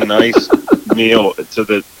us a nice meal to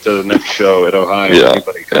the next show at Ohio. Yeah.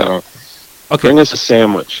 Anybody come. Okay. Bring us a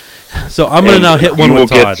sandwich. So I'm going to now hit one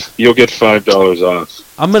with Todd. You'll get $5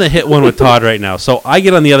 off. I'm going to hit one with Todd right now. So I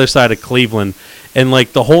get on the other side of Cleveland, and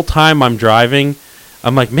like the whole time I'm driving,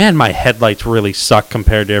 I'm like, man, my headlights really suck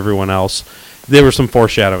compared to everyone else. There was some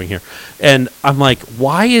foreshadowing here. And I'm like,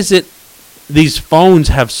 why is it these phones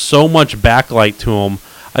have so much backlight to them?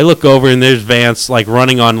 I look over, and there's Vance like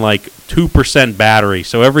running on like 2% battery.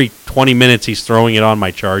 So every 20 minutes he's throwing it on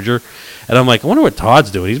my charger. And I'm like, I wonder what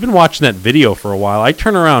Todd's doing. He's been watching that video for a while. I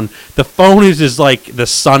turn around. The phone is just like the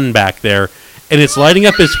sun back there, and it's lighting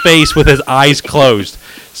up his face with his eyes closed.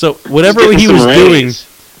 So whatever he was doing,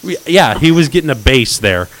 he was getting a base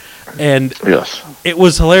there. And it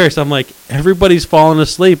was hilarious. I'm like, everybody's falling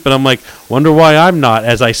asleep. And I'm like, wonder why I'm not,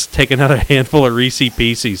 as I take another handful of Reese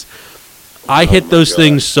Pieces. I hit those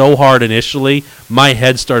things so hard initially, my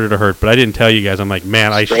head started to hurt. But I didn't tell you guys. I'm like,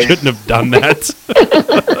 man, I shouldn't have done that.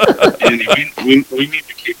 Andy, we need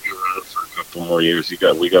to keep you around for a couple couple more years. We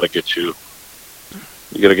got to get you.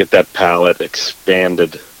 You got to get that palate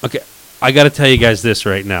expanded. Okay, I got to tell you guys this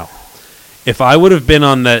right now. If I would have been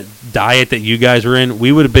on the diet that you guys were in,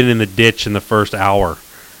 we would have been in the ditch in the first hour.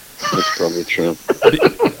 That's probably true.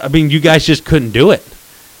 I mean, you guys just couldn't do it.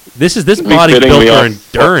 This body built for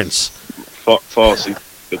endurance. Fall asleep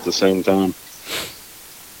at the same time.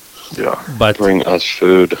 Yeah. But bring us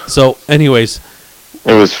food. So, anyways,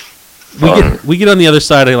 it was fun. We get on the other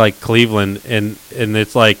side of like Cleveland, and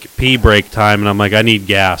it's like pee break time, and I'm like, I need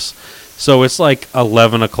gas. So it's like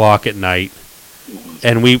 11 o'clock at night,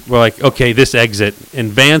 and we're like, okay, this exit, and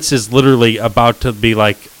Vance is literally about to be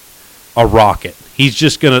like a rocket. He's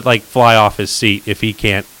just gonna like fly off his seat if he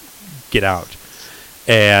can't get out.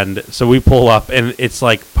 And so we pull up, and it's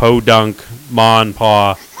like Podunk, Ma and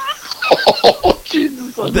Pa, Oh,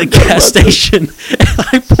 Jesus! the gas station. And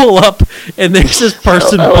I pull up, and there's this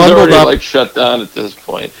person I was bundled already, up. like shut down at this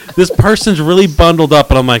point. This person's really bundled up,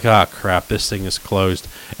 and I'm like, ah, crap, this thing is closed.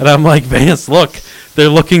 And I'm like, Vance, look, they're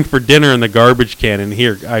looking for dinner in the garbage can. And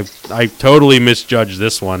here, I totally misjudged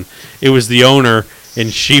this one. It was the owner,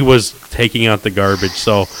 and she was taking out the garbage.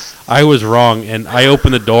 So I was wrong, and I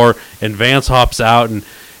open the door, and Vance hops out, and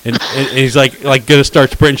he's like gonna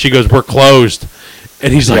start sprinting. She goes, "We're closed,"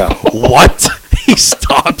 and he's like, "What?" He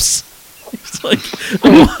stops. He's like,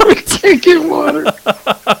 "I'm taking water."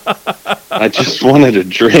 I just wanted a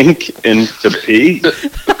drink and to pee.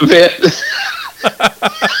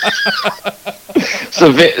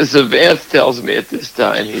 So Vance tells me at this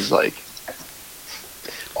time, he's like,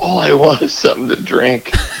 all I want is something to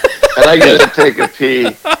drink. And I got to take a pee.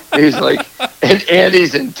 He's like, and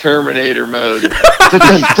Andy's in Terminator mode. We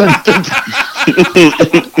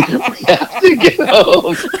have to get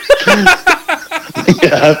home. We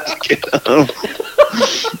have to get home.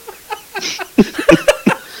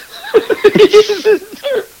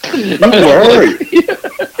 You were.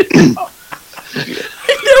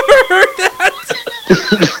 I never heard that.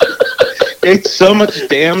 Ate so much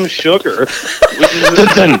damn sugar.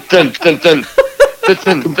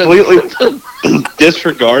 Completely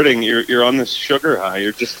disregarding you're on this sugar high.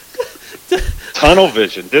 You're just tunnel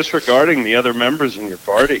vision, disregarding the other members in your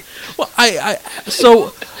party. Well, I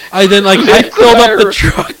filled up the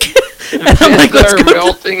truck, and I'm like, let's go.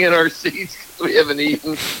 Melting in our seats. We haven't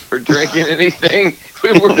eaten or drinking anything.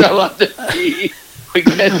 We were not allowed to pee. We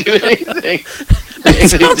can't do anything. It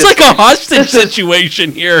sounds like a hostage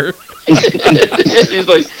situation here. He's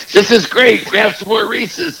like, this is great. Grab some more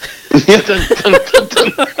Reese's. You're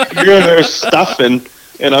there stuffing,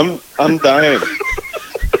 and I'm dying.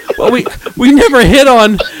 Well, we never hit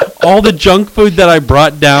on all the junk food that I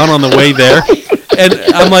brought down on the way there. And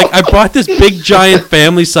I'm like, I brought this big, giant,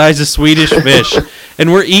 family size of Swedish fish,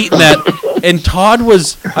 and we're eating that. And Todd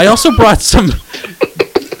I also brought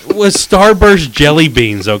was Starburst jelly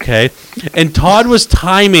beans, okay? And Todd was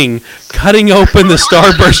cutting open the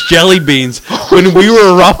Starburst jelly beans when we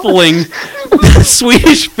were ruffling the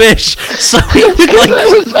Swedish fish. So he would I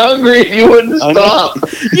was hungry. You wouldn't stop.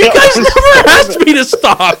 You guys never asked me to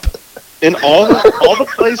stop. In all the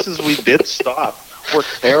places we did stop were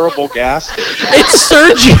terrible gas stations. It's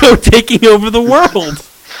Sergio taking over the world.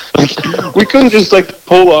 We couldn't just like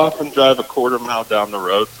pull off and drive a quarter mile down the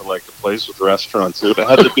road to like a place with restaurants. It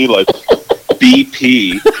had to be like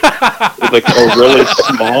BP, like a really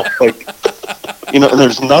small, like, you know. And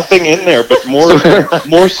there's nothing in there but more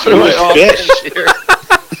Swedish fish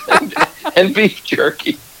and beef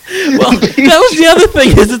jerky. Well, that was the other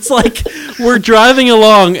thing. Is it's like we're driving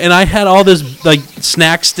along, and I had all this like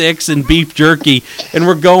snack sticks and beef jerky, and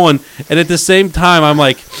we're going, and at the same time, I'm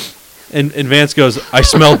like. And Vance goes, I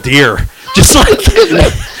smell deer. Just like...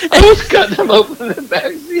 I was cutting them open in the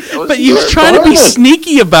backseat. But he was trying to be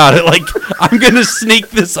sneaky about it. Like, I'm going to sneak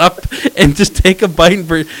this up and just take a bite. And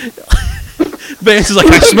Vance is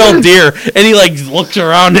like, I smell deer. And he, like, looks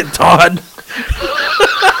around at Todd.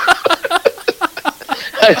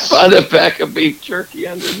 I found a pack of beef jerky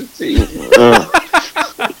under the seat.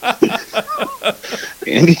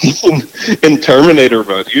 In Terminator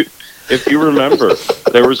mode, if you remember,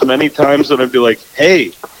 there was many times that I'd be like,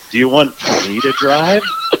 hey, do you want me to drive?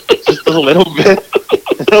 Just a little bit.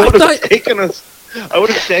 And I would have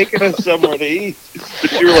taken us somewhere to eat.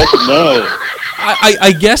 But you were like, no.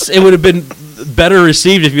 I guess it would have been better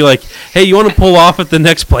received if you're like, hey, you want to pull off at the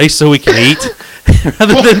next place so we can eat?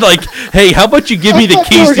 Rather than like, hey, how about you give me the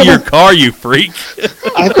keys to your car, you freak?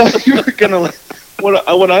 I thought you were going to like,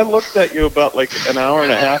 when I looked at you about like an hour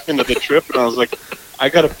and a half into the trip, and I was like, I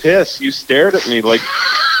gotta piss. You stared at me like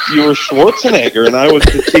you were Schwarzenegger and I was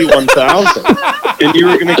the T-1000, and you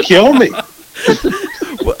were gonna kill me.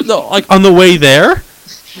 No, like on the way there.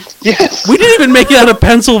 Yes. We didn't even make it out of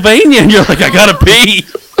Pennsylvania, and you're like, I gotta pee.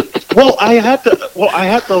 Well, I had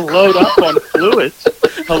to load up on fluids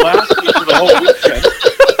to last me for the whole weekend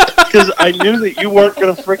because I knew that you weren't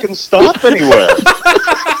going to freaking stop anywhere.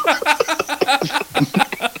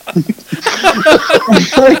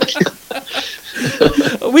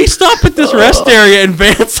 We stop at this rest area, and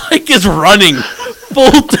Vance like is running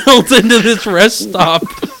full tilt into this rest stop.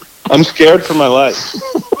 I'm scared for my life.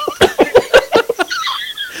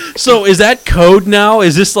 So is that code now?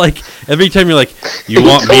 Is this like every time you're like, you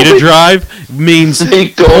want me to drive means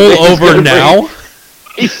pull over now?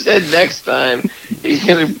 He said next time he's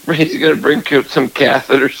gonna bring some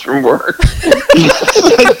catheters from work.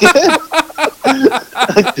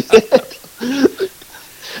 I did.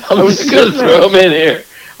 I'm just gonna throw them in here.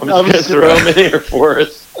 I'm just gonna throw them in here for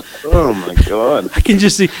us. Oh my god! I can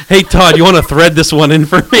just see. Hey Todd, you want to thread this one in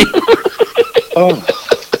for me? Oh.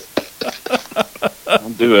 I'll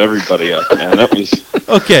do everybody up, man. That was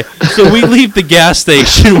okay. So we leave the gas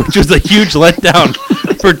station, which was a huge letdown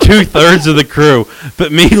for 2/3 of the crew.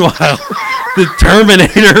 But meanwhile, the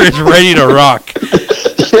Terminator is ready to rock.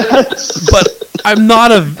 yes. But I'm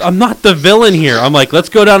not the villain here. I'm like, let's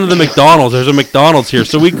go down to the McDonald's. There's a McDonald's here.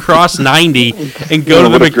 So we cross 90 and go to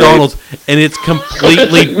the McDonald's, and it's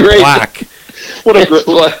completely black. What a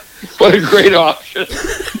great option.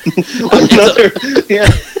 Another, yeah.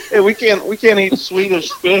 Hey, we can't eat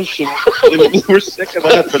Swedish fish, and we're sick of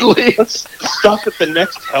that. But let's stop at the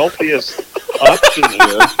next healthiest option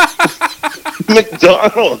here.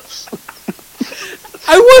 McDonald's.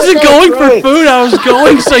 I wasn't going for food. I was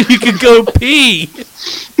going so you could go pee.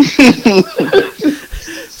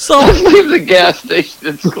 So leave the gas station.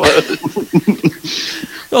 It's closed.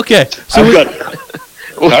 Okay, so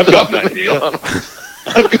I've got an idea.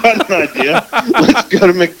 I've got an idea. Let's go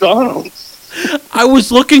to McDonald's. I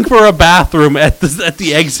was looking for a bathroom at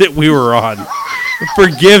the exit we were on.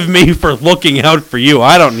 Forgive me for looking out for you.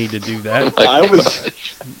 I don't need to do that.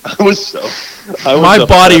 My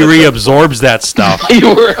body reabsorbs that stuff.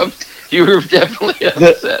 You were definitely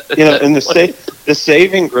upset. And the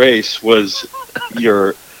saving grace was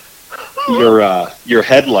your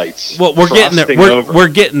headlights. Well, we're getting there. We're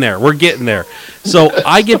getting there. We're getting there. So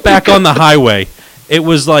I get back on the highway. It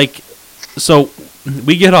was like, so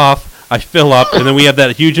we get off. I fill up, and then we have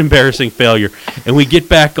that huge embarrassing failure, and we get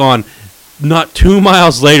back on. Not 2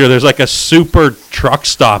 miles later, there's like a super truck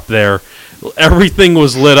stop there. Everything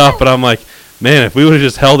was lit up, and I'm like, man, if we would have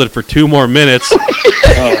just held it for 2 more minutes.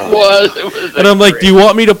 It was and I'm like, do you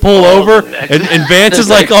want me to pull over? And Vance is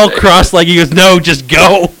like all cross-legged. He goes, no, just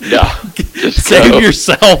go. No, just save go.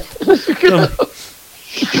 yourself.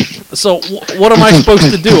 So what am I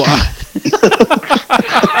supposed to do?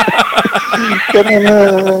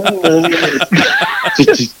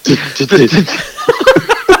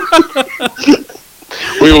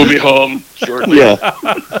 We will be home shortly. Yeah.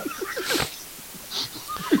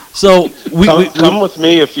 So come with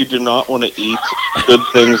me if you do not want to eat good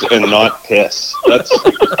things and not piss.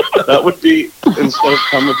 That would be instead of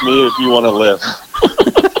come with me if you want to live.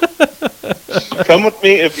 Come with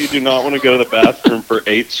me if you do not want to go to the bathroom for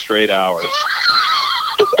 8 straight hours.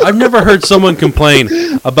 I've never heard someone complain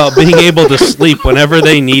about being able to sleep whenever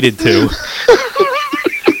they needed to.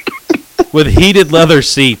 With heated leather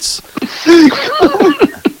seats.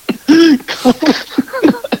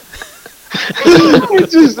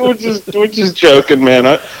 We're just joking, man.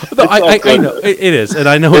 I know it is, and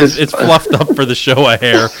I know it's fluffed up for the show a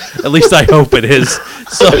hair. At least I hope it is.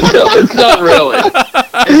 So it's not really.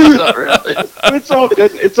 It's not really. It's all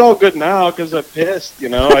good. It's all good now because I pissed. You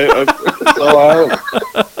know.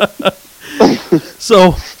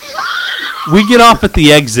 So we get off at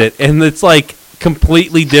the exit, and it's like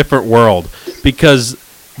completely different world because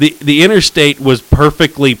the interstate was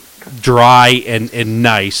perfectly dry and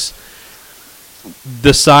nice.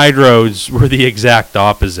 The side roads were the exact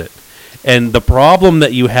opposite. And the problem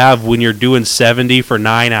that you have when you're doing 70 for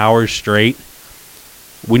 9 hours straight,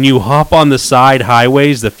 when you hop on the side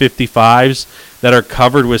highways, the 55s that are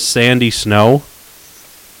covered with sandy snow,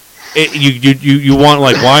 you want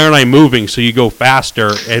like, why aren't I moving? So you go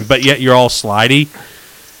faster, but yet you're all slidey.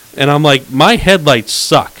 And I'm like, my headlights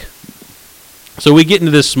suck. So we get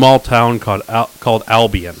into this small town called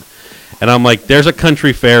Albion, and I'm like, there's a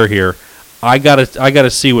country fair here. I gotta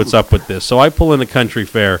see what's up with this. So I pull in the country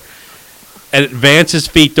fair, and Vance's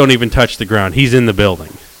feet don't even touch the ground. He's in the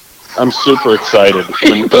building. I'm super excited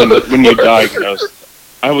when you diagnosed.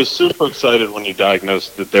 I was super excited when you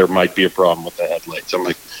diagnosed that there might be a problem with the headlights. I'm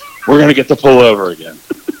like, we're gonna get to pull over again.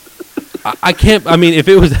 I can't. I mean, if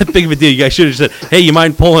it was that big of a deal, you guys should have said, "Hey, you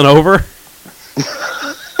mind pulling over?"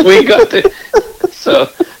 We got to. So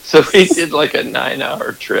So we did like a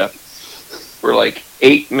 9-hour trip. We're like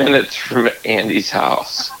 8 minutes from Andy's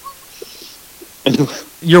house.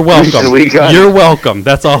 You're welcome. You're welcome.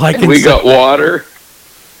 That's all I can say. We got water.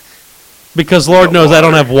 Because Lord knows I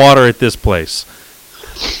don't have water at this place.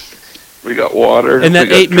 We got water. And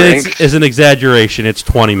that 8 minutes is an exaggeration. It's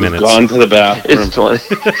 20 minutes. Gone to the bathroom. It's 20.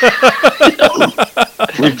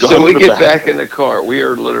 So we get back in the car. We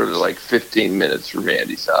are literally like 15 minutes from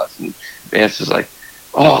Andy's house. And Vance is like,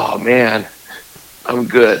 oh, man, I'm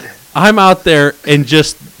good. I'm out there in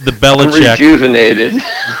just the Belichick. I'm rejuvenated.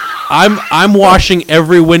 I'm washing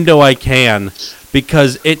every window I can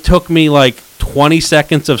because it took me like 20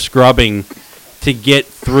 seconds of scrubbing to get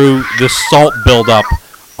through the salt buildup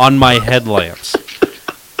on my headlamps.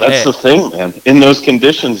 That's the thing, man. In those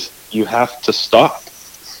conditions, you have to stop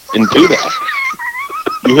and do that.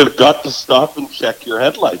 You have got to stop and check your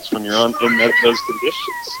headlights when you're in those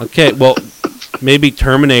conditions. Okay, well, maybe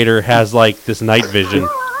Terminator has like this night vision.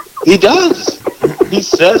 He does. He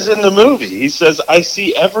says in the movie, he says, I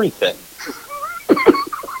see everything.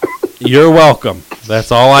 You're welcome.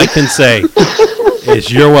 That's all I can say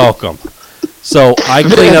is you're welcome. So I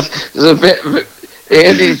clean up.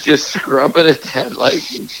 Andy's just scrubbing at that, like,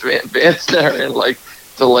 Vance there and, like,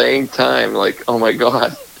 delaying time, like, oh my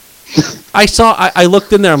God. I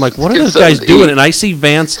looked in there, I'm like, what are those guys doing? And I see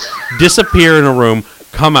Vance disappear in a room,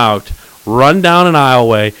 come out, run down an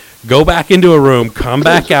aisleway, go back into a room, come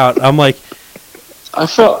back out. I'm like, I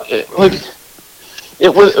felt like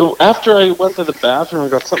it was after I went to the bathroom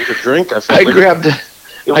and got something to drink. I grabbed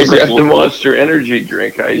the Monster Energy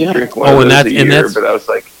drink. I drink one of those a year, but I was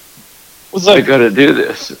like, I got to do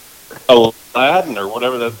this. Aladdin or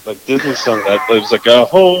whatever that like Disney song that it was like a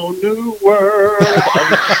whole new world. I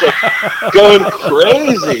was just like going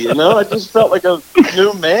crazy, you know. I just felt like a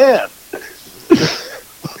new man.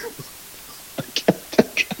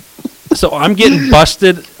 So I'm getting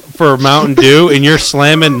busted for Mountain Dew, and you're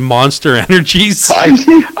slamming Monster Energies.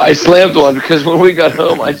 I slammed one because when we got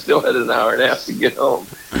home, I still had an hour and a half to get home.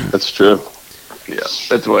 That's true. Yeah,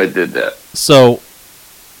 that's why I did that. So,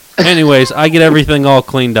 anyways, I get everything all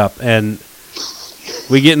cleaned up, and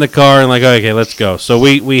we get in the car and like, okay, let's go. So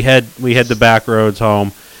we head the back roads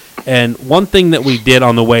home, and one thing that we did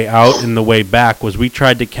on the way out and the way back was we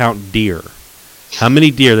tried to count deer. How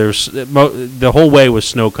many deer? The whole way was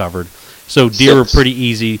snow covered, so deer were pretty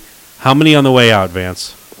easy. How many on the way out,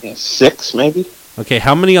 Vance? 6, maybe. Okay,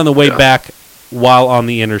 how many on the way back while on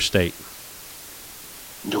the interstate?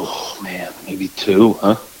 Oh man, maybe 2,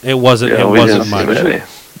 huh? It wasn't. Yeah, it wasn't much. It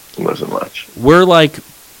wasn't much. We're like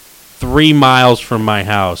 3 miles from my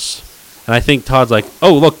house, and I think Todd's like,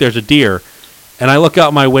 "Oh, look, there's a deer," and I look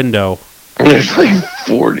out my window. And there's like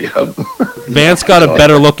 40 of them. Vance got a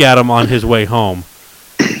better look at him on his way home.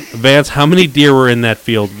 Vance, how many deer were in that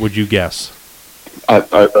field? Would you guess? I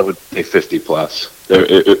would say 50 plus.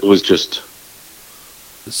 It was just.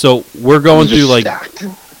 So we're going through like stacked.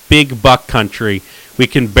 big buck country. We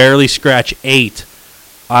can barely scratch 8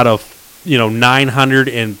 out of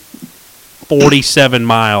 947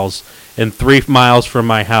 miles, and 3 miles from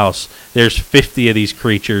my house. There's 50 of these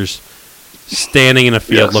creatures standing in a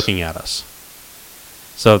field looking at us.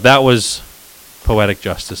 So that was poetic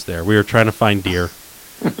justice there. We were trying to find deer,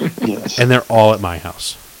 and they're all at my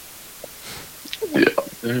house.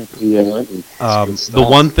 The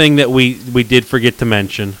one thing that we did forget to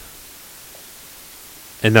mention,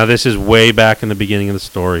 and now this is way back in the beginning of the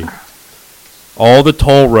story, all the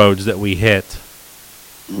toll roads that we hit,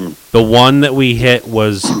 the one that we hit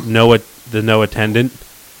was no attendant,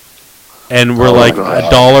 and we're like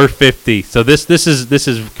 $1.50. So this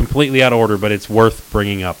is completely out of order, but it's worth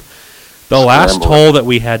bringing up. The last toll that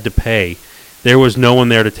we had to pay, there was no one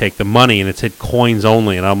there to take the money, and it said coins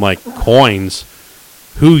only, and I'm like, coins?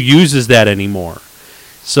 Who uses that anymore?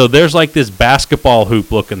 So there's like this basketball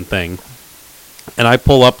hoop looking thing, and I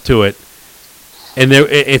pull up to it, and there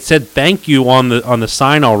it said thank you on the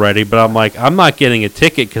sign already, but I'm like, I'm not getting a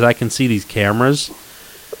ticket because I can see these cameras.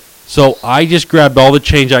 So I just grabbed all the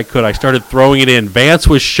change I could. I started throwing it in. Vance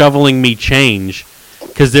was shoveling me change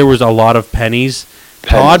because there was a lot of pennies.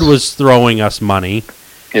 Todd was throwing us money.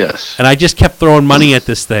 Yes. And I just kept throwing money at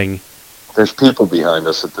this thing. There's people behind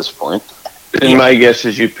us at this point. And my guess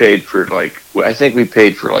is you paid for I think we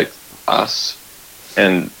paid for us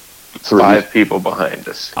and 5 people behind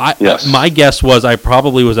us. My guess was I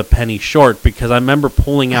probably was a penny short because I remember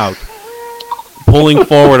pulling forward.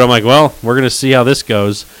 I'm like, well, we're going to see how this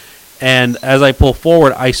goes. And as I pull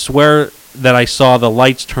forward, I swear that I saw the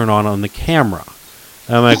lights turn on the camera.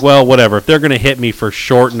 And I'm like, well, whatever. If they're going to hit me for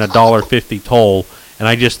short and $1.50 toll, and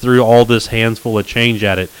I just threw all this handful of change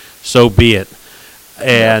at it, so be it.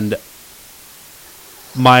 And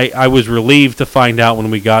I was relieved to find out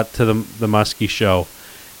when we got to the Muskie show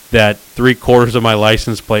that 3/4 of my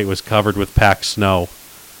license plate was covered with packed snow.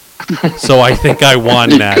 So I think I won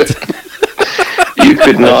that. You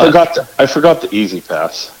could not. I forgot the Easy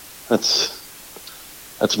Pass. That's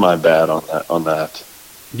my bad on that.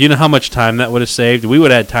 Do you know how much time that would have saved? We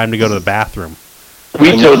would have had time to go to the bathroom.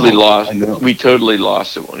 We totally lost. We totally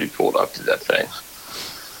lost it when we pulled up to that thing.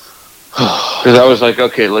 Because I was like,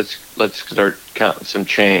 okay, let's start counting some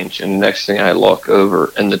change. And the next thing I look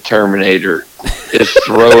over, and the Terminator is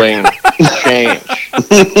throwing change.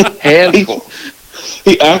 Handful.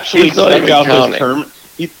 He actually stuck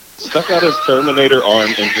out his Terminator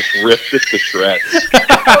arm and just ripped it to shreds.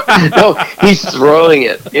 No, he's throwing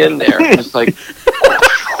it in there. It's like,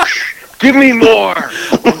 give me more.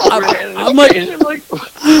 I'm like,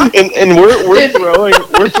 and we're throwing.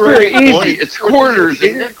 It's very easy. It's quarters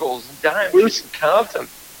and nickels and dimes. We can count them.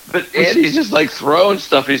 But Andy's just like throwing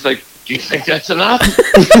stuff. He's like, do you think that's enough?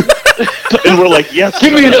 And we're like, yes.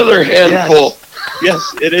 Give me another handful.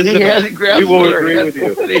 Yes, it is. We will agree with you.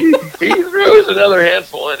 He throws another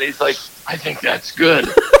handful, and he's like, I think that's good.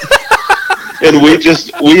 And we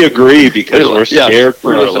agree because we're scared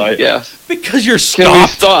for our life. Yeah. Because you're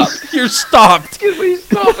stopped. Can we stop? You're stopped. Can we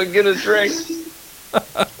stop and get a drink?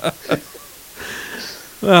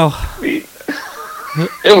 Well,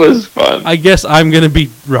 it was fun. I guess I'm going to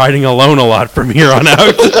be riding alone a lot from here on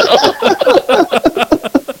out.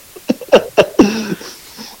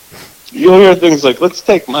 You'll hear things like, let's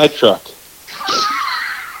take my truck.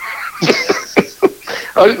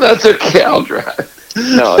 Oh, that's a cow drive.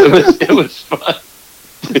 No, it was fun.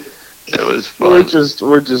 It was fun. We're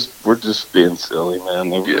just being silly,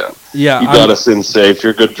 man. Yeah. You got us in safe.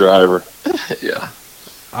 You're a good driver. Yeah.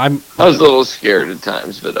 I was a little scared at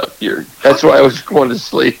times, but that's why I was going to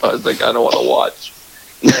sleep. I was like, I don't want to watch.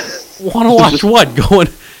 Want to watch what? Going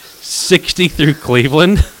 60 through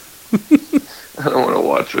Cleveland? I don't want to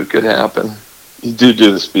watch what could happen. You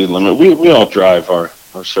do the speed limit. We all drive our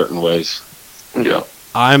certain ways. Yeah.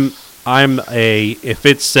 If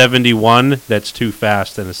it's 71, that's too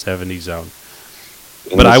fast in a 70 zone.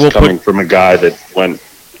 And but I will coming from a guy that went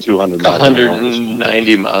 200 miles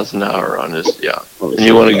 190 miles an hour on his, and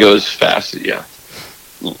you want to go as fast as,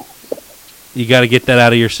 You got to get that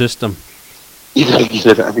out of your system. You got to get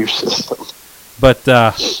it out of your system. But,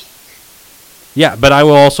 but I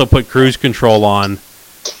will also put cruise control on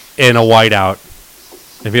in a whiteout.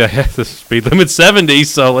 And be like, the speed limit's 70,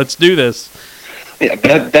 so let's do this. Yeah,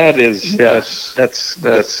 that's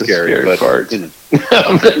the scary part.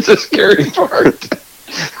 That's the scary part.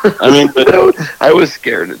 I mean, but I was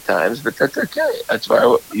scared at times, but that's okay. That's why I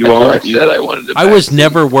wanted to. I was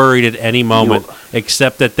never worried at any moment,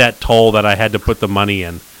 except at that toll that I had to put the money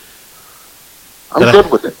in. I'm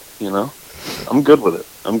good with it. I'm good with it.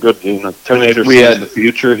 I'm good. Terminator's in the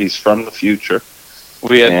future. He's from the future.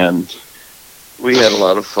 We had a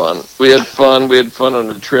lot of fun. We had fun on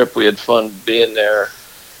the trip. We had fun being there.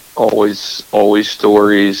 Always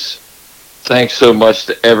stories. Thanks so much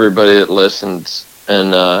to everybody that listens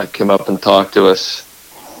and came up and talked to us.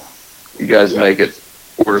 You guys make it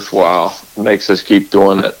worthwhile. It makes us keep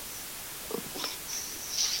doing it.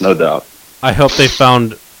 No doubt. I hope they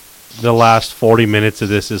found the last 40 minutes of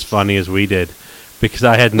this as funny as we did, because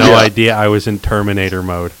I had no idea I was in Terminator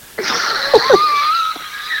mode.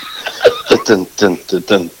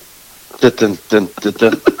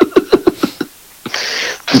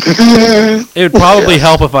 It would probably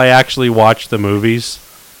help if I actually watched the movies.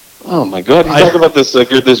 Oh my god! You talk about this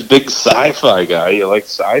like you're this big sci-fi guy. You like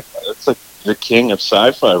sci-fi? That's like the king of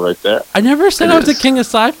sci-fi right there. I never said I was the king of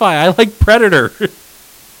sci-fi. I like Predator.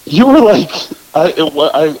 You were like,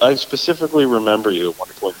 I specifically remember you at one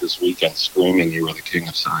point this weekend screaming you were the king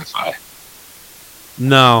of sci-fi.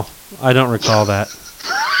 No, I don't recall that.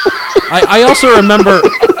 I also remember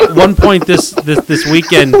one point this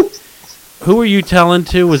weekend. Who were you telling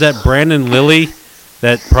to? Was that Brandon Lilly?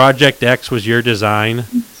 That Project X was your design?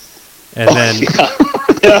 And then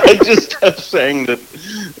I just kept saying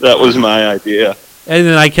that was my idea. And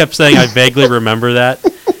then I kept saying I vaguely remember that.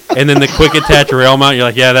 And then the quick attach rail mount, you're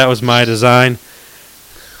like, yeah, that was my design.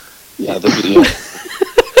 Yeah,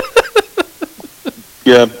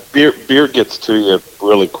 yeah, beer gets to you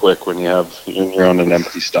really quick when you're on an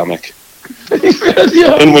empty stomach. And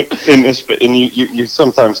you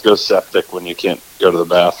sometimes go septic when you can't go to the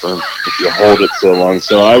bathroom if you hold it so long.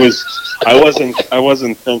 So I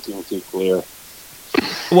wasn't thinking too clear.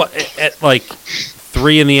 What, at like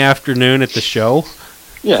 3 p.m. at the show?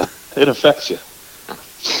 Yeah, it affects you.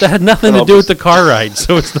 That had nothing to do with the car ride,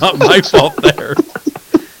 so it's not my fault there.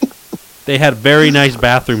 They had very nice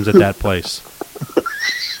bathrooms at that place.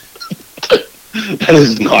 That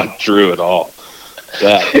is not true at all.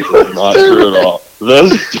 That is not true at all.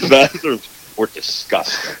 Those bathrooms were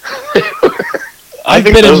disgusting. I've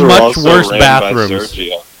been in much worse bathrooms.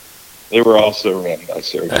 They were also ran by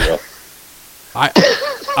Sergio.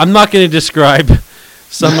 I'm not going to describe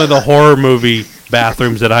some of the horror movie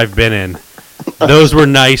bathrooms that I've been in. Those were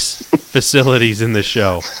nice facilities in the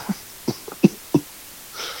show.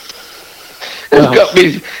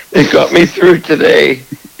 It got me through today,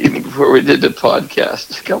 even before we did the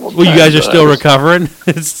podcast. A couple well, you guys are still recovering?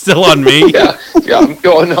 It's still on me? Yeah, I'm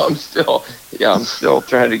going. I'm still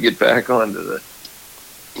trying to get back onto the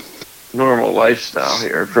normal lifestyle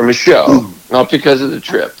here from a show. Not because of the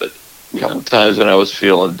trip, but a couple times when I was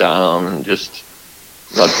feeling down and just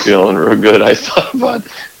not feeling real good, I thought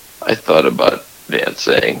about Vance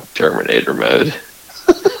saying Terminator mode.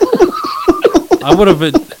 I would have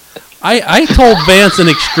been. I told Vance an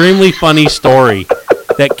extremely funny story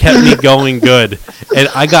that kept me going good, and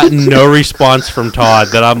I got no response from Todd.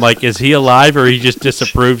 That I'm like, is he alive or he just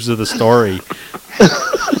disapproves of the story?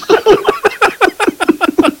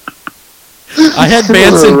 I had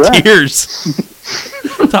Vance in tears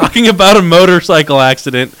talking about a motorcycle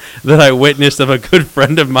accident that I witnessed of a good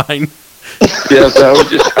friend of mine. Yes, I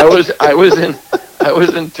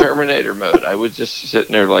was in Terminator mode. I was just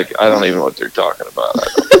sitting there like, I don't even know what they're talking about.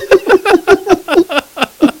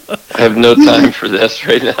 I have no time for this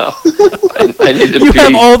right now. I need to pee. You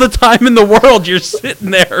have all the time in the world. You're sitting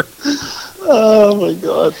there. Oh my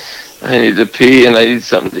God. I need to pee and I need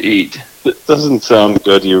something to eat. It doesn't sound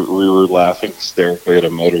good. We were laughing hysterically at a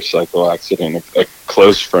motorcycle accident. A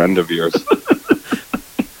close friend of yours.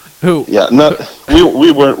 Who? Yeah,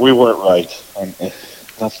 we weren't right. We weren't right.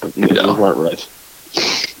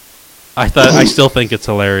 I still think it's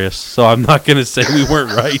hilarious, so I'm not going to say we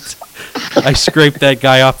weren't right. I scraped that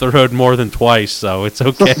guy off the road more than twice, so it's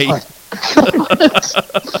okay.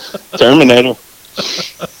 Terminator.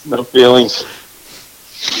 No feelings.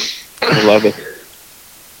 I love it.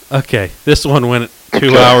 Okay, this one went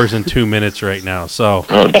 2 hours and 2 minutes right now, so.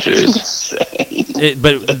 Oh, jeez.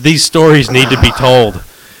 But these stories need to be told.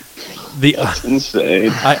 That's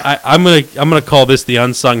insane. I'm gonna call this the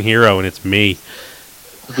unsung hero, and it's me.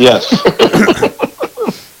 Yes.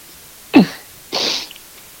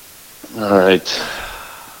 All right.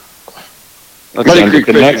 Muddy Creek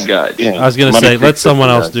Fishing Guides. Yeah. I was gonna say, let someone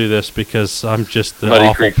else do this because I'm just the Muddy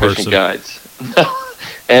awful Creek person. Fishing Guides.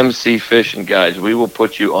 MC Fishing Guides. We will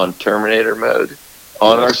put you on Terminator mode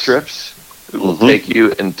on our trips. We will take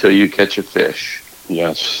you until you catch a fish.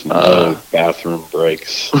 Yes. No bathroom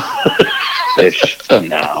breaks. Fish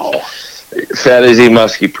now. Fat AZ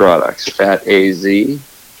Muskie products. Fat AZ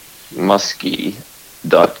Muskie.com.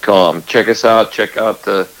 Check us out. Check out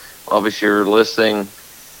obviously you're listening.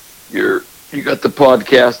 You got the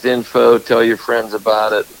podcast info. Tell your friends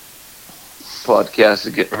about it. Podcast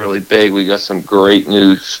is getting really big. We got some great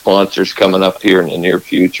new sponsors coming up here in the near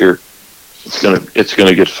future. It's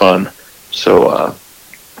gonna get fun. So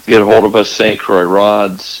get a hold of us. St. Croix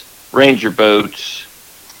Rods, Ranger Boats,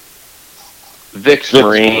 Vix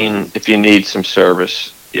Marine. If you need some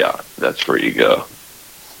service, that's where you go.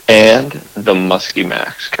 And the Muskie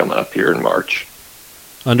Max coming up here in March.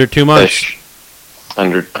 Under 2 months. Fish.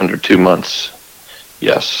 Under 2 months.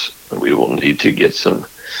 Yes, we will need to get some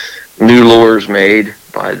new lures made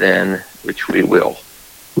by then, which we will.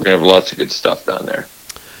 We're gonna have lots of good stuff down there.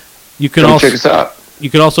 You can also check us out. You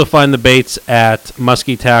can also find the baits at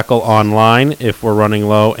Muskie Tackle online if we're running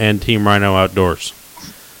low, and Team Rhino Outdoors.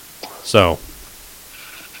 So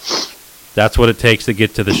that's what it takes to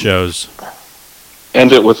get to the shows.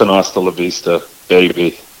 End it with an hasta la vista,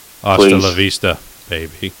 baby. Hasta la vista,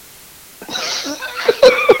 baby.